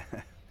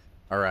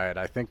 All right,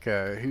 I think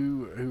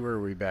who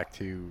are we back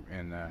to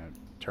in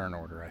turn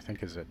order? I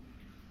think is it.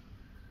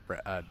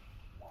 I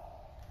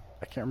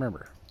can't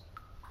remember.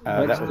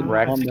 That was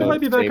Rex. It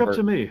might be back up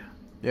to me.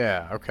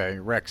 Yeah. Okay,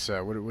 Rex.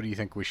 What do you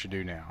think we should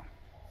do now?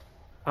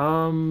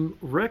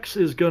 Rex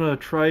is gonna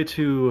try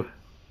to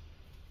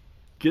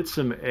get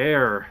some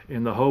air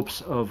in the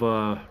hopes of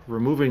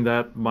removing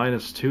that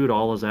 -2 to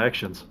all his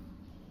actions.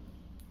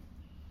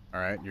 All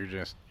right, you're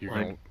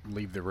gonna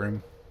leave the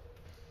room.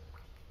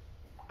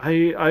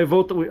 I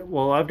vote that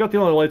I've got the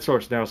only light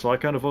source now, so I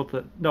kind of vote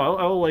that. No,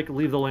 I'll like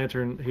leave the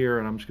lantern here,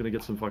 and I'm just gonna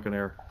get some fucking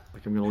air.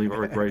 Like I'm gonna leave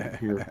it right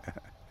here.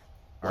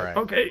 All right.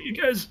 Okay, you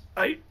guys,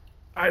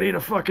 I need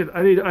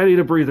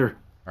a breather.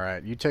 All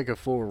right, you take a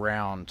full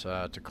round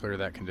to clear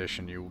that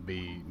condition. You will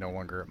be no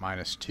longer at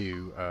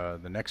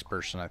 -2. The next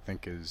person, I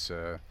think, is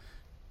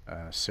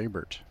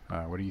Sabert.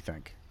 What do you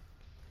think?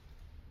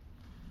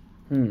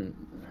 Hmm.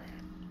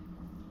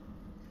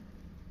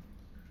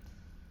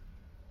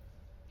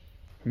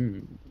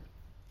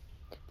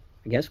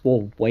 I guess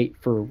we'll wait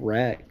for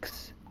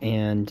Rex.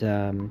 And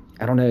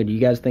I don't know. Do you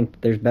guys think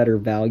there's better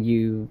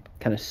value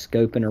kind of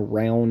scoping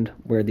around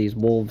where these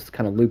wolves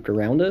kind of looped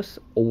around us,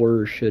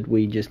 or should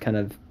we just kind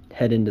of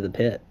head into the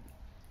pit?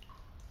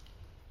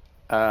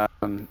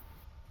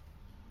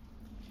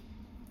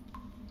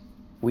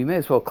 We may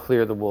as well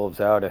clear the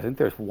wolves out. I think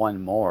there's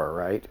one more,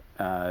 right?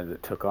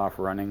 That took off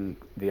running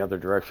the other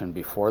direction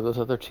before those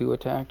other two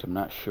attacked. I'm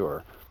not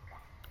sure,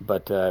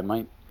 but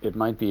it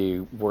might be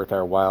worth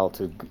our while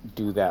to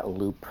do that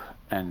loop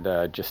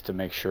and just to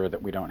make sure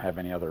that we don't have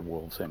any other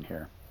wolves in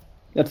here.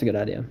 That's a good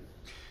idea.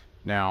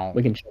 Now,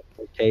 We can check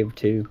the cave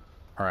too.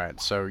 all right,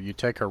 so you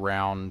take a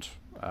round,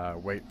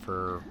 wait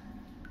for,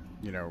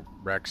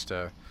 Rex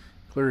to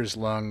clear his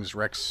lungs.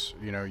 Rex,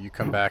 you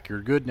come back.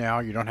 You're good now.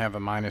 You don't have a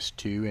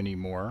 -2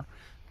 anymore.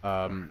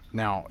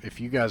 Now, if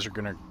you guys are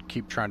going to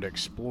keep trying to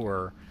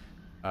explore,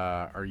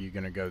 are you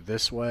going to go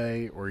this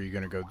way or are you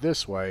going to go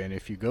this way? And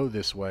if you go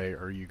this way,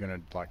 are you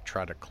going to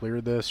try to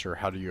clear this, or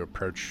how do you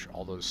approach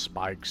all those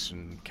spikes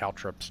and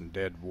caltrops and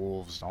dead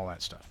wolves and all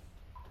that stuff?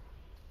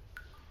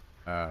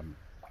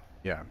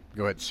 Yeah,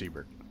 go ahead,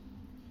 Siebert.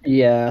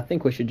 Yeah, I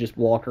think we should just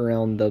walk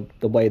around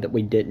the way that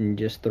we didn't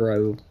just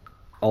throw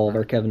all of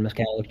our Kevin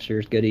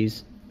McAllister's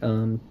goodies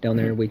down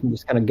there. We can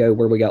just kind of go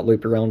where we got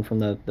looped around from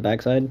the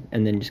backside,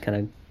 and then just kind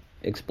of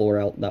explore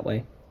out that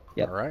way.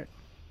 Yep. All right.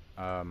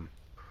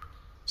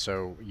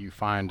 So you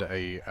find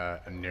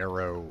a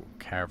narrow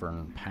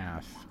cavern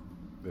path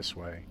this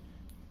way,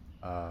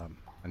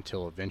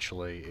 until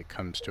eventually it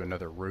comes to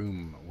another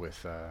room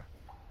with a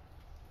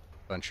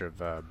bunch of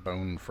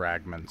bone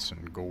fragments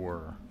and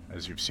gore,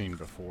 as you've seen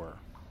before.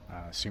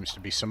 Seems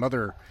to be some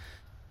other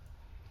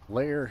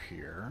layer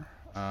here.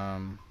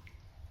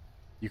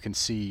 You can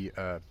see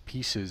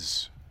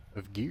pieces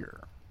of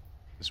gear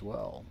as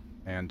well,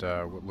 and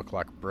what look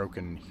like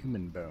broken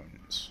human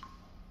bones,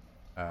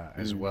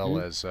 as well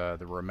as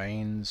the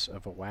remains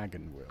of a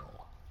wagon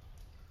wheel.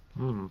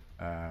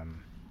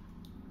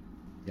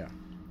 Yeah,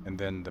 and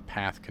then the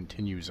path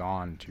continues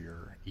on to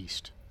your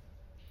east.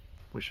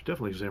 We should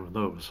definitely examine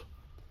those.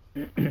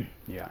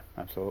 Yeah,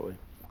 absolutely.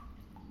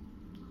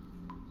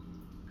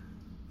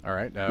 All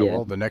right. Yeah.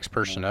 Well, the next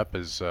person up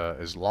is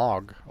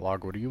Log.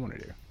 Log, what do you want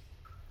to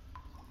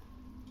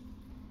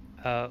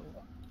do?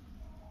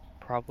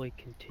 Probably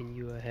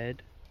continue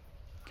ahead.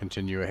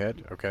 Continue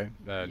ahead. Okay.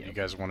 Do you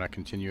guys want to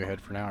continue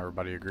ahead for now?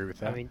 Everybody agree with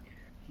that? I mean,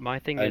 my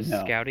thing is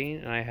scouting,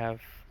 and I have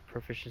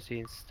proficiency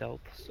in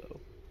stealth, so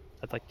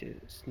I'd like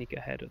to sneak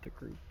ahead of the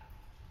group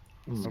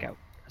and scout.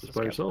 Just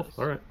by yourself?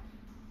 All right.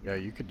 Yeah,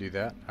 you could do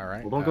that. All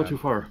right. Well, don't go too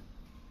far.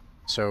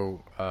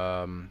 So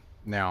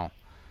now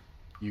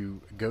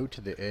you go to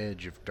the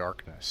edge of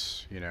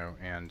darkness,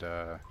 and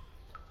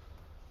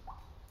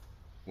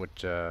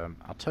what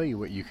I'll tell you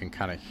what you can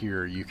kind of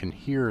hear. You can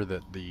hear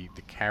that the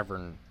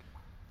cavern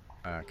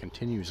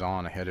continues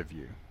on ahead of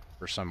you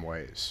for some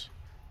ways.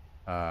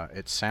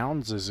 It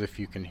sounds as if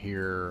you can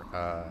hear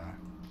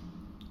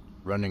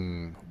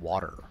running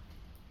water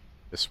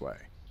this way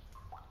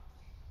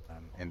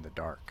in the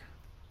dark.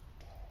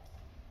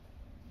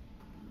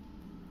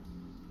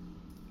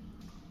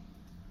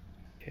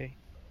 Okay.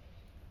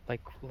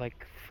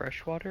 Like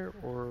fresh water,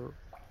 or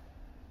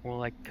more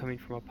like coming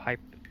from a pipe,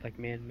 like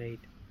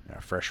man-made? Yeah,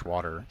 fresh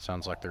water. It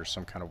sounds like there's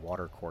some kind of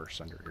water course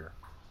under here.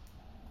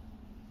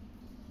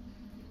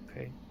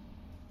 Okay.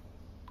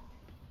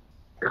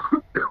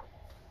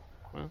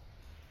 Well,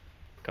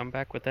 come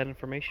back with that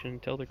information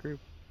and tell the group.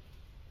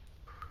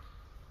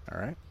 All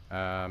right.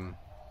 All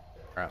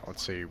right.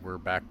 Let's see. We're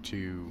back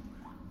to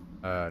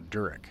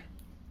Durek.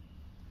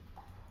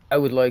 I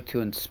would like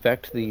to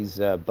inspect these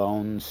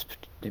bones,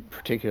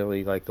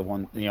 particularly like the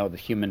one, the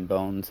human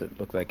bones that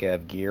look like they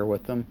have gear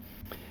with them.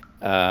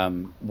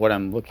 What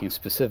I'm looking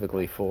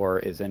specifically for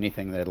is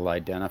anything that'll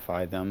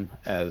identify them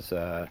as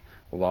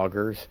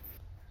loggers,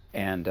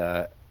 and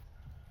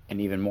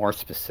even more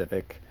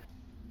specific,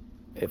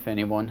 if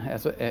any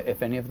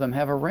of them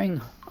have a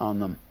ring on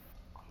them.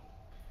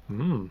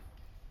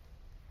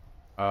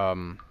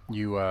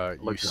 You I'd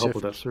like to help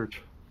with that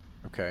search.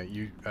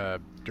 Okay,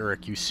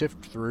 Durek, you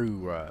sift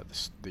through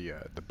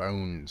the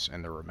bones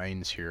and the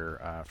remains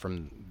here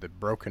from the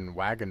broken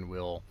wagon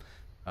wheel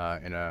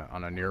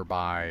on a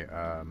nearby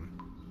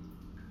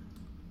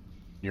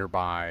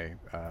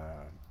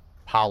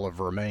pile of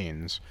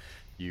remains.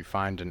 You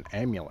find an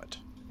amulet,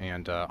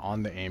 and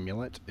on the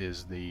amulet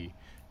is the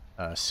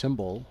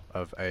symbol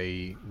of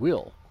a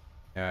wheel.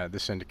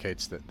 This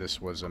indicates that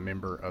this was a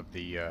member of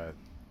the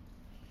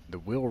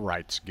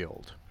Wheelwrights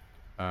Guild.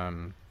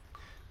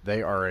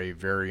 They are a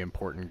very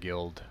important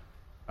guild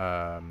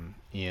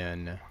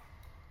in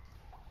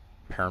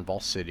Parenval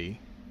City,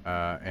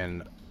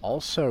 and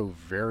also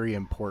very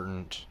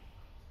important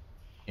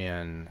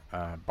in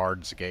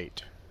Bard's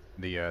Gate,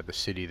 the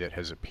city that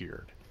has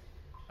appeared.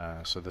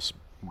 So this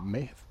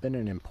may have been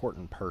an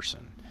important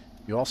person.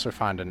 You also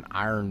find an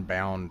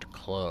iron-bound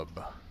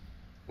club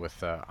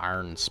with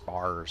iron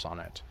spars on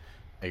it,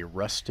 a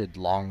rusted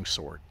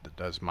longsword that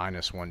does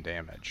 -1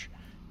 damage,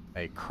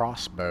 a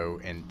crossbow,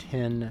 and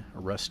 10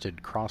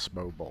 rusted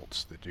crossbow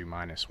bolts that do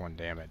 -1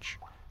 damage.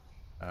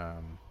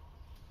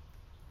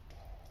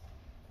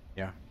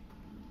 Yeah.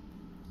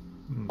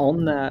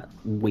 On that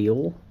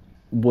wheel,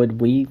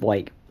 would we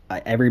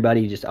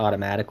everybody just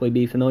automatically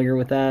be familiar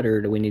with that,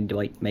 or do we need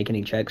to make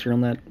any checks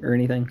on that or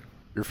anything?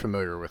 You're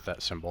familiar with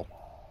that symbol.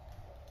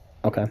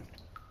 Okay.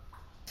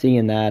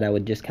 Seeing that, I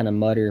would just kind of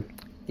mutter,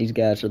 "These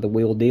guys are the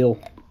wheel deal."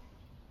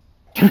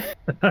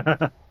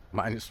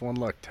 -1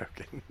 luck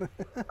token.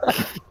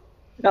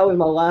 That was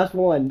my last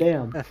one.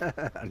 Damn.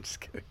 I'm just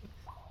kidding.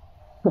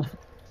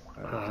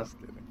 Just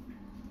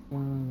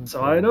kidding.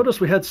 So I noticed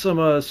we had some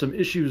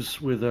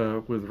issues with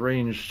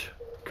ranged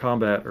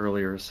combat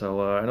earlier.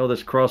 So I know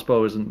this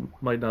crossbow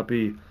might not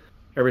be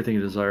everything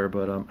you desire,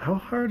 but how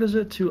hard is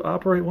it to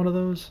operate one of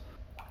those?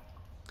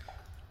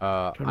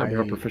 I don't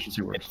remember how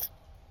proficiency works.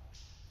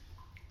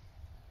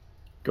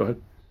 Go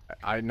ahead.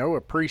 I know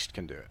a priest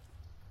can do it.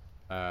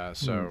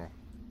 So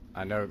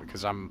I know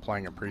because I'm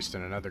playing a priest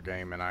in another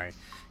game, and I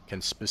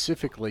can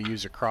specifically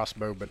use a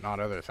crossbow, but not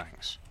other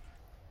things.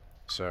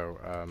 So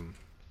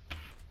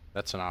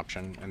that's an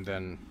option. And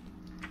then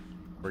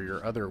for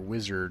your other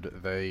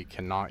wizard, they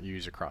cannot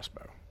use a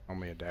crossbow,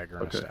 only a dagger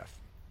and a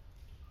staff.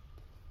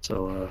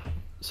 So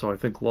I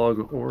think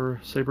Log or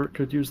Saber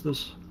could use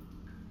this.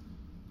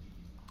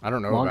 I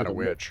don't know about a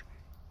witch.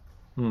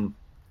 Hmm.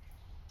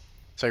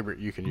 Saber,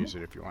 you can use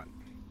it if you want.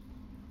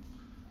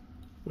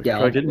 We can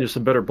try getting you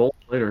some better bolts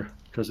later,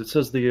 because it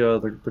says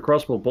the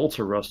crossbow bolts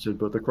are rusted,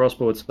 but the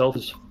crossbow itself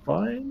is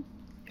fine.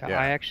 Yeah.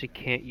 I actually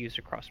can't use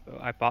a crossbow.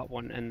 I bought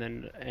one and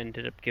then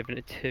ended up giving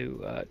it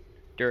to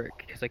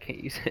Dirk because I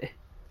can't use it.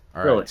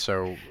 All right.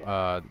 So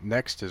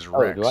next is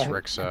Rex.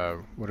 Rex,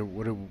 what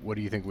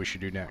do you think we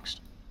should do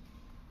next?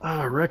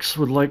 Rex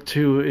would like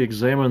to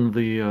examine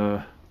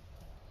the.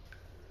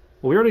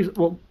 We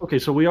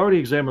already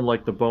examined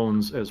the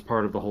bones as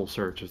part of the whole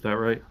search. Is that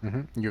right?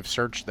 Mm-hmm. You've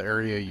searched the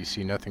area. You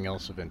see nothing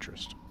else of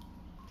interest.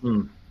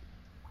 All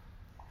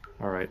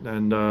right,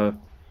 and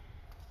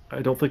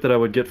I don't think that I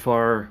would get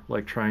far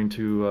trying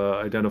to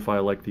identify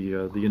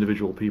the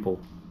individual people.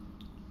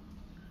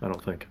 I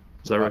don't think.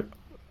 Is that right?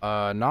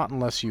 Not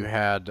unless you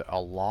had a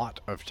lot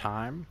of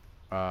time,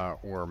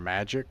 or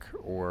magic,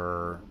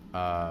 or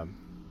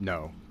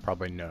no,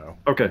 probably no.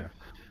 Okay. Yeah.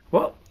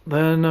 Well,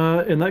 then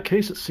in that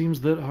case, it seems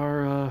that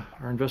our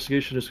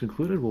investigation is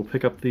concluded. We'll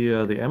pick up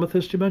the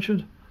amethyst you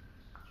mentioned,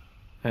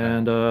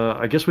 and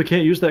I guess we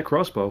can't use that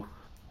crossbow,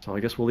 so I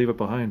guess we'll leave it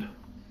behind,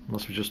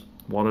 unless we just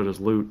want it as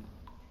loot.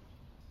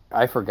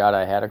 I forgot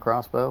I had a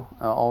crossbow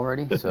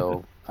already,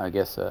 so I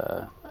guess.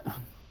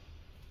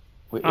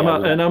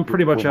 I'm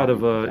pretty much out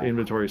of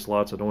inventory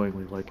slots.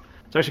 Annoyingly,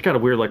 it's actually kind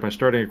of weird. My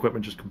starting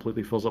equipment just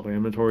completely fills up my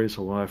inventory.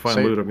 So when I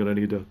find loot, I'm gonna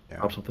need to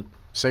drop something.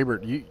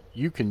 Saber,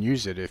 you can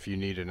use it if you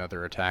need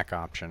another attack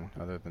option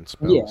other than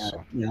spells.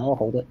 Yeah, I'll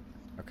hold it.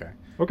 Okay.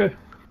 Okay.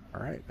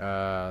 All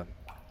right.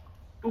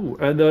 Ooh,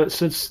 and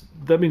since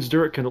that means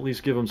Durek can at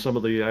least give him some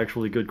of the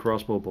actually good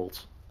crossbow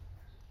bolts.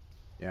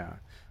 Yeah.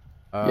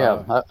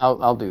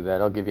 I'll do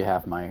that. I'll give you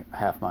half my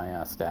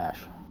stash.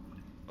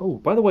 Oh,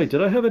 by the way,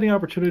 did I have any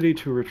opportunity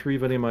to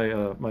retrieve any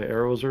of my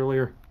arrows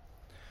earlier?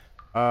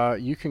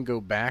 You can go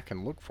back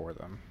and look for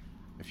them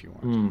if you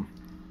want.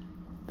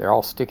 They're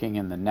all sticking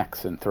in the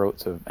necks and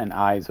throats and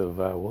eyes of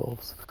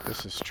wolves.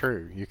 This is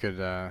true. You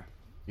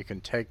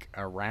can take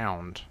a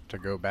round to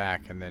go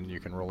back, and then you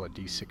can roll a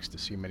d6 to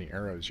see how many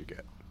arrows you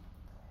get.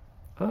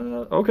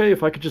 Okay,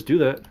 if I could just do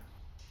that.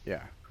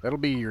 Yeah, that'll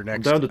be your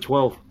next. I'm down to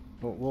 12.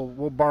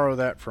 We'll borrow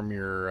that from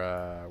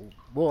your.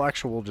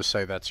 We'll just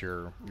say that's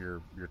your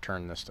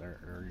turn this time,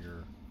 or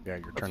your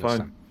turn this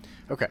time.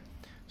 Okay,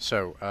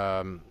 so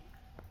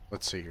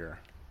let's see here.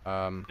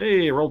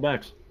 Hey, rolled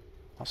max.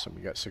 Awesome,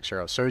 you got 6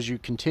 arrows. So as you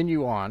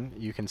continue on,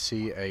 you can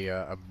see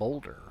a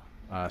boulder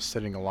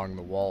sitting along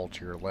the wall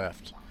to your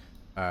left.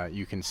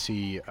 You can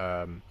see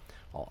on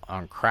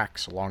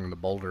cracks along the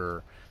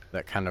boulder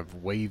that kind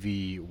of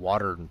wavy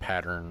water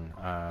pattern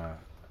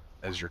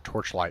as your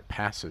torchlight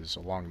passes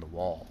along the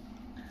wall.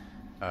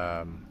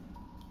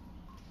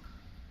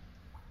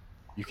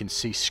 You can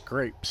see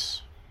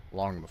scrapes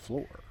along the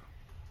floor,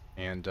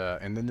 and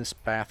then this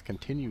path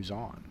continues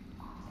on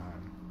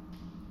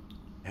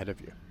ahead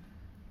of you.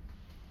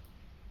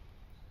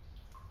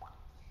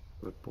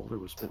 The boulder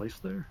was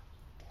placed there?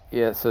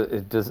 Yeah, so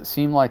does it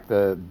seem like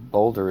the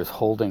boulder is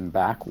holding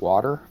back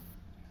water?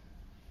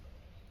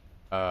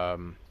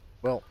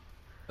 Well,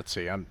 let's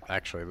see.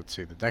 Let's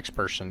see. The next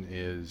person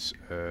is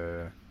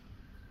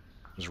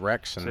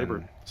Rex and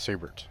then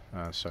Sabert.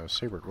 So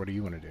Sabert, what do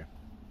you want to do?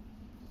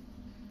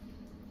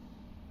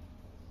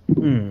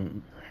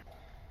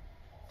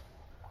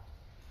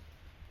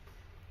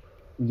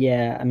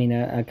 Yeah, I mean,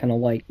 I kind of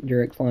like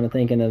Derek's line of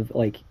thinking of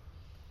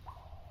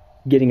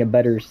getting a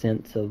better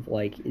sense of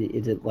like,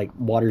 is it like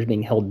water's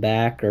being held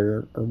back,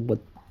 or what?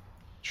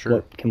 Sure.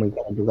 What can we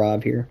kind of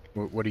derive here?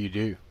 What do you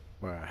do?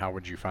 How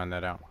would you find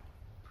that out?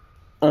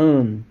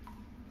 Um,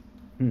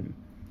 hmm.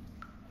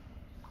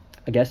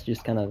 I guess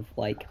just kind of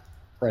like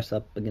press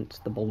up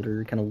against the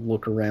boulder, kind of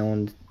look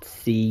around,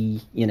 see,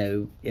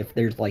 if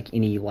there's like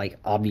any like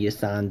obvious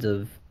signs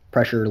of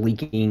pressure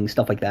leaking,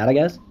 stuff like that, I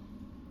guess.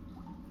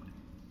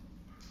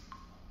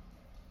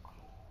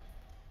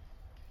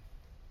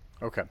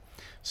 Okay.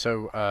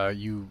 So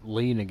you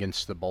lean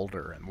against the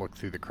boulder and look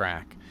through the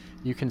crack.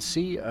 You can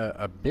see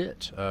a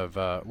bit of,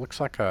 looks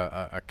like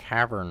a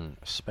cavern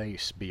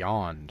space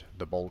beyond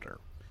the boulder.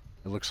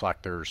 It looks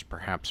like there's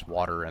perhaps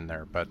water in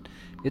there, but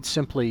it's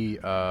simply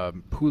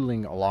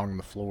pooling along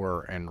the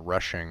floor and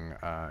rushing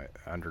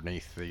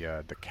underneath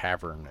the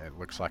cavern. It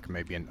looks like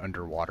maybe an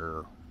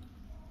underwater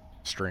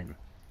stream.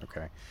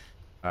 Okay.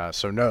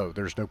 So no,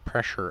 there's no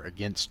pressure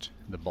against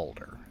the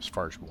boulder as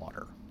far as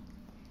water.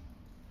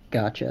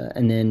 Gotcha.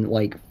 And then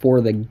like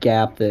for the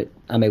gap that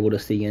I'm able to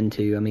see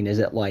into, I mean, is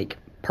it like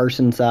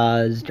person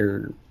sized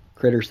or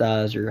critter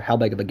sized, or how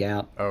big of a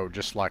gap? Oh,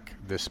 just like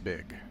this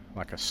big,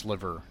 like a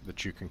sliver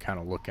that you can kind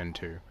of look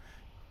into.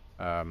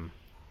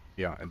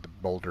 Yeah, and the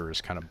boulder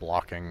is kind of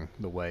blocking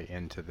the way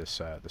into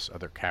this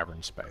other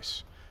cavern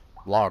space.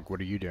 Log,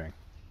 what are you doing?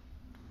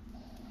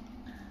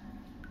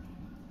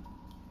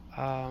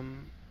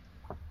 I'm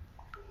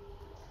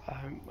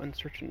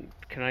uncertain.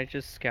 Can I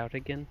just scout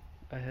again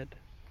ahead?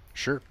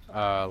 Sure.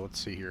 Let's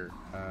see here.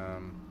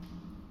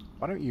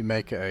 Why don't you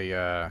make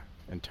a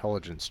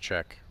intelligence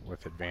check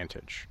with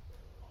advantage?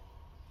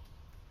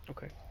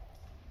 Okay.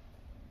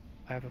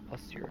 I have a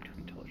 +0 to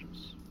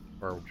intelligence.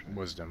 Or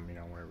wisdom,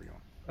 wherever you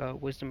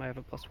want. Wisdom I have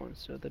a +1,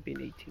 so that'd be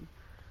an 18.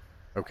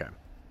 Okay.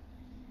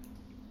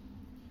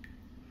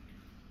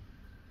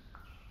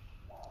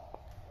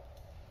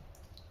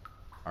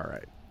 All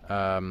right.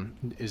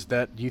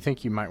 Do you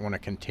think you might want to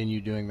continue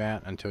doing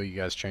that until you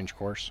guys change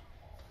course?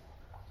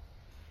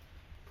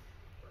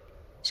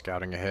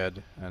 Scouting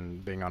ahead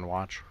and being on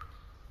watch?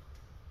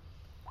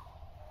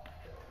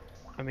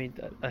 I mean,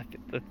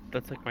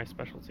 that's like my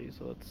specialty,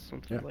 so that's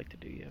something I'd like to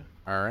do, yeah.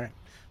 All right.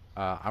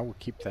 I will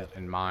keep that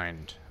in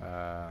mind.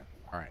 All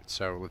right,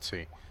 so let's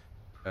see.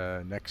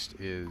 Next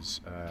is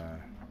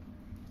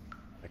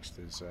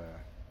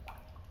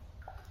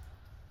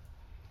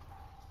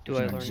Do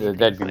I learn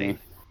that'd be anything me.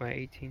 my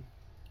 18?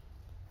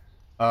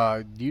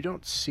 You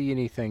don't see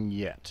anything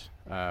yet,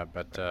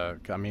 but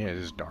I mean it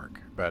is dark.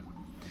 But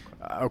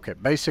okay,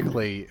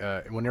 basically,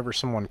 whenever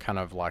someone kind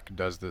of like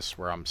does this,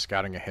 where I'm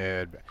scouting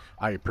ahead,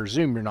 I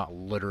presume you're not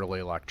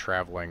literally like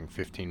traveling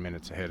 15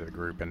 minutes ahead of the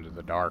group into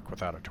the dark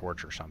without a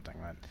torch or something.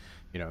 That,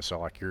 so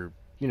like you're,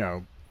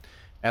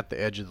 at the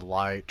edge of the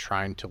light,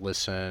 trying to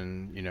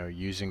listen,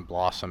 using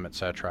Blossom,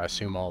 etc. I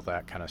assume all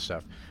that kind of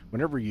stuff.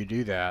 Whenever you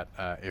do that,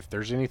 if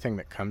there's anything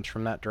that comes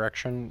from that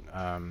direction,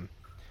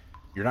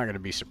 you're not going to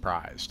be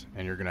surprised,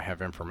 and you're going to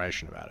have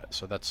information about it.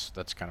 So that's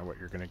kind of what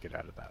you're going to get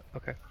out of that.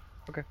 Okay.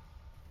 Okay.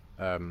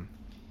 All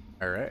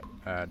right,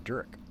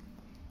 Durek.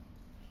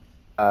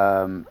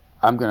 I'm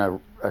gonna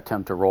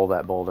attempt to roll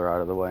that boulder out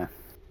of the way.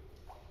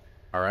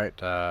 All right.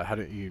 How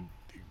do you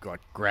like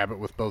grab it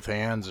with both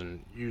hands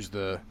and use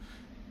the?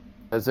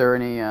 Is there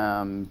any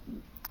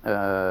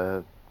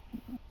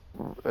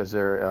is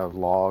there a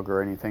log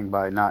or anything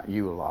by, not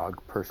you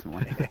log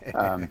personally?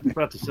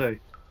 About to say.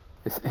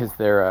 Is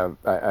there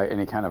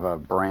any kind of a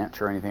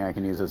branch or anything I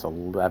can use as a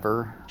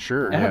lever?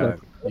 Sure. I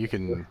have Yeah. You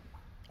can.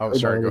 Oh,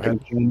 sorry. Go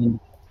ahead.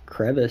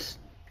 Crevice.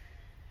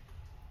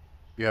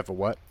 You have a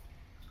what?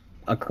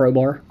 A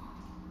crowbar.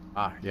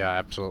 Ah, yeah,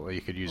 absolutely.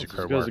 You could use a That's as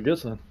good crowbar. as it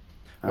gets then.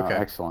 Okay.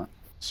 Excellent.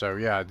 So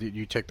yeah,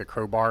 you take the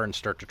crowbar and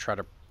start to try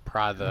to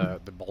pry the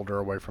boulder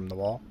away from the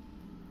wall.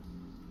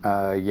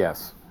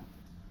 Yes.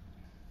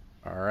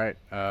 All right.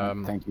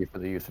 Thank you for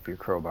the use of your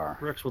crowbar.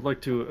 Rex would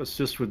like to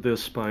assist with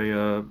this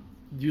by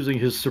using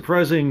his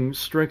surprising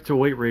strength to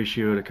weight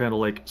ratio to kind of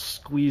like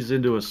squeeze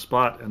into a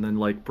spot and then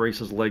like brace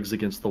his legs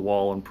against the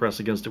wall and press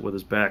against it with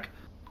his back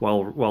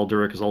while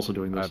Durek is also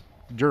doing this.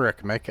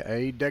 Durek, make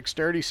a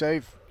dexterity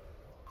save.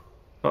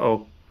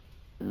 Uh-oh.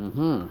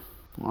 Mm-hmm.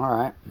 All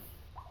right.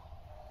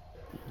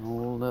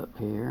 Hold up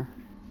here.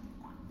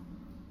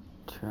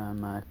 Try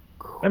my...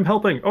 I'm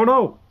helping. Oh,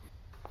 no!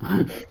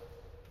 All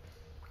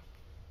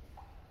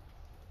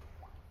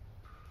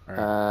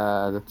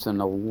right. That's an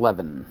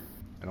 11.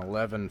 An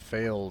 11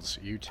 fails.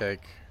 You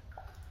take...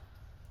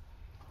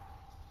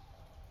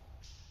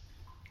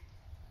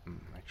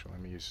 Actually,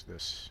 let me use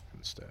this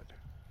instead.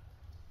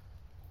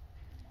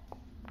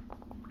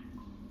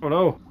 Oh,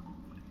 no.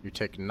 You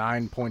take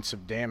 9 points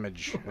of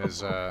damage as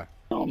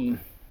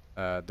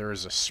there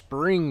is a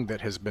spring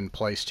that has been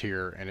placed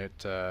here, and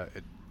it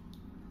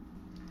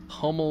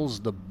pummels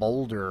the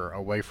boulder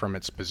away from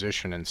its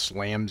position and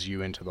slams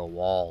you into the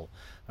wall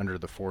under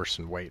the force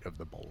and weight of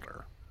the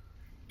boulder.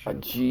 Oh,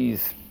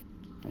 jeez.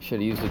 I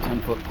should have used a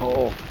 10-foot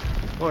pole.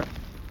 What?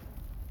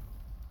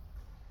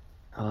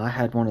 Oh, I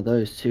had one of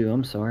those too.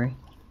 I'm sorry.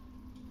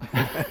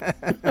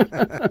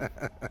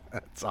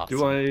 That's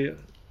awesome.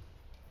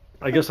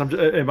 I guess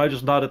am I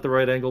just not at the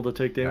right angle to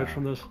take damage No.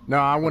 from this? No,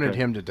 I wanted Okay.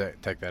 him to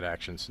take that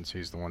action since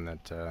he's the one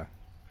that,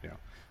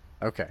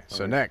 Okay,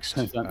 so Alright. next.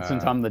 Since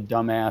I'm the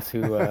dumbass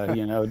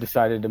who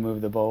decided to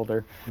move the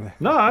boulder.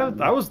 No,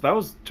 that was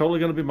totally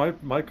going to be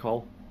my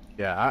call.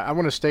 Yeah, I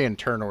want to stay in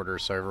turn order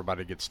so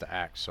everybody gets to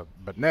act. So,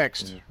 but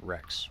next,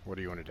 Rex, what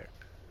do you want to do?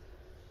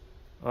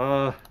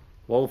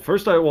 Well,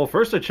 first I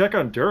check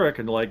on Durek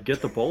and like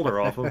get the boulder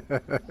off him.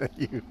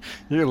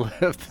 you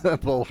lift the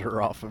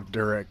boulder off of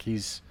Durek.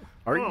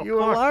 Are you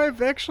fuck.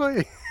 alive?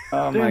 Actually?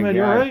 Oh Damn, my man, god!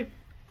 you all right?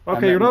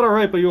 Okay, you're not all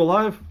right, but you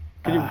alive?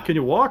 Can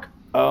you walk?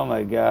 Oh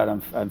my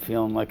god! I'm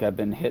feeling like I've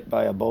been hit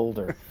by a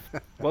boulder.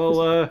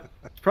 Well, it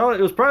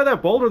was probably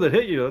that boulder that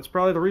hit you. That's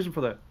probably the reason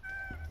for that.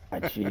 Ah,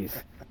 jeez.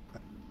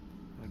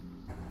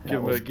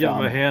 Give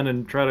him a hand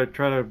and try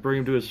to bring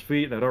him to his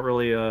feet. And I don't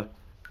really.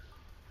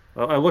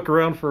 I look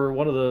around for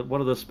one of the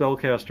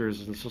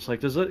spellcasters, and it's just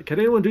like, can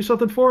anyone do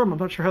something for him? I'm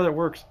not sure how that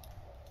works.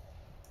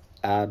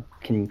 I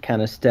can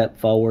kind of step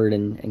forward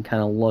and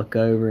kind of look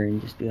over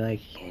and just be like,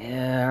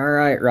 yeah, all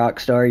right,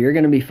 Rockstar, you're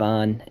going to be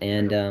fine.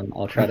 And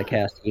I'll try to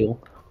cast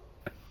heal.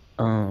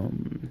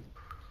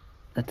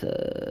 That's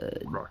a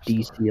Rockstar.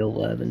 DC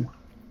 11.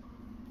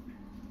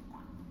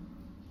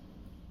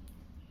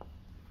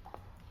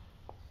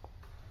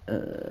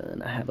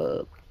 And I have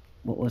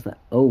what was that?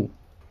 Oh,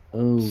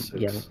 6.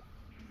 yeah.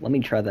 Let me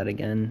try that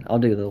again. I'll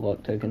do the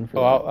luck token for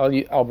Oh,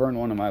 that. I'll burn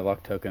one of my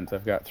luck tokens.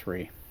 I've got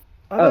 3.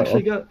 I've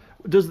actually got.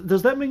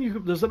 Does that make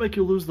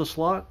you lose the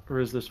slot, or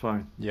is this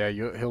fine? Yeah,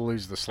 he'll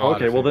lose the slot.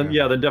 Okay, well then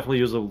then definitely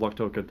use a luck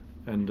token,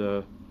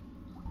 and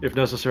if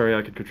necessary,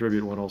 I could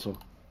contribute one also.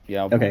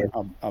 Yeah,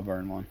 I'll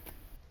burn one.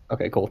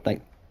 Okay, cool.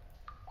 Thanks.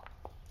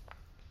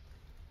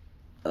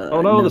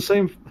 Oh no, the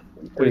same.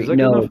 Wait, is that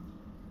no. good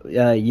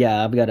enough?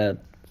 Yeah, I've got a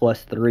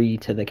 +3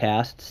 to the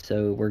cast,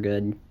 so we're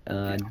good.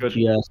 Good.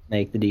 Just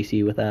make the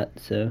DC with that.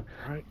 So,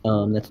 Alright.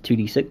 that's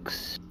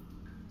 2d6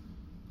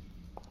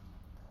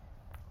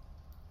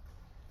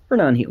 for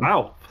non-heal.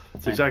 Wow,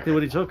 that's exactly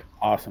what he took.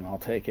 Awesome, I'll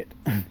take it.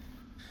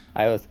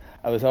 I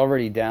was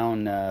already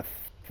down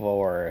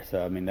 4,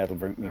 so I mean that'll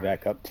bring me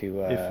back up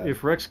to.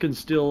 If Rex can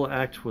still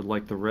act with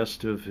like the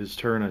rest of his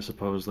turn, I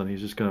suppose, then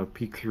he's just gonna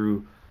peek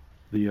through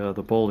the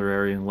boulder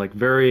area and like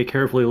very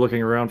carefully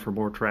looking around for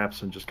more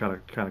traps and just kind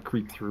of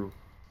creep through.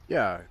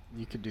 Yeah,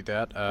 you could do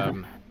that.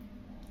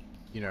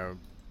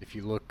 If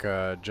you look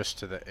just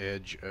to the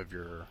edge of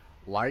your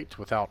light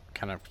without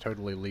kind of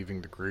totally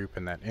leaving the group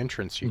and that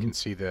entrance, you can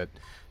see that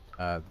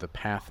the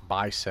path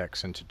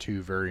bisects into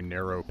 2 very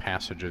narrow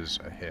passages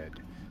ahead.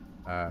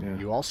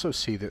 You also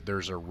see that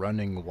there's a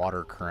running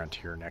water current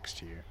here next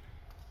to you.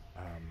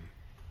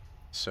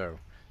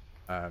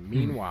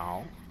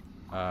 Meanwhile,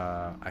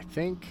 I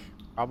think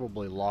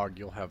probably Log,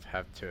 you'll have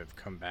to have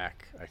come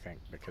back, I think,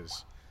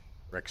 because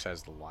Rex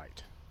has the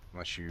light.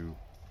 Unless you...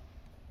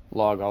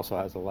 Log also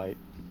has a light.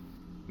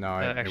 No,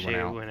 Actually,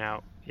 it it went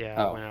out. Yeah,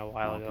 Oh, it went out a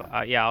while ago.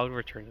 okay. Yeah, I'll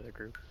return to the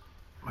group.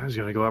 Mine's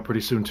gonna go out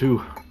pretty soon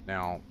too.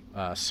 Now,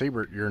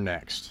 Siebert, you're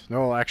next.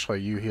 No, actually,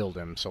 you healed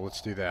him, so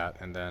let's do that.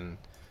 And then,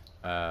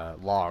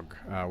 Log,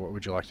 what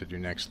would you like to do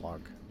next,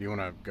 Log? Do you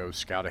want to go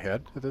scout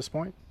ahead at this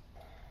point?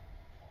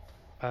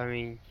 I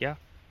mean, yeah,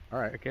 All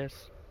right. I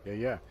guess.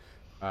 Yeah.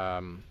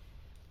 All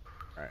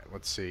right,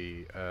 let's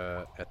see.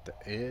 At the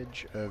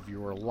edge of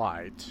your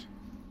light,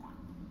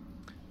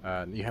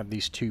 you have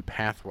these 2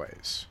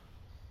 pathways.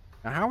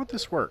 Now, how would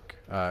this work?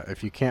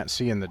 If you can't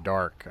see in the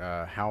dark,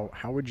 how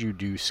would you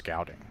do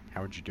scouting?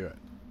 How would you do it?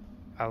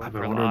 I would I've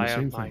been wondering the rely on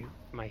same thing.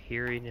 my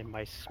hearing and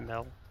my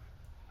smell.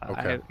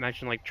 Okay. I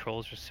imagine like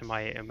trolls are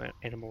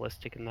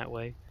semi-animalistic in that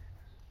way.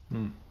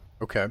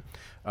 Okay.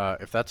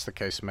 If that's the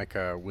case, make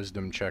a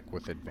wisdom check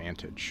with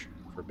advantage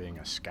for being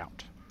a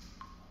scout.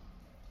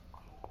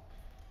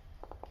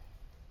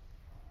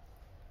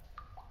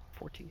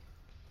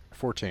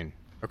 14.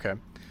 Okay.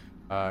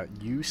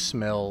 You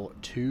smell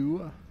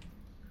 2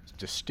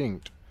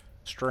 distinct,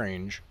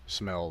 strange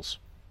smells.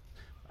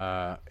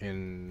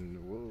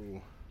 In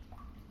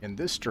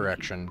this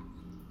direction,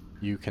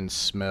 you can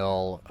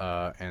smell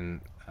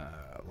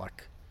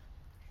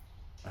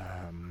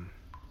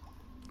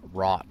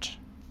rot,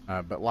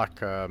 but like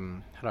how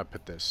do I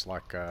put this?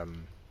 Like a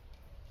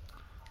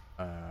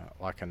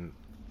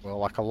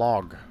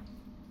log,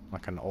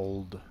 like an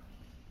old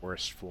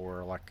forest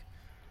floor, like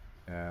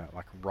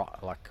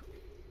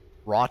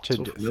rotted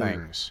So familiar.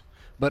 things,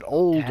 but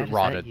old Dad, is that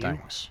rotted you?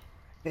 things.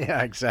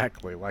 Yeah,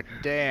 exactly, like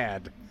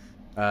Dad.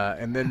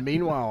 And then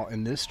meanwhile,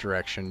 in this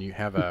direction, you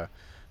have a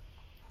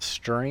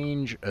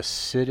strange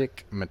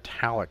acidic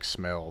metallic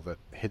smell that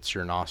hits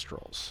your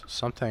nostrils.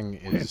 Something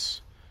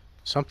is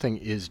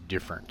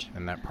different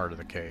in that part of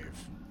the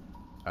cave.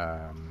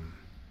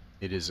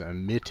 It is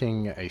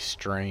emitting a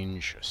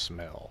strange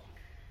smell.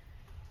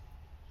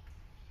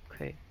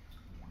 Okay.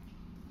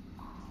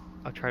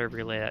 I'll try to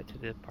relay that to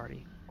the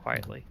party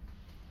quietly.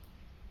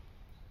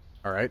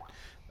 All right.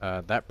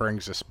 That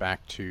brings us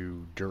back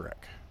to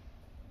Durek.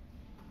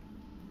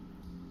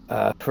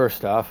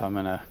 First off, I'm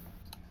gonna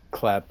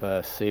clap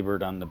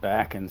Siebert on the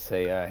back and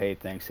say, "Hey,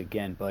 thanks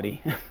again,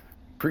 buddy.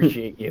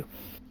 Appreciate you."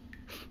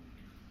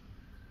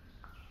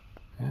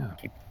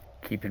 Yeah.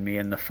 keeping me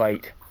in the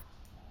fight.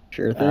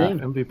 Sure thing.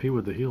 MVP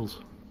with the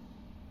heals.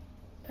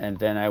 And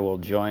then I will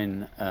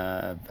join.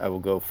 I will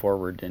go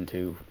forward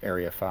into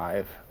Area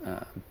 5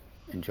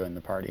 and join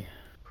the party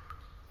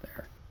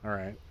there. All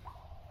right.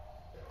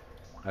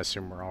 I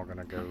assume we're all going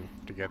to go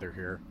together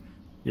here.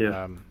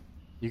 Yeah.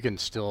 You can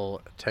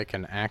still take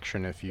an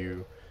action if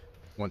you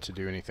want to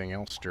do anything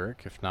else,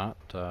 Dirk. If not,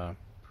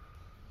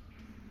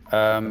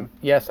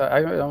 Yes,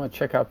 I want to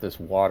check out this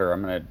water.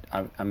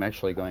 I'm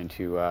actually going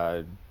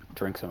to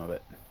drink some of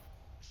it.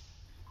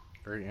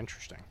 very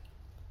interesting.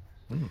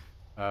 Mm.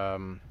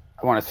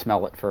 I want to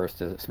smell it first.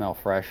 Does it smell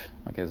fresh?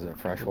 Like, is it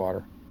fresh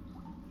water?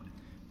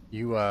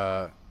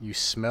 You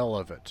smell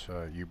of it.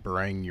 You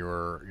bring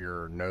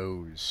your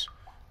nose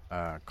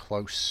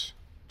close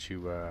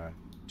to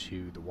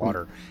the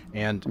water,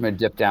 and I'm gonna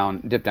dip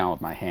down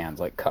with my hands,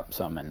 like cup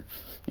some, and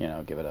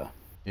give it a.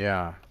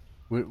 yeah.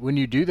 When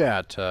you do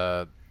that,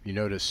 you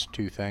notice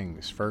two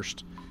things.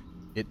 First,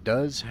 it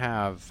does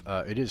have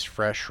it is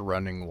fresh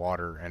running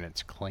water and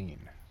it's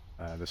clean.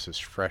 This is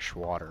fresh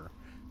water.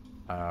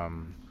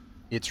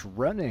 It's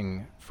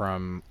running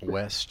from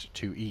west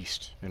to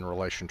east in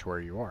relation to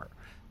where you are.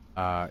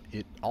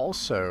 It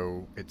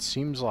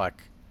seems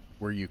like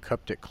where you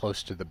cupped it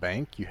close to the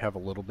bank, you have a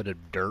little bit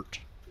of dirt,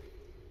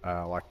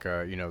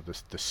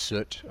 the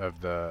soot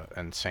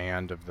and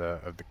sand of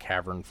the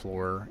cavern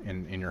floor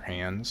in your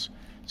hands.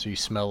 So you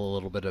smell a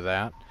little bit of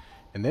that,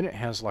 and then it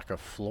has like a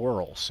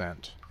floral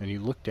scent. And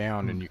you look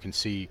down and you can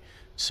see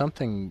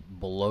something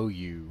below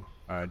you,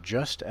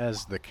 just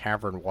as the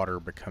cavern water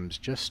becomes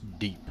just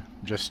deep,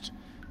 just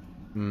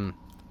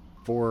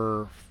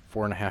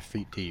 4.5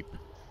 feet deep.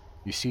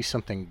 You see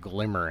something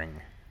glimmering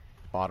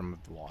at the bottom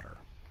of the water.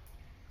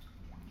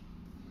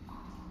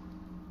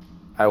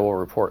 I will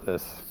report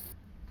this.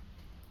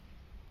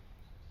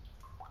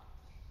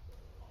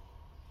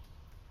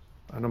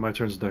 I know my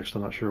turn's next.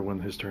 I'm not sure when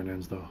his turn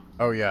ends, though.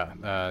 Oh yeah,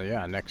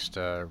 next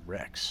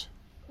Rex.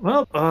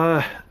 Well,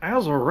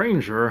 as a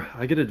ranger,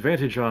 I get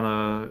advantage on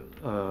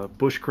a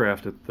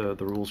bushcraft,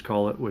 the rules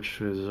call it, which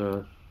is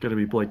going to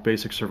be like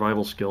basic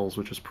survival skills,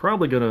 which is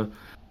probably going to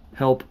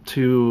help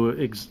to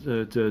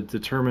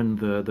determine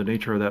the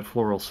nature of that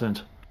floral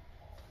scent.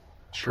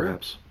 Sure.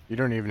 Perhaps. You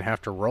don't even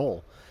have to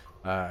roll.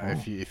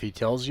 If he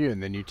tells you,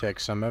 and then you take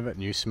some of it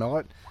and you smell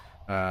it,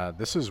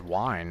 this is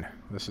wine.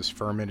 This is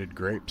fermented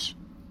grapes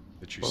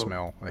that you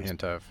smell a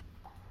hint of.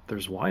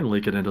 There's wine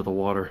leaking into the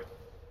water.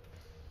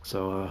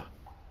 So,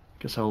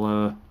 guess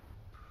I'll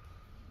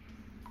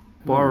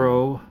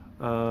borrow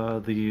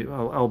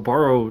I'll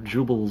borrow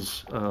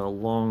Jubal's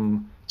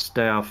long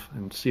staff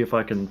and see if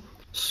I can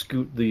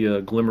scoot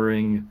the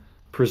glimmering,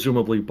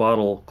 presumably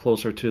bottle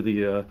closer to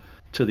the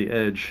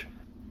edge,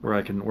 where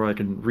I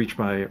can reach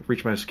my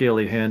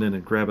scaly hand in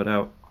and grab it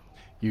out.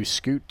 You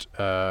scoot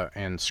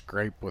and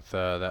scrape with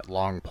that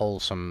long pole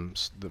one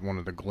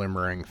of the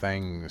glimmering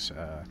things,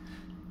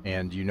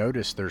 and you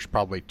notice there's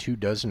probably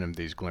 24 of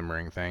these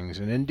glimmering things,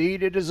 and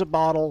indeed it is a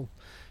bottle.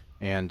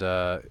 And it's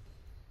a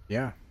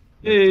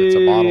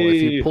bottle.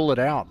 If you pull it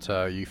out,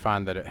 you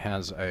find that it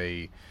has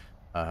a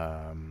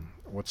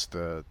what's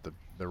the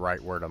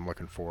right word I'm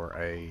looking for?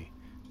 A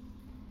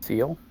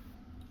seal.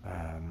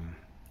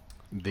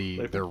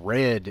 The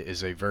red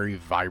is a very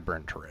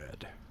vibrant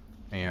red,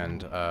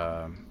 and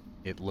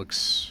it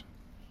looks,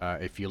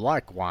 if you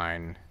like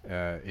wine,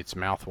 it's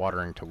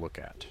mouth-watering to look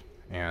at.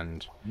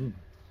 And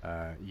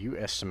you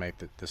estimate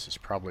that this is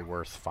probably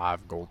worth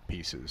 5 gold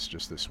pieces,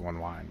 just this one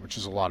wine, which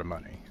is a lot of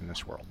money in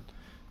this world.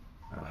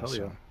 Hell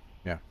yeah.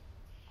 Yeah.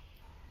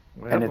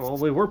 Well,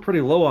 we were pretty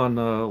low on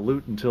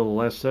loot until the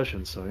last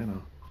session, so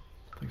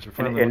things are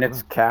finally. And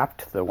it's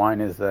capped. The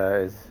wine is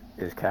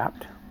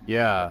capped.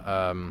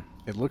 Yeah.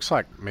 It looks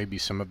like maybe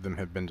some of them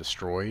have been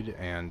destroyed,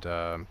 and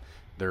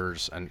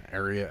there's an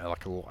area,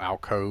 like a little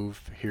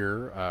alcove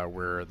here,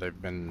 where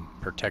they've been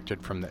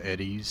protected from the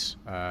eddies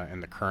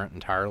and the current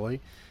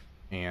entirely,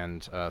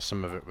 and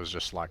some of it was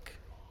just like,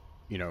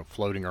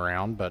 floating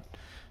around. But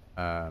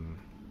a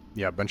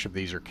bunch of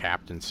these are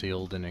capped and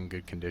sealed and in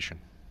good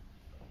condition.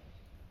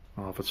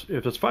 Well,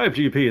 if it's 5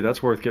 GP,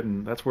 that's worth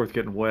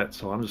getting wet.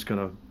 So I'm just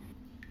gonna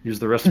use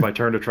the rest of my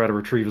turn to try to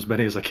retrieve as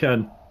many as I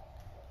can.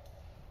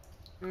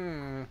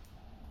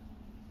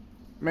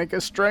 Make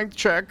a strength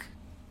check.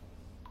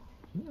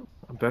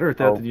 I'm better at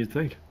that than you'd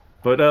think.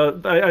 But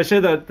I say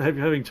that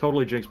having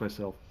totally jinxed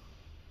myself.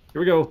 Here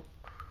we go.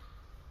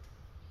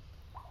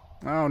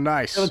 Oh,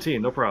 nice. 17,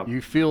 no problem.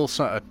 You feel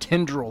a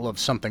tendril of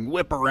something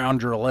whip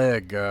around your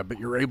leg, but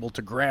you're able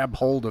to grab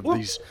hold of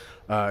these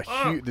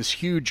this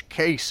huge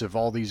case of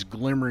all these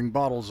glimmering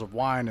bottles of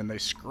wine, and they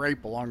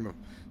scrape along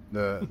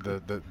the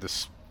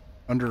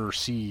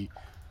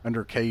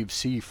under cave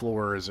sea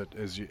floor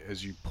as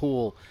you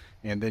pull,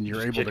 and then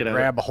you're able to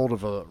grab a hold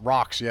of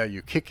rocks. Yeah,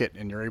 you kick it,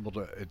 and you're able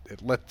to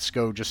it lets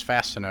go just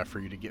fast enough for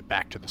you to get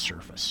back to the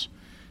surface.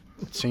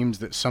 It seems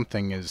that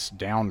something is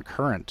down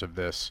current of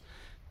this.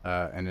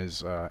 And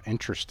is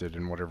interested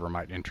in whatever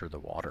might enter the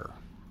water.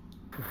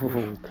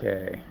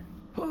 Okay.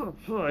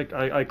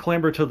 I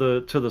clamber to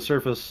the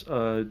surface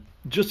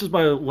just as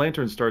my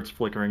lantern starts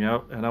flickering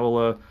out, and I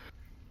will.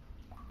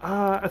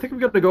 I think I'm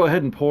going to go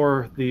ahead and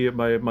pour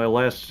my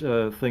last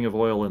thing of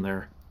oil in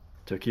there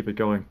to keep it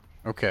going.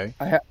 Okay.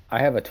 I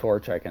have a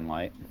torch I can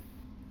light.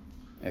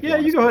 if Yeah,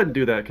 wanna you go skip ahead it. and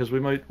do that because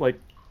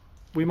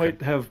we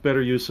might have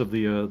better use of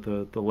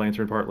the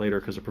lantern part later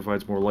because it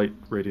provides more light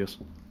radius.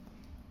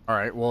 All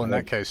right. Well, in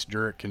that case,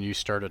 Jurek, can you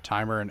start a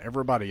timer, and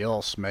everybody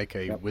else make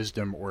a Yep.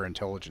 wisdom or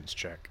intelligence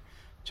check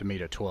to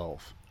meet a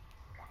 12,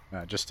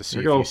 just to see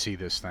Here if we you go. see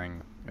this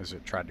thing as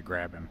it tried to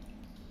grab him.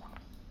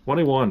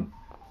 21.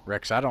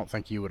 Rex, I don't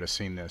think you would have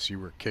seen this. You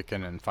were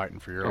kicking and fighting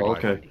for your Oh,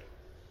 life. okay.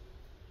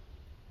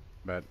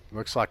 But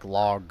looks like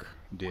Log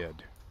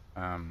did.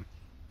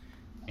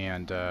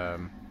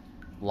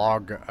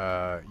 Log,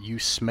 you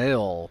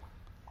smell.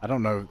 I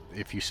don't know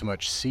if you so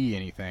much see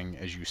anything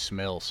as you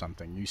smell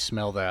something. You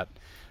smell that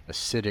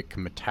acidic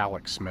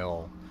metallic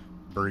smell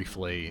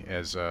briefly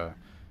as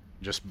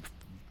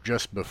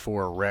just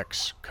before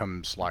Rex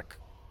comes, like,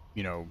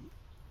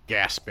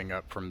 gasping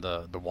up from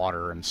the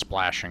water and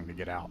splashing to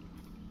get out.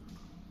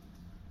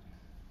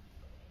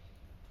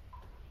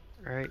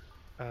 All right.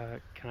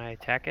 Can I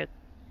attack it?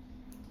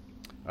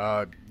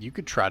 You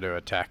could try to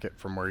attack it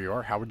from where you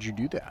are. How would you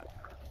do that?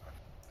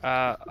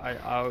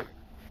 I'll.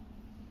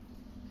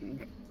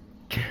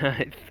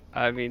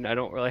 I mean, I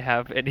don't really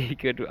have any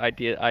good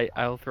idea.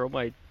 I'll throw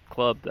my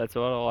club. That's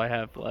all I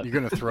have left. You're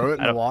gonna throw it in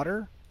I the don't-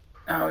 water?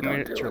 Oh, I mean,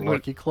 don't do It's your it.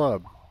 lucky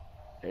club.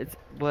 It's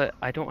but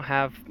I don't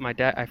have my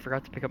I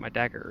forgot to pick up my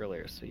dagger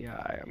earlier, so yeah,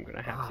 I'm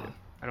gonna have to.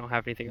 I don't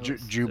have anything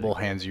else. Jubal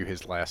hands you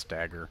his last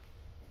dagger.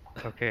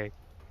 Okay.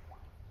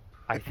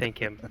 I thank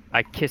him.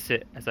 I kiss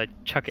it as I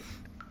chuck it.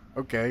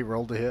 Okay,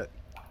 roll to hit.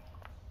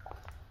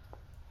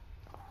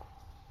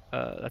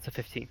 That's a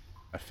 15.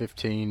 A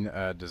 15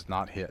 does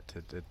not hit.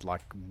 It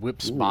like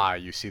whips by.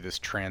 You see this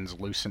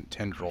translucent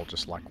tendril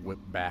just like whip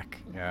back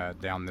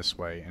down this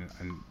way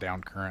and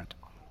down current.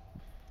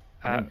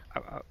 I'm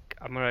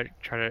gonna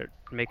try to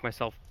make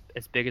myself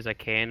as big as I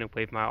can and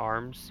wave my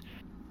arms,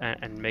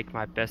 and make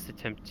my best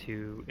attempt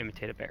to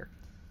imitate a bear.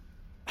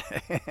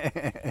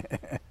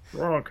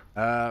 Wrong.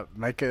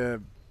 Make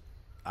a.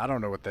 I don't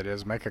know what that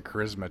is. Make a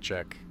charisma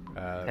check. Hey,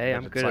 but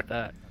I'm it's good like,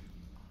 at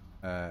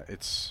that.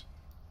 It's.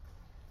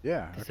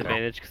 Yeah. Okay.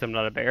 Disadvantage because I'm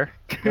not a bear.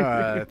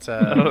 It's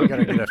you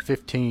gotta get a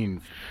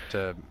 15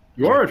 to.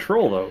 You are a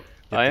troll, though.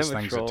 Get I this am a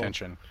thing's troll.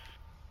 attention.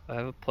 I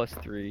have a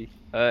 +3.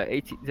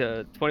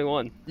 18.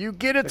 21. You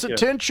get its Heck yeah.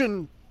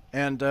 attention,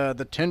 and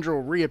the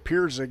tendril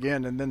reappears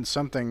again, and then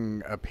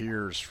something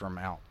appears from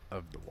out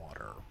of the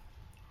water.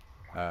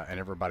 And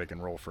everybody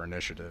can roll for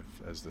initiative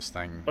as this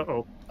thing.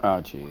 Uh-oh. Oh,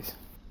 jeez.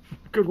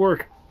 Good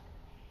work.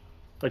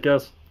 I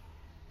guess.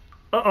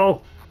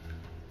 Uh-oh.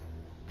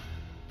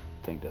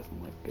 Thing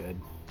doesn't look good.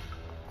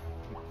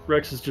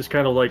 Rex is just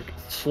kind of like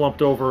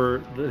slumped over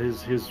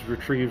his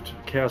retrieved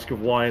cask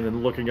of wine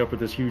and looking up at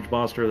this huge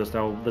monster that's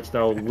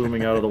now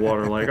looming out of the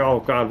water. Like, oh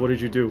God, what did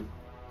you do?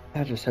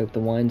 I just hope the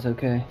wine's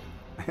okay.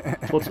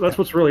 That's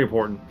what's really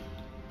important.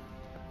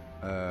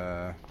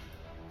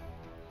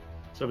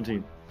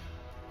 17.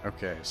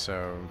 Okay,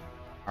 so,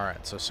 all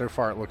right. So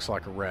far it looks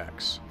like a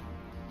Rex.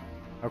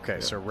 Okay,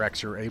 so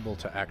Rex, you're able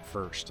to act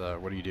first.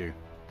 What do you do?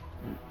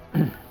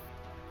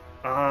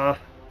 I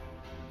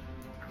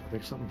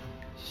think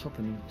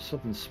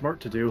something smart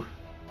to do,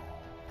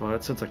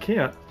 but since I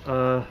can't,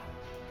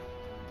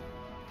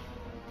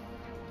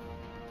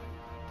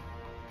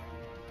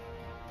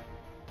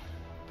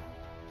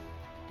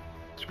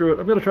 screw it.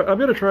 I'm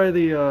gonna try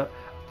the.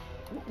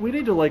 We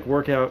need to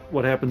work out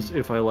what happens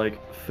if I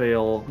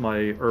fail my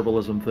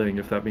herbalism thing.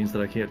 If that means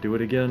that I can't do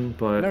it again,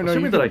 but No,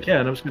 assuming you that can- I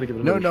can, I'm just gonna give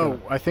it No, another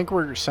shot. I think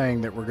we're saying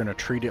that we're gonna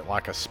treat it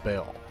like a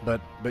spell, but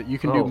you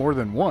can do Oh. more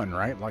than one,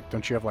 right? Like,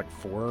 don't you have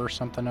 4 or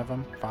something of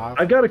them? 5?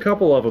 I got a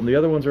couple of them. The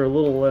other ones are a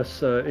little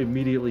less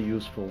immediately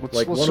useful.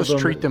 Let's one just of them,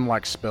 treat them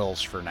like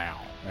spells for now,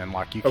 and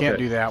you can't Okay.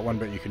 do that one,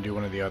 but you can do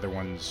one of the other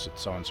ones,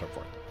 so on and so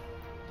forth.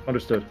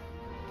 Understood.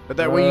 But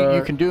that way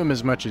you Uh, can do them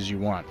as much as you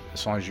want,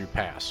 as long as you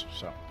pass.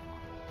 So.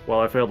 Well,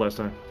 I failed last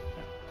time.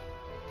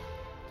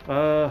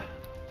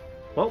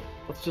 Well,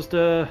 let's just,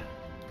 Alright,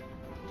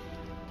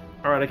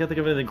 I can't think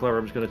of anything clever.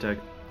 I'm just gonna attack.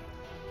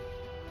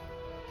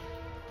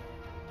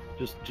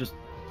 Just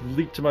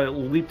leap to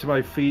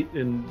my feet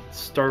in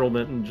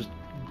startlement and just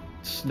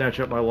snatch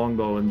up my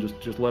longbow and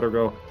just let her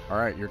go. All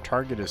right, your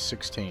target is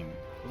 16.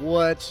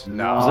 What?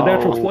 No. It was a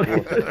natural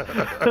 20.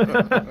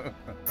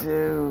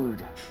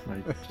 Dude.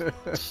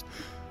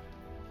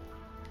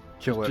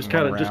 Kill it. just in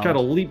kind one of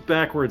round. leap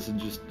backwards and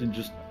just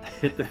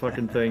hit the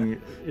fucking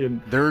thing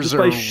in There's just a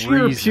by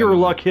sheer reason. pure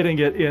luck hitting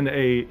it in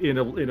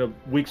a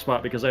weak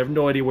spot because I have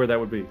no idea where that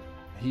would be.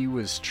 He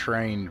was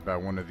trained by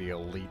one of the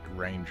elite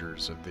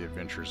rangers of the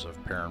Adventures of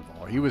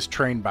Perrinval. He was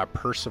trained by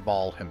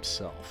Percival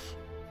himself.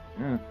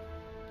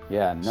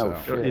 Yeah, no So-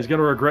 shit. He's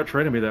gonna regret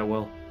training me that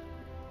well.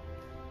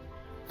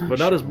 But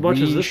not as much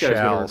as We this guy's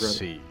gonna shall regret.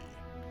 see.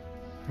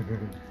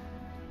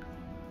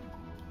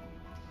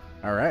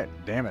 All right,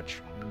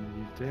 damage.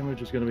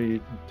 damage is going to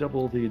be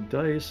double the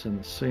dice and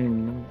the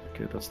same.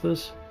 Okay, that's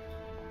this.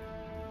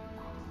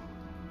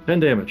 10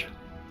 damage.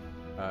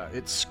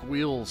 It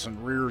squeals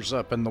and rears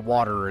up in the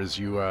water as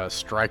you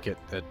strike it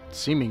at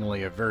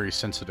seemingly a very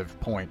sensitive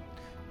point.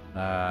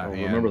 I'll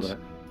remember that.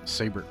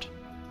 Sabert.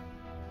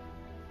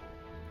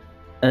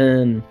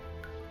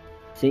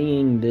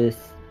 Seeing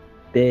this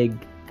big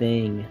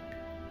thing,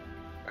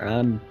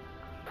 I'm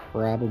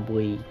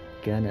probably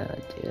gonna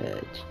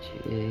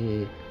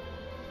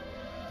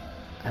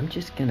I'm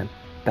just gonna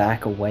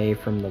back away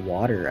from the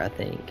water, I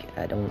think.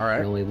 I don't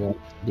really want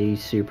to be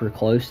super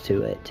close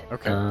to it.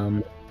 Okay.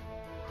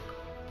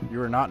 You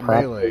are not in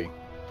melee.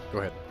 Go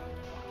ahead.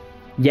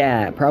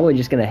 Yeah, probably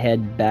just gonna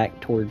head back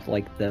towards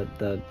like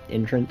the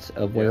entrance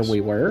of where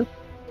we were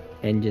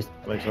and just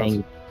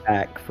hang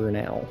back for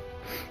now.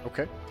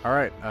 Okay. All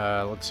right.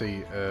 Let's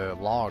see.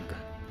 Log.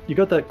 You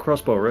got that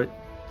crossbow, right?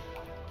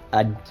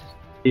 I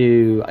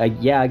do.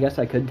 Yeah, I guess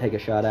I could take a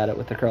shot at it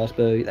with the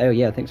crossbow. Oh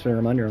yeah, thanks for the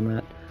reminder on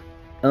that.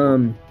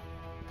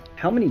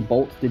 How many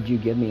bolts did you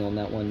give me on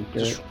that one,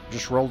 Garrett?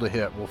 Just roll to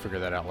hit. We'll figure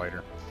that out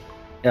later.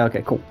 Yeah,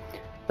 okay, cool.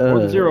 More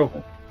than 0.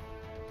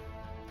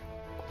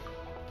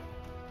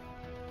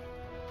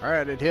 All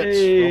right, it hits.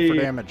 Roll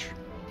for damage.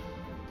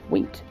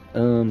 Wait.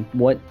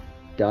 What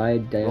die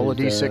does... Roll a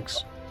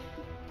d6.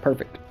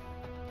 Perfect.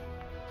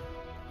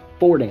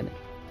 4 damage.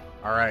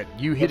 All right,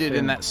 you hit it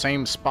in that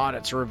same spot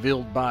it's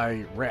revealed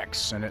by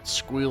Rex, and it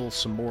squeals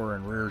some more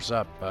and rears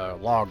up.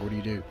 Log, what do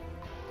you do?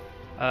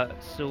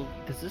 So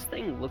does this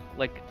thing look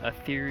like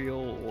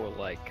ethereal or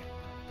like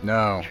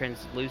No.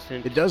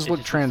 translucent? It does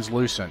look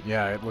translucent.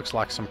 Yeah, it looks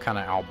like some kind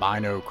of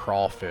albino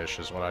crawfish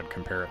is what I'd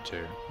compare it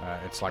to.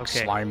 It's like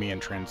slimy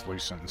and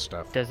translucent and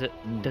stuff. Does it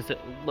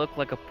look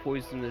like a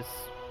poisonous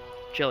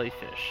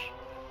jellyfish?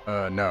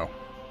 No.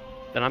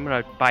 Then I'm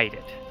gonna bite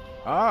it.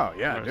 Oh,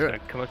 yeah, I'm do just it.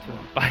 gonna come up to it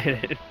and bite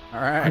it. All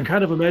right. I'm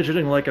kind of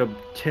imagining like a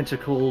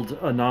tentacled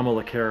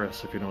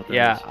Anomalocaris, if you know what that is.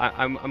 Yeah,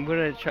 I'm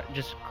gonna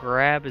just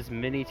grab as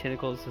many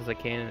tentacles as I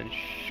can and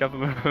shove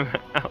them in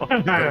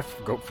my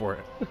mouth. Go for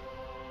it.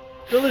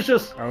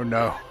 Delicious. Oh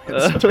no,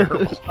 it's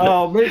terrible.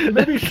 Oh,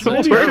 maybe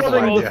shoving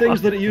the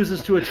things that it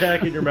uses to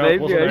attack in your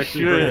mouth wasn't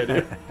actually a great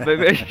idea.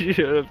 Maybe I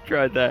should have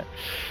tried that.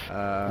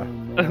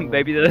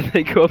 Maybe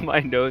they go up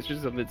my nose or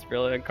something. It's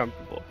really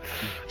uncomfortable.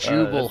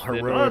 Jubal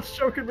It's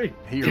choking me.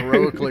 He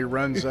heroically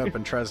runs up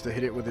and tries to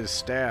hit it with his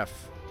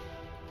staff.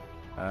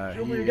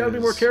 You gotta be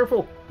more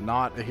careful.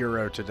 Not a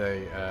hero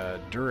today.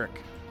 Durek.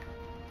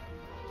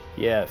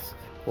 Yes.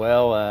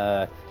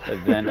 Well,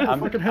 then I'm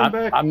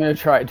gonna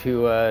try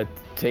to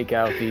take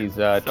out these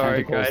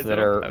tentacles guys, that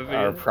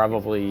are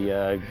probably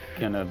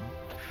gonna.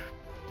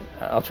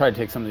 I'll try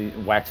to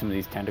whack some of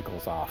these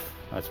tentacles off.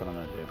 That's what I'm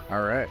gonna do.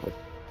 All right.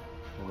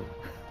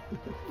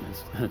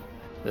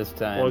 This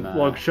time.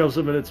 Log shoves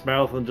them in its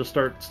mouth and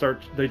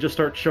they just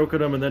start choking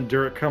them, and then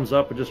Durek comes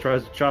up and just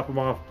tries to chop them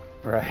off.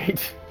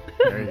 Right.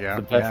 There you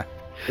go.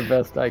 The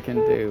best I can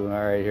do.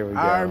 All right, here we go.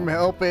 I'm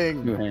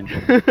helping.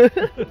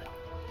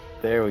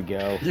 There we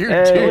go. You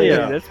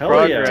that's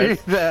progress. do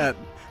that.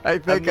 I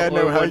think I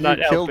know how you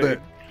killed it.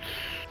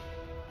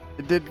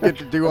 It didn't get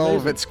to do all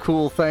of its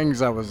cool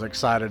things I was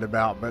excited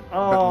about, but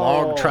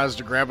Log tries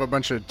to grab a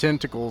bunch of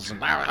tentacles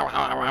and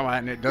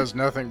it does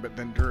nothing, but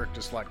then Durek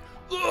just like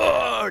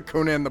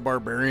Conan the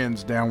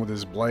Barbarian's down with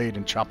his blade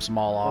and chops them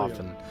all off,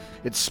 and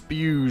it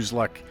spews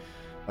like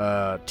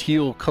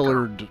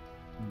teal-colored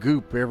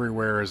goop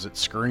everywhere as it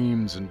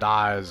screams and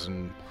dies,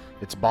 and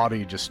its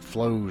body just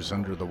flows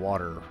under the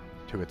water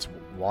to its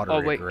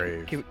watery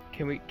grave.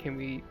 Can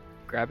we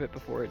grab it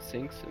before it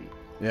sinks? And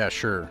yeah,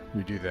 sure,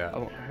 you do that.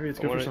 Maybe it's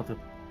good for something.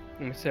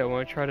 I'm gonna say I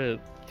want to try to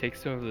take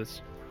some of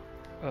this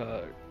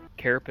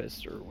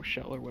carapace or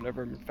shell or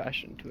whatever and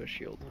fashion into a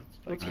shield.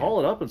 Let's haul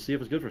it up and see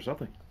if it's good for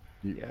something.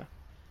 Yeah.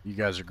 You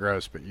guys are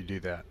gross, but you do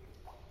that.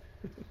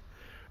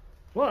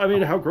 Well, I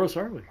mean, how gross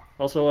are we?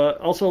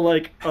 Also,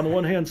 like, on the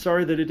one hand,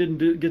 sorry that it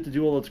didn't get to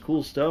do all its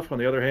cool stuff. On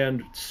the other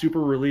hand, super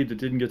relieved it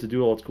didn't get to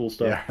do all its cool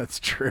stuff. Yeah, that's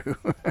true.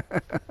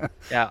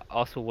 Yeah.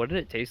 Also, what did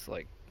it taste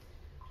like?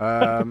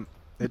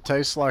 It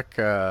tastes like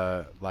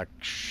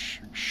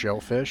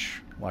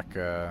shellfish,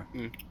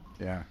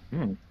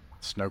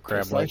 snow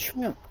crab Tastes like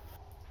shrimp.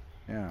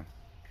 Yeah.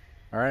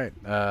 All right.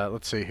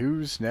 Let's see.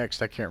 Who's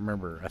next? I can't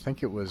remember. I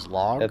think it was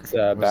Log. That's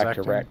back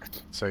to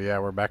Rex. So yeah,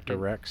 we're back to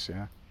Rex.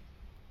 Yeah.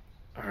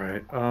 All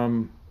right.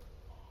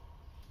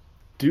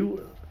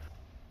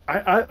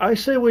 I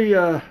say we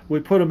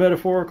put a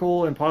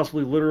metaphorical and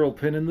possibly literal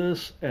pin in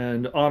this,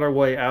 and on our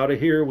way out of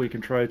here, we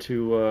can try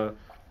to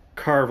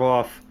carve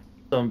off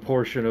some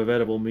portion of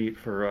edible meat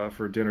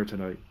for dinner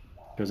tonight,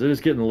 because it is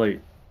getting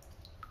late.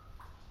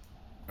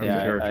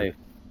 Yeah,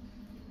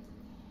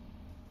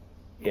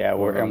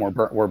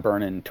 we're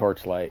burning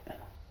torchlight.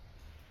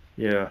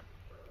 Yeah.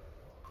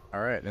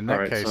 All right. In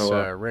that case,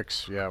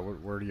 Rix, yeah,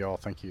 where do you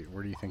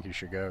think you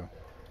should go?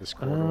 This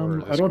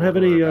corridor. I don't have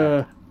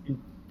any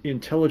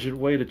intelligent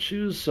way to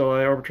choose, so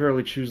I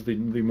arbitrarily choose the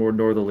more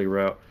northerly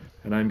route,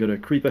 and I'm going to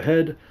creep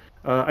ahead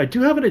I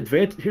do have an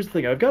advantage. Here's the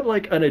thing: I've got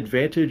like an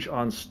advantage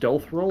on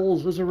stealth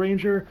rolls as a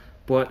ranger,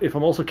 but if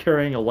I'm also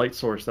carrying a light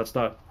source, that's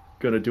not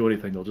gonna do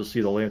anything. They'll just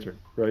see the lantern,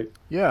 right?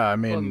 Yeah, I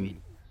Well,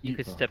 mean, you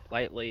could step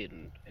lightly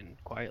and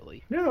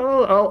quietly. Yeah,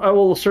 I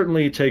will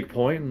certainly take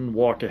point and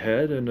walk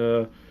ahead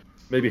and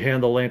maybe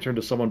hand the lantern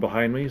to someone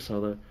behind me.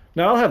 So that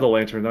now I'll have the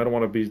lantern. I don't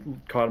want to be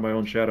caught in my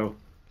own shadow.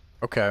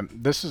 okay,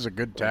 this is a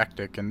good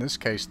tactic. In this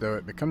case, though,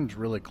 it becomes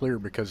really clear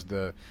because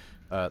the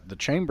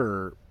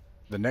chamber,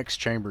 the next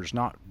chamber is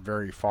not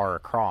very far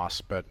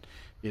across, but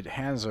it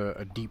has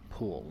a deep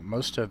pool.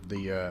 Most of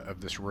the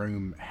of this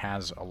room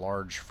has a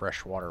large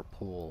freshwater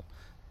pool,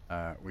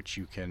 which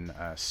you can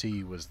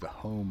see was the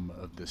home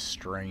of this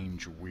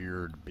strange,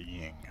 weird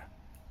being.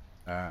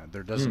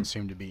 There doesn't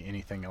seem to be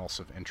anything else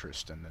of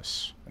interest in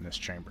this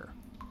chamber.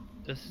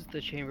 This is the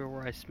chamber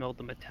where I smelled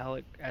the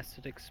metallic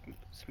acidic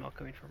smell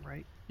coming from,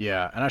 right?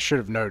 Yeah, and I should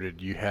have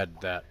noted you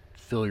had that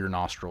fill your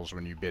nostrils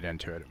when you bit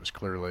into it. It was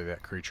clearly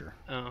that creature.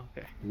 Oh,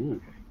 okay.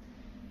 Ooh,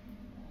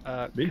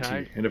 Can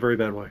minty in a very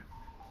bad way.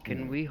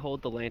 Can we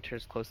hold the lantern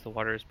as close to the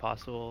water as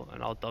possible,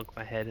 and I'll dunk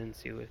my head and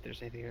see if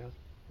there's anything else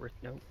worth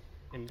note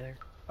in there?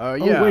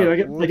 Yeah. Oh wait, I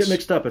get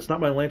mixed up. It's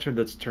not my lantern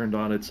that's turned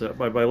on. It's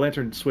my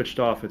lantern switched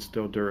off. It's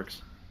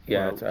Shadowdark's.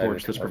 Yeah, it's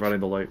torch that's providing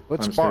the light.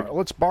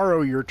 Let's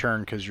borrow your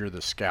turn because you're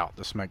the scout.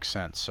 This makes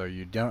sense. So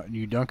you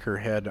dunk your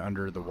head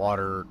under the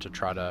water to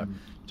try to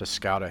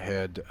scout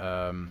ahead,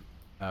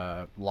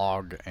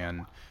 log,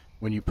 and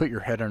when you put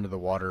your head under the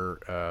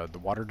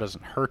water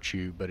doesn't hurt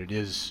you, but it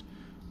is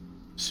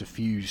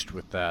suffused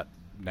with that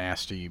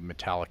nasty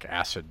metallic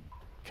acid.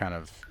 Kind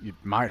of, it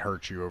might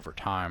hurt you over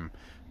time.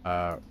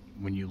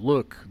 When you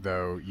look,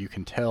 though, you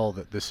can tell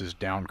that this is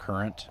down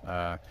current.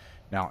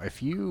 Now,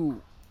 if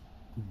you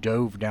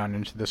dove down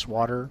into this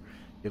water,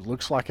 it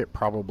looks like it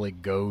probably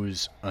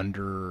goes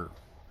under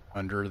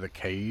the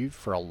cave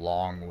for a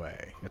long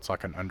way. It's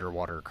like an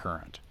underwater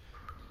current.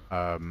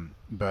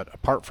 But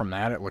apart from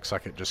that, it looks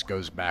like it just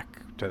goes back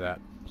to that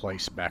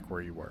place back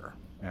where you were,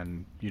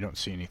 and you don't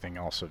see anything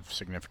else of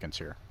significance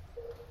here.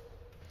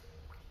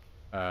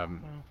 All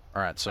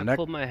right, so I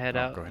pulled my head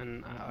out, go ahead.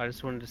 and I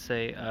just wanted to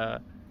say,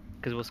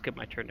 because we'll skip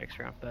my turn next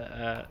round,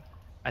 but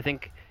I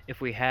think if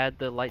we had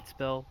the light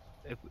spell,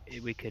 if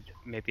we could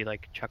maybe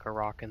like chuck a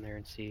rock in there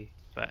and see.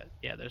 But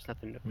yeah, there's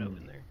nothing of note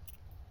in there.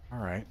 All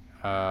right,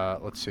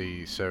 let's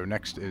see. So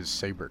next is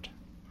Sabert.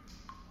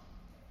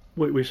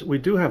 Wait, we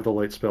do have the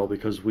light spell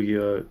because we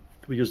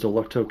used a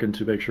luck token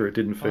to make sure it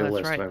didn't fail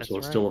last time, so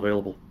it's still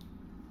available.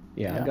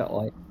 Yeah, I got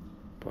light.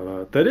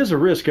 But that is a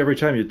risk every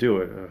time you do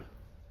it.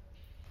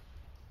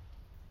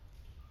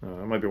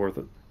 It might be worth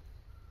it.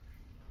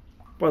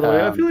 By the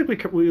way, I feel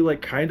like we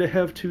like kind of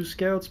have two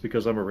scouts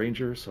because I'm a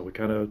ranger, so we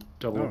kind of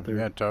double up there.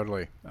 Yeah,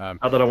 totally. Not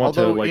that I want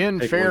although, to, like, in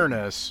take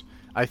fairness,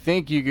 I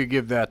think you could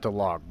give that to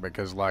Log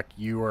because, like,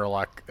 you are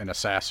like an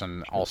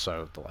assassin,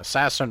 also the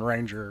assassin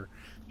ranger.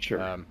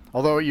 Sure.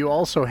 Although you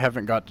also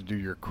haven't got to do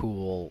your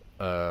cool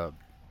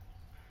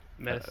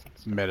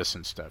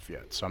Medicine stuff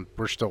yet, so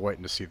we're still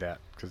waiting to see that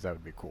because that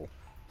would be cool.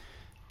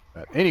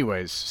 But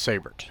anyways,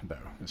 Sabert though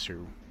is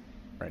who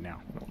right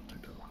now.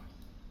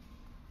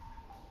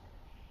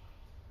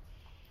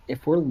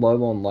 If we're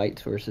low on light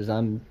sources,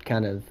 I'm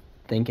kind of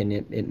thinking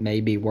it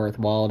may be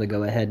worthwhile to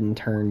go ahead and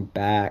turn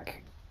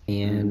back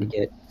and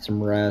get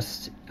some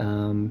rest.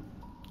 The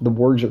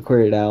wards are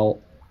cleared out.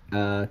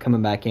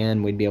 Coming back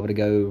in, we'd be able to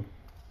go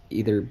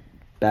either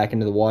back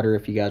into the water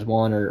if you guys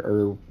want,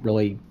 or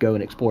really go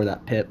and explore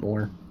that pit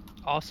more.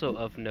 Also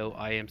of note,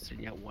 I am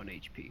sitting at 1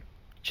 HP.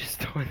 Just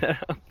throwing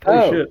that out.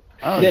 Oh shit!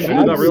 Oh, I did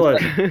not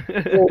realize.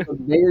 A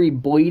very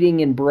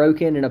bleeding and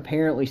broken and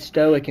apparently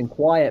stoic and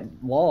quiet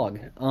Log.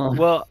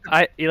 Well,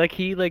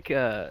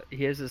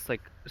 he has this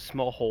like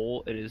small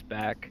hole in his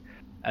back,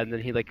 and then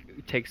he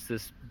like takes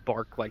this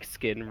bark like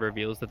skin and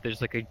reveals that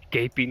there's like a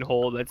gaping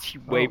hole that's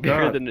way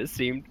bigger God. than it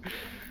seemed.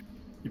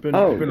 You've been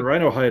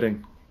rhino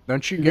hiding.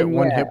 Don't you get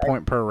one hit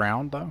point per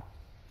round though?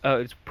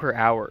 Oh, it's per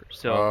hour.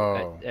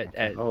 So at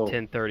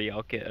 10:30, 10:30,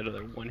 I'll get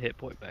another 1 hit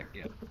point back.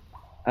 Yeah.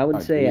 I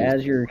would say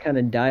as you're kind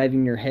of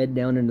diving your head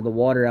down into the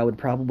water, I would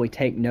probably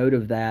take note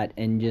of that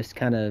and just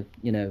kind of,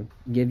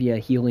 give you a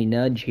healing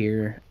nudge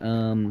here.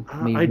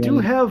 I do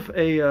have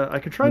a. I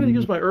could try to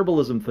use my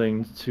herbalism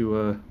thing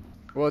to.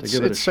 Well, to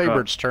give it a it's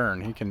Sabert's shot.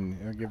 turn. He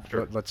can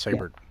let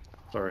Sabert.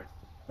 Sorry.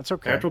 That's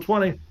okay. Natural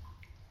 20.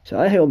 So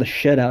I healed the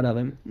shit out of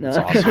him. No. That's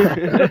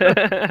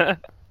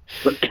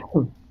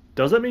awesome.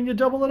 Does that mean you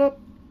double it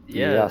up?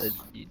 Yeah. Yes.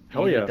 You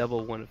Hell yeah.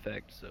 double one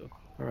effect. So.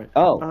 All right.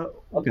 Oh,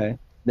 okay.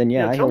 Then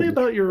I tell me healed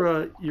about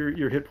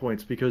your hit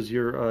points because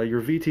your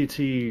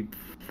VTT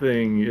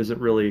thing isn't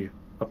really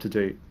up to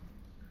date.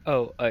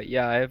 Oh,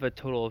 yeah, I have a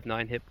total of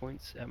 9 hit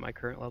points at my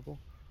current level.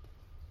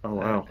 Oh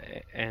wow.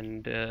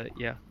 And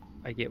yeah,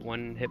 I get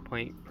 1 hit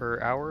point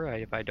per hour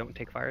if I don't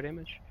take fire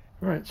damage.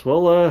 All right. So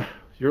well,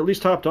 you're at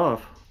least topped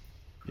off.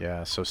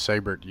 Yeah. So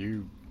Sabert,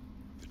 you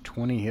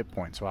 20 hit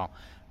points. Wow.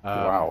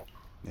 Wow.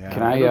 Yeah.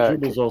 Can I?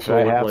 Jubal's also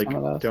could I have some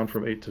of like those? down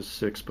from 8 to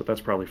 6, but that's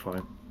probably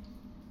fine.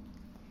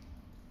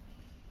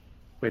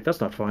 Wait,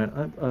 that's not fine.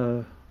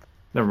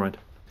 Never mind.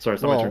 Sorry,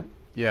 it's not my turn.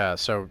 Yeah,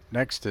 so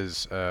next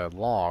is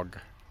Log.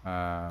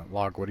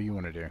 Log, what do you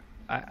want to do?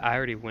 I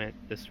already went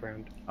this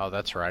round. Oh,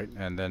 that's right.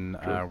 And then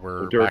Sure.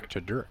 we're Dirk. back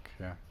to Dirk.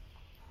 Yeah.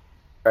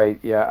 Right.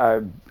 Yeah.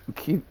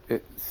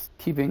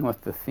 Keeping with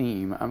the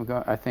theme.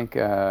 I think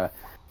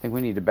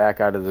we need to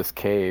back out of this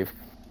cave.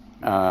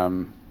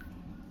 Head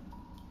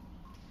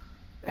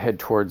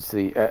towards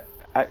the.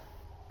 I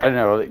don't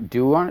know.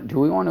 Do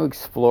we want to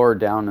explore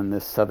down in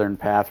this southern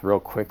path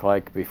real quick,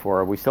 like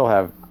before? We still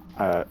have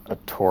a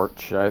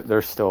torch.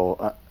 There's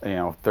still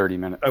 40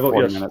 minutes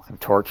of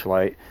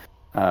torchlight.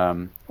 We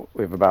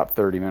have about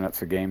 30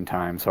 minutes of game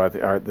time, so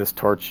this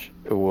torch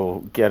will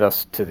get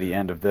us to the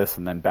end of this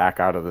and then back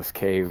out of this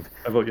cave.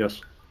 I vote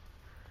yes.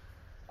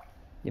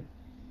 Yep.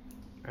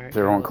 All right, Is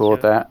everyone let's cool do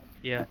with it. that?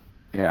 Yeah.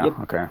 Yeah. Yep.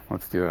 Okay.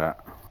 Let's do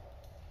that.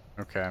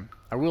 Okay.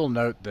 I will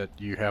note that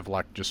you have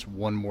like just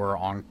one more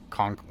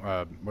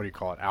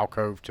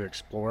alcove to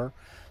explore.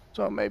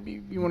 So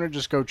maybe you want to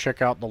just go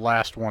check out the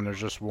last one. There's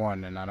just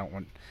one, and I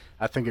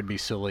think it'd be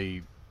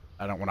silly.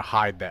 I don't want to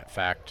hide that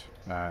fact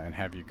and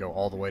have you go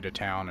all the way to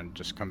town and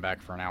just come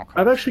back for an alcove.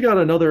 I've actually got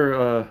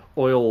another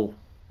oil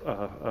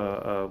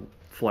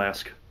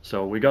flask,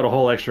 so we got a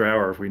whole extra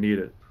hour if we need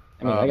it.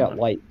 I mean, I got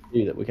light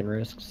too that we can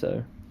risk.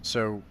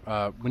 So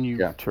when you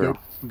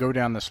go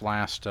down this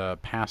last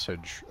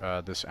passage,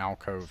 this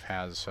alcove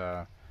has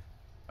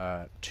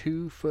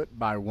 2 foot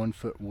by 1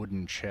 foot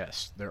wooden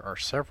chests. There are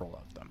several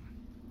of them.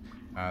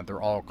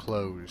 They're all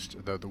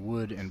closed, though the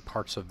wood in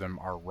parts of them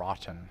are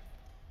rotten.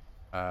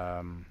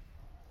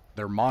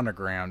 They're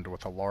monogrammed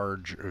with a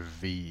large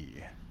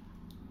V.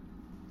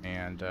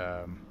 And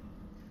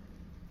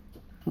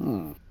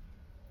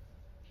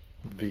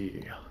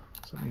V.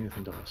 Does that mean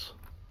anything to us?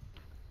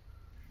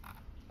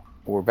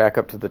 We're back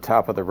up to the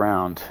top of the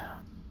round.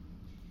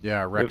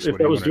 Yeah, Rex. If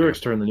that was Durek's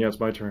turn, then yeah, it's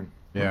my turn.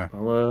 Yeah.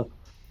 I'll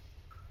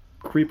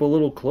creep a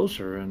little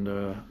closer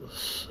and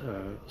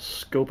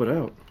scope it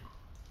out.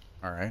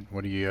 All right.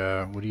 What do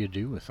you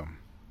do with them?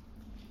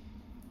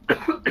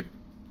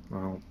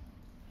 Well,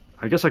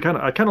 I guess I kind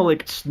of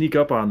like sneak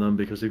up on them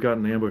because they've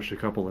gotten ambushed a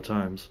couple of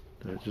times.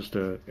 Just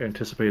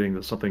anticipating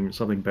that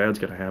something bad's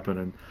gonna happen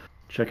and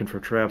checking for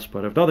traps.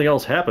 But if nothing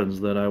else happens,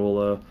 then I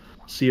will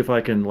see if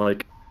I can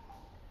like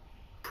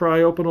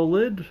pry open a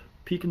lid,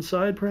 peek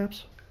inside,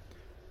 perhaps.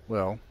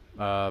 Well,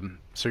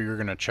 so you're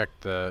gonna check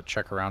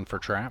around for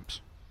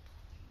traps?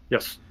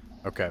 Yes.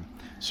 Okay.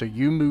 So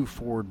you move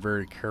forward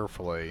very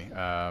carefully,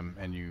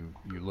 and you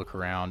look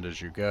around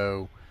as you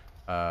go.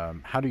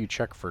 How do you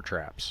check for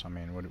traps? I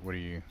mean, what do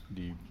you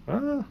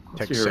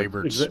take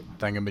Sabert's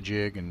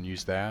thingamajig and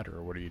use that,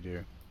 or what do you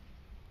do?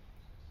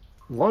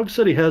 Log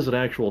said he has an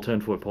actual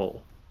 10-foot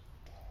pole.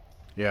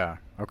 Yeah.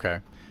 Okay.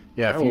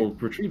 Yeah. I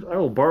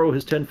will borrow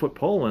his 10-foot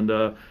pole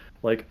and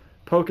like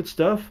poke at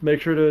stuff.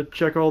 Make sure to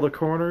check all the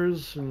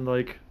corners and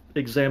like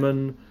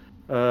examine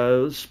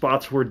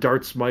spots where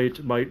darts might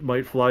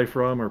fly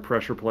from, or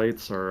pressure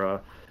plates, or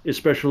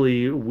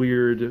especially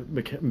weird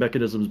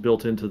mechanisms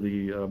built into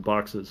the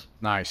boxes.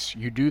 Nice.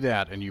 You do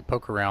that, and you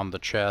poke around the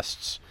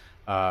chests.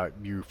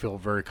 You feel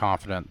very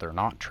confident they're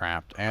not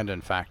trapped, and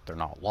in fact they're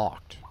not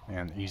locked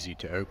and easy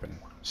to open.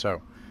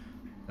 So,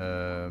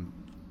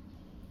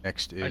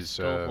 next is. I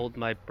still hold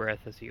my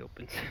breath as he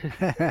opens.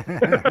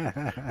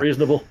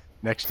 Reasonable.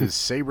 Next is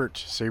Sabert.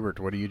 Sabert,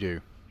 what do you do?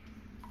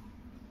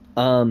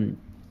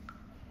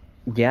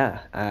 Yeah,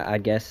 I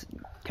guess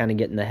kind of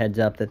getting the heads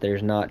up that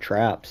there's not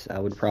traps, I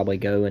would probably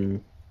go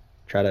and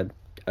try to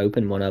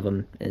open one of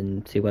them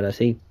and see what I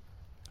see.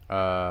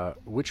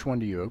 Which one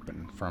do you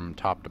open from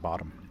top to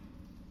bottom?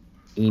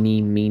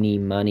 Eeny, meeny,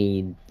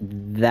 money,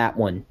 that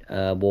one.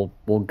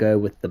 We'll go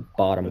with the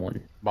bottom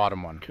one.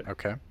 Bottom one,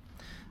 okay.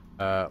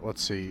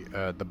 Let's see.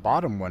 The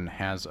bottom one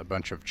has a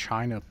bunch of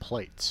china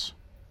plates.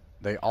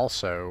 They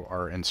also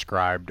are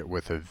inscribed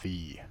with a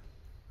V.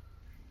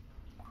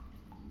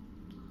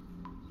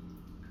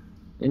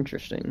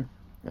 Interesting.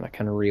 And I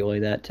kind of relay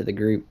that to the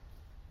group.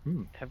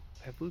 Have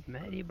we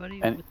met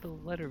anybody with the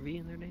letter V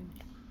in their name?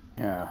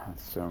 Yeah,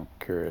 so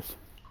curious.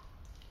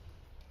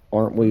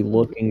 Aren't we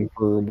looking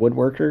for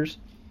woodworkers?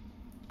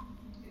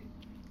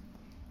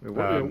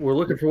 We're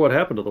looking for what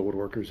happened to the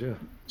woodworkers, yeah.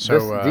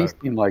 So these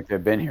seem like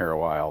they've been here a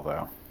while,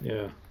 though.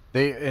 Yeah.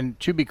 And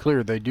to be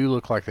clear, they do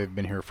look like they've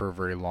been here for a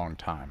very long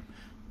time.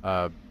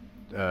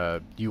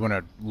 Do you want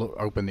to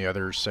open the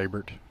others,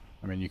 Sabert?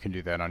 I mean, you can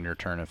do that on your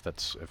turn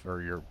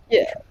or your.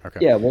 Yeah.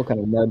 Okay. Yeah, we'll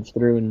kind of nudge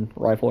through and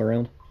rifle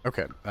around.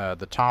 Okay.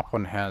 The top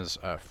one has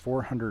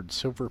 400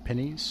 silver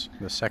pennies.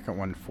 The second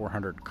one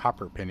 400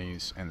 copper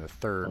pennies, and the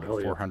third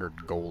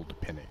 400 gold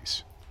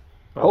pennies.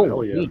 Oh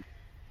hell yeah!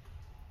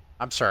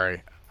 I'm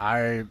sorry.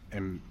 I'm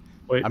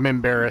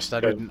embarrassed.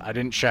 I didn't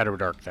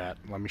Shadowdark that.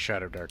 Let me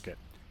Shadowdark it.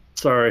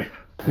 Sorry.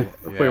 Yeah.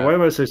 Wait, why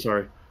am I say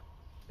sorry?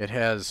 It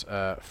has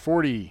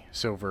 40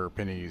 silver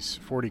pennies,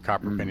 40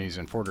 copper pennies,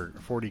 and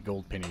 40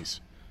 gold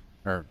pennies,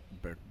 or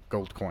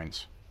gold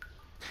coins.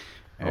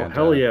 And,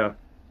 hell yeah!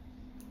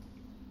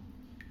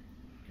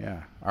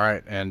 Yeah. All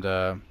right, and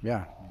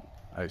yeah,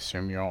 I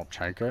assume you all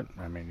check it.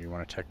 I mean, you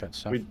want to check that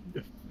stuff?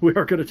 We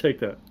are going to take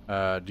that.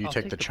 Do you I'll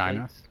take the china?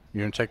 plates. You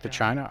gonna take the Yeah.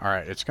 china? All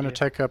right, it's gonna Yeah.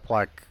 take up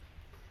like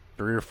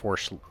 3 or 4.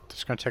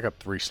 It's gonna take up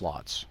 3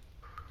 slots.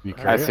 You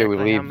That's carry I it? say we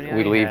exactly how leave. many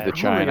We I leave had. the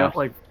China.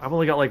 I've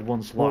only got like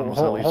one slot. Well, and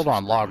it's at least hold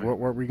on, a Log. square. What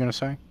were we gonna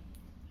say?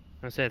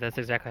 I say that's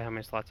exactly how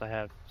many slots I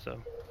have.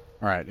 So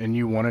All right, and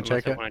you want to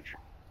unless take I it? want to,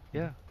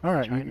 yeah. All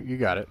right, China. you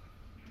got it.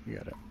 You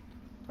got it.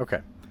 Okay.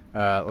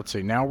 Let's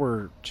see. Now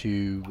we're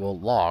to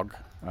Log.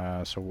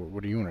 So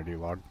what do you want to do,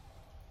 Log?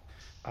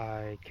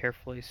 I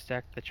carefully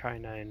stack the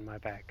china in my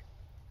bag.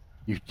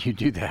 You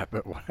do that,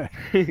 but what?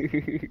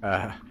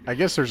 I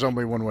guess there's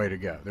only one way to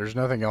go. There's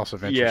nothing else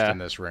of interest Yeah. in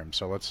this room,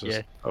 so let's just.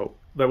 Yeah. Oh,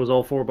 that was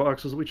all 4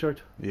 boxes that we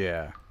checked?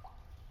 Yeah.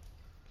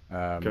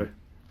 Okay.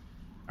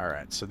 All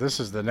right. So this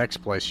is the next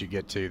place you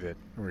get to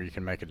where you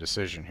can make a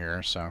decision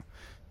here. So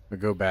we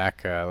go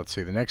back. Let's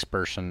see. The next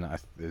person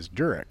is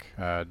Durek.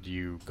 Do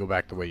you go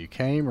back the way you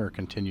came or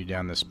continue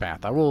down this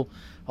path? I'll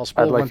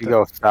spoil I'd one like to thing.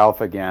 go south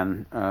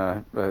again,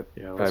 but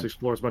Yeah, let's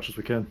explore as much as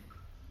we can.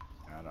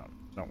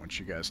 I don't want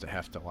you guys to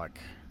have to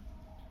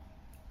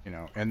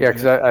and yeah,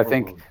 because I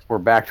think we're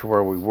back to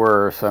where we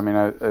were. So I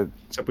mean,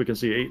 Except we can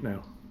see 8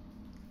 now.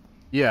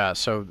 yeah.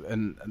 So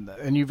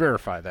and you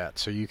verify that,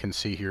 so you can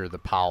see here the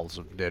piles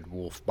of dead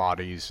wolf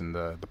bodies and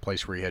the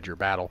place where you had your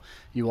battle.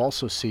 You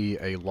also see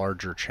a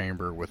larger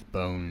chamber with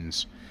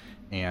bones,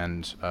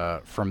 and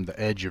from the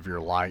edge of your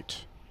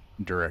light,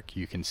 Durek,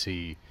 you can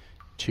see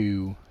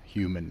 2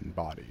 human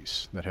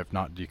bodies that have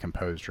not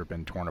decomposed or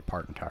been torn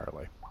apart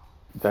entirely.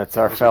 that's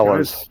our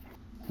fellas.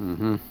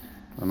 Mm-hmm.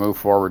 We'll move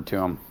forward to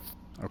them.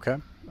 Okay.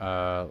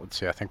 Let's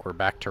see. I think we're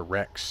back to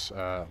Rex.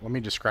 Let me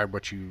describe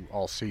what you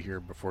all see here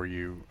before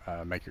you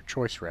make your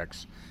choice,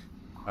 Rex.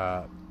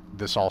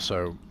 This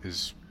also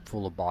is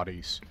full of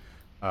bodies.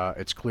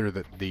 It's clear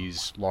that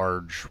these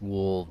large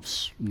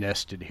wolves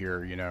nested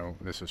here.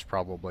 This is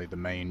probably the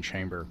main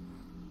chamber.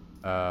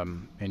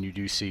 And you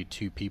do see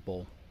 2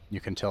 people. You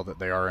can tell that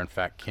they are, in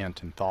fact,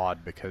 Kent and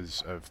Thod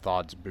because of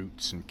Thod's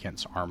boots and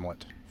Kent's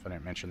armlet, if I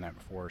didn't mention that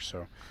before.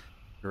 So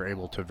you're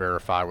able to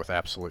verify with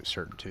absolute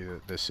certainty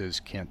that this is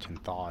Kent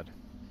and Thod.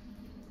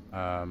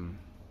 And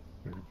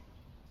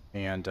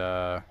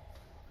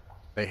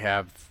they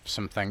have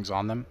some things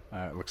on them.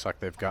 It looks like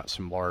they've got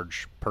some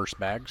large purse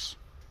bags.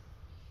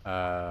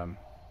 And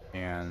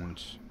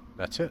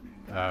that's it.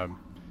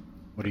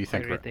 What do you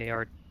think, Rex?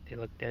 They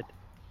look dead.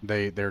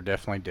 They're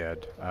definitely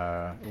dead.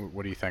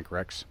 What do you think,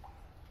 Rex?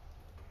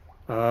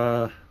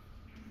 How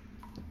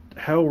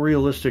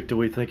realistic do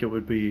we think it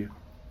would be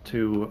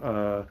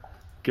to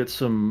get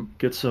some,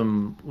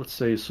 let's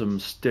say, some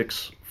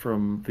sticks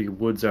from the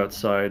woods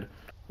outside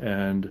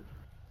and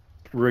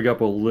rig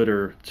up a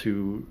litter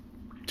to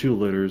 2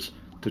 litters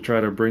to try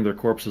to bring their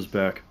corpses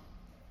back?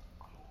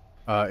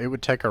 It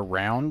would take a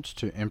round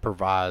to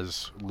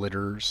improvise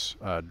litters,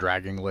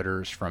 dragging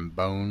litters from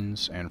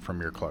bones and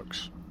from your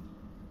cloaks.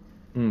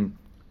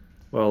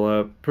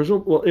 Well,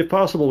 if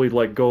possible,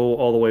 we'd go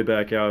all the way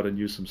back out and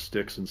use some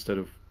sticks instead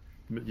of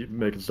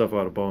making stuff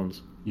out of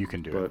bones. You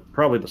can do it. But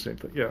probably the same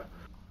thing, yeah.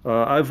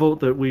 I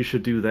vote that we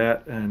should do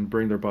that and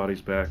bring their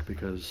bodies back,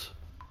 because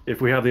if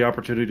we have the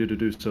opportunity to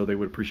do so, they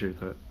would appreciate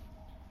that.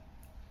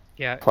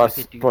 Yeah. Plus,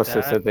 we could do plus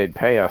they that. said they'd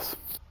pay us.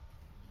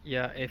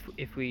 Yeah.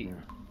 If we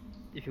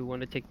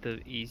want to take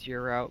the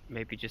easier route,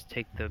 maybe just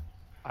take the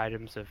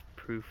items of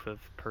proof of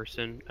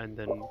person and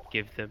then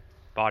give the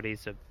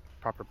bodies a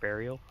proper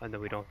burial, and then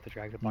we don't have to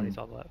drag the bodies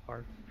all that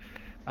far.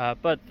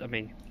 But I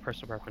mean,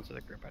 personal preference of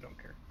the group, I don't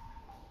care.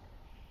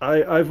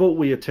 I vote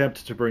we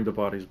attempt to bring the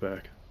bodies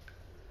back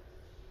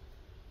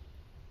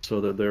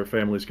so that their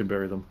families can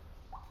bury them.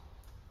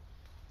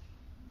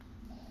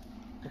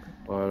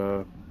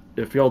 But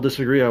if y'all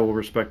disagree, I will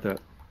respect that.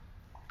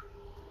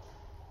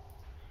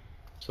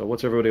 So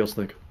what's everybody else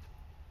think?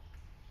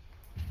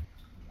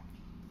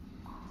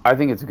 I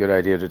think it's a good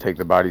idea to take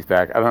the bodies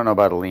back. I don't know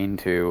about a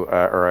lean-to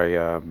or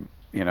a,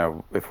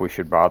 if we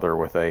should bother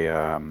with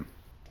a,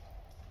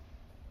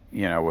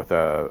 with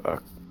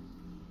a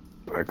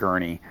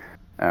gurney.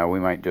 We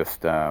might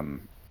just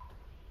drag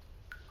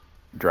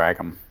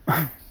them.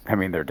 I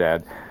mean, they're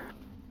dead.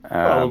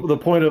 Well, the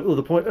point.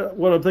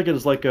 What I'm thinking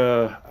is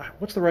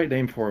what's the right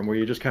name for them? Where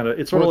you just kind of,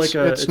 it's sort of like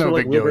a. It's no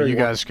big deal. You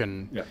guys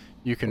can. Yeah.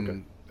 You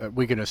can. Okay.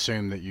 We can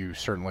assume that you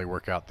certainly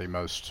work out the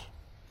most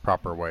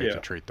proper way to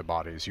treat the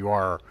bodies. You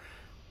are,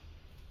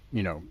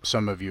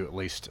 some of you at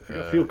least.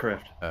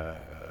 Fieldcraft.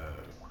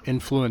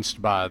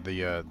 Influenced by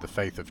the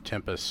faith of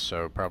Tempest,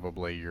 so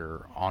probably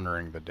you're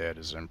honoring the dead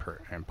is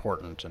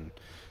important, and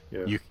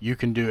you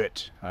can do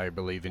it. I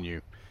believe in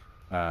you.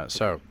 But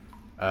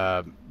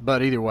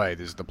either way,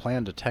 there's the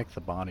plan to take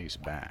the bodies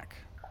back.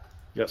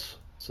 Yes,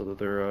 so that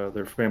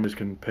their families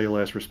can pay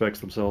last respects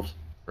themselves.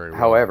 Very well.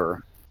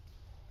 However,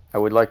 I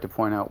would like to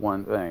point out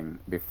one thing.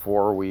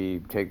 Before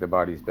we take the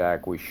bodies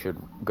back, we should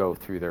go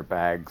through their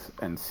bags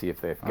and see if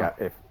they've got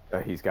if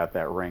he's got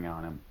that ring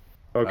on him.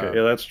 Okay,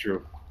 yeah, that's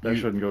true. That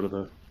shouldn't go to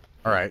the...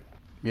 All right.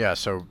 Yeah,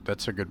 so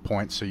that's a good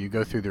point. So you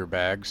go through their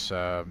bags,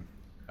 and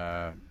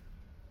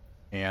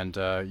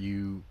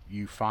you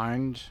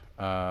find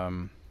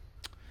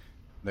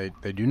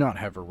They do not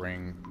have a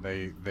ring.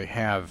 They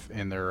have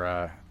in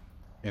their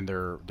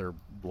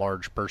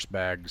large purse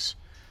bags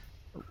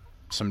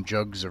some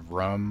jugs of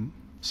rum,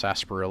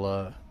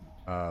 sarsaparilla,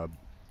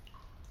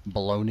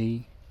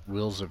 bologna,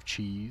 wheels of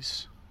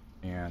cheese,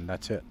 and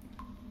that's it.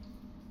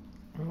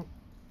 Well,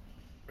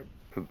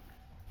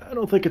 I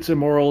don't think it's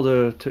immoral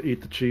to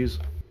eat the cheese,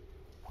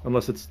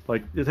 unless it's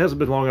like it hasn't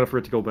been long enough for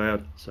it to go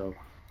bad. So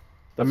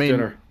that's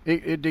dinner.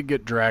 It did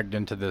get dragged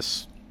into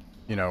this,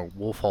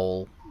 wolf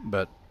hole,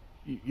 but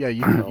yeah,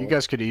 you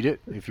guys could eat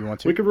it if you want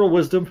to. We could roll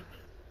wisdom.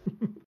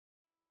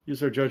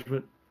 Use our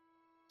judgment.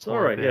 It's all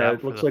right. Yeah,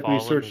 it looks like we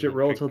searched it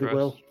relatively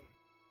well.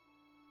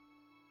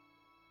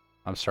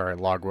 I'm sorry,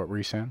 Log, what were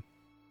you saying?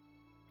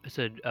 I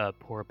said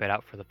pour a bit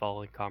out for the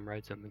fallen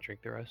comrades and then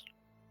drink the rest.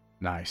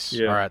 Nice.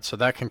 Yeah. All right, so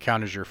that can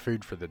count as your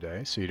food for the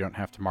day, so you don't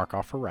have to mark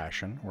off a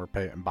ration or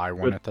buy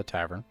one at the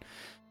tavern.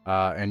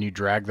 And you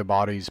drag the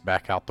bodies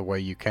back out the way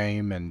you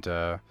came, and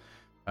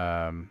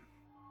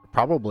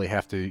probably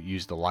have to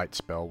use the light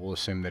spell. We'll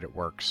assume that it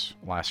works.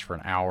 Lasts for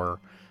an hour.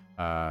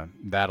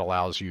 That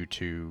allows you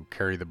to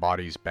carry the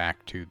bodies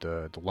back to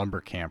the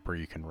lumber camp where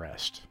you can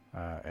rest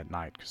at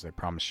night, because they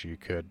promised you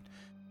could.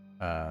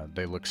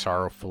 They look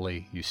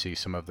sorrowfully. You see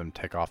some of them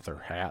take off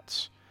their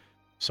hats.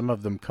 Some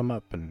of them come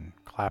up and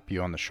clap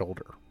you on the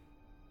shoulder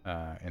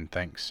in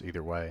thanks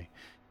either way.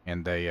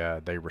 And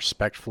they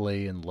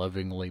respectfully and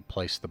lovingly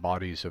place the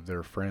bodies of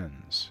their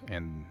friends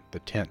in the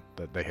tent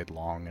that they had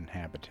long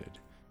inhabited.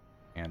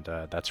 And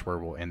that's where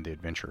we'll end the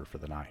adventure for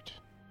the night.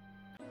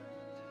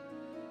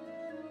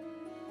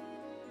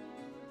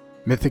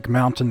 Mythic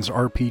Mountains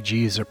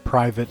RPG is a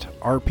private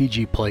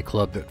RPG play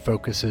club that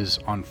focuses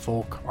on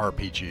folk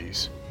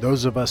RPGs.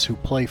 Those of us who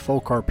play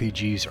folk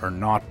RPGs are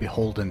not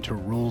beholden to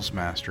rules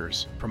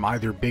masters from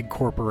either big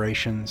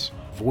corporations,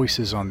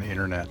 voices on the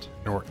internet,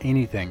 nor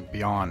anything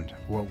beyond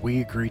what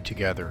we agree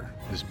together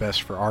is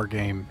best for our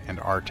game and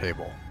our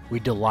table.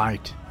 We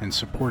delight in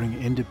supporting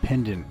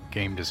independent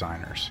game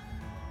designers.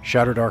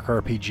 Shadowdark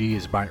RPG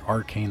is by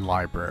Arcane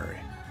Library.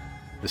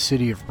 The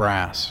City of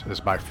Brass is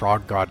by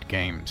Frog God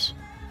Games.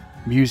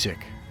 Music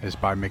is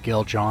by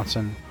Miguel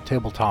Johnson,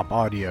 Tabletop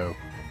Audio,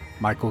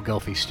 Michael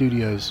Gelfie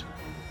Studios,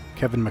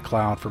 Kevin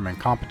MacLeod from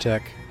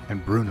Incompetech,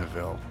 and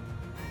Brunaville.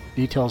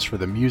 Details for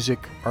the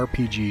music,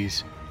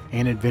 RPGs,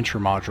 and adventure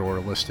module are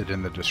listed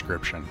in the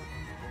description.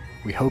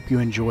 We hope you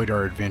enjoyed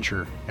our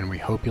adventure, and we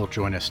hope you'll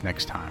join us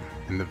next time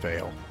in the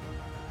Vale.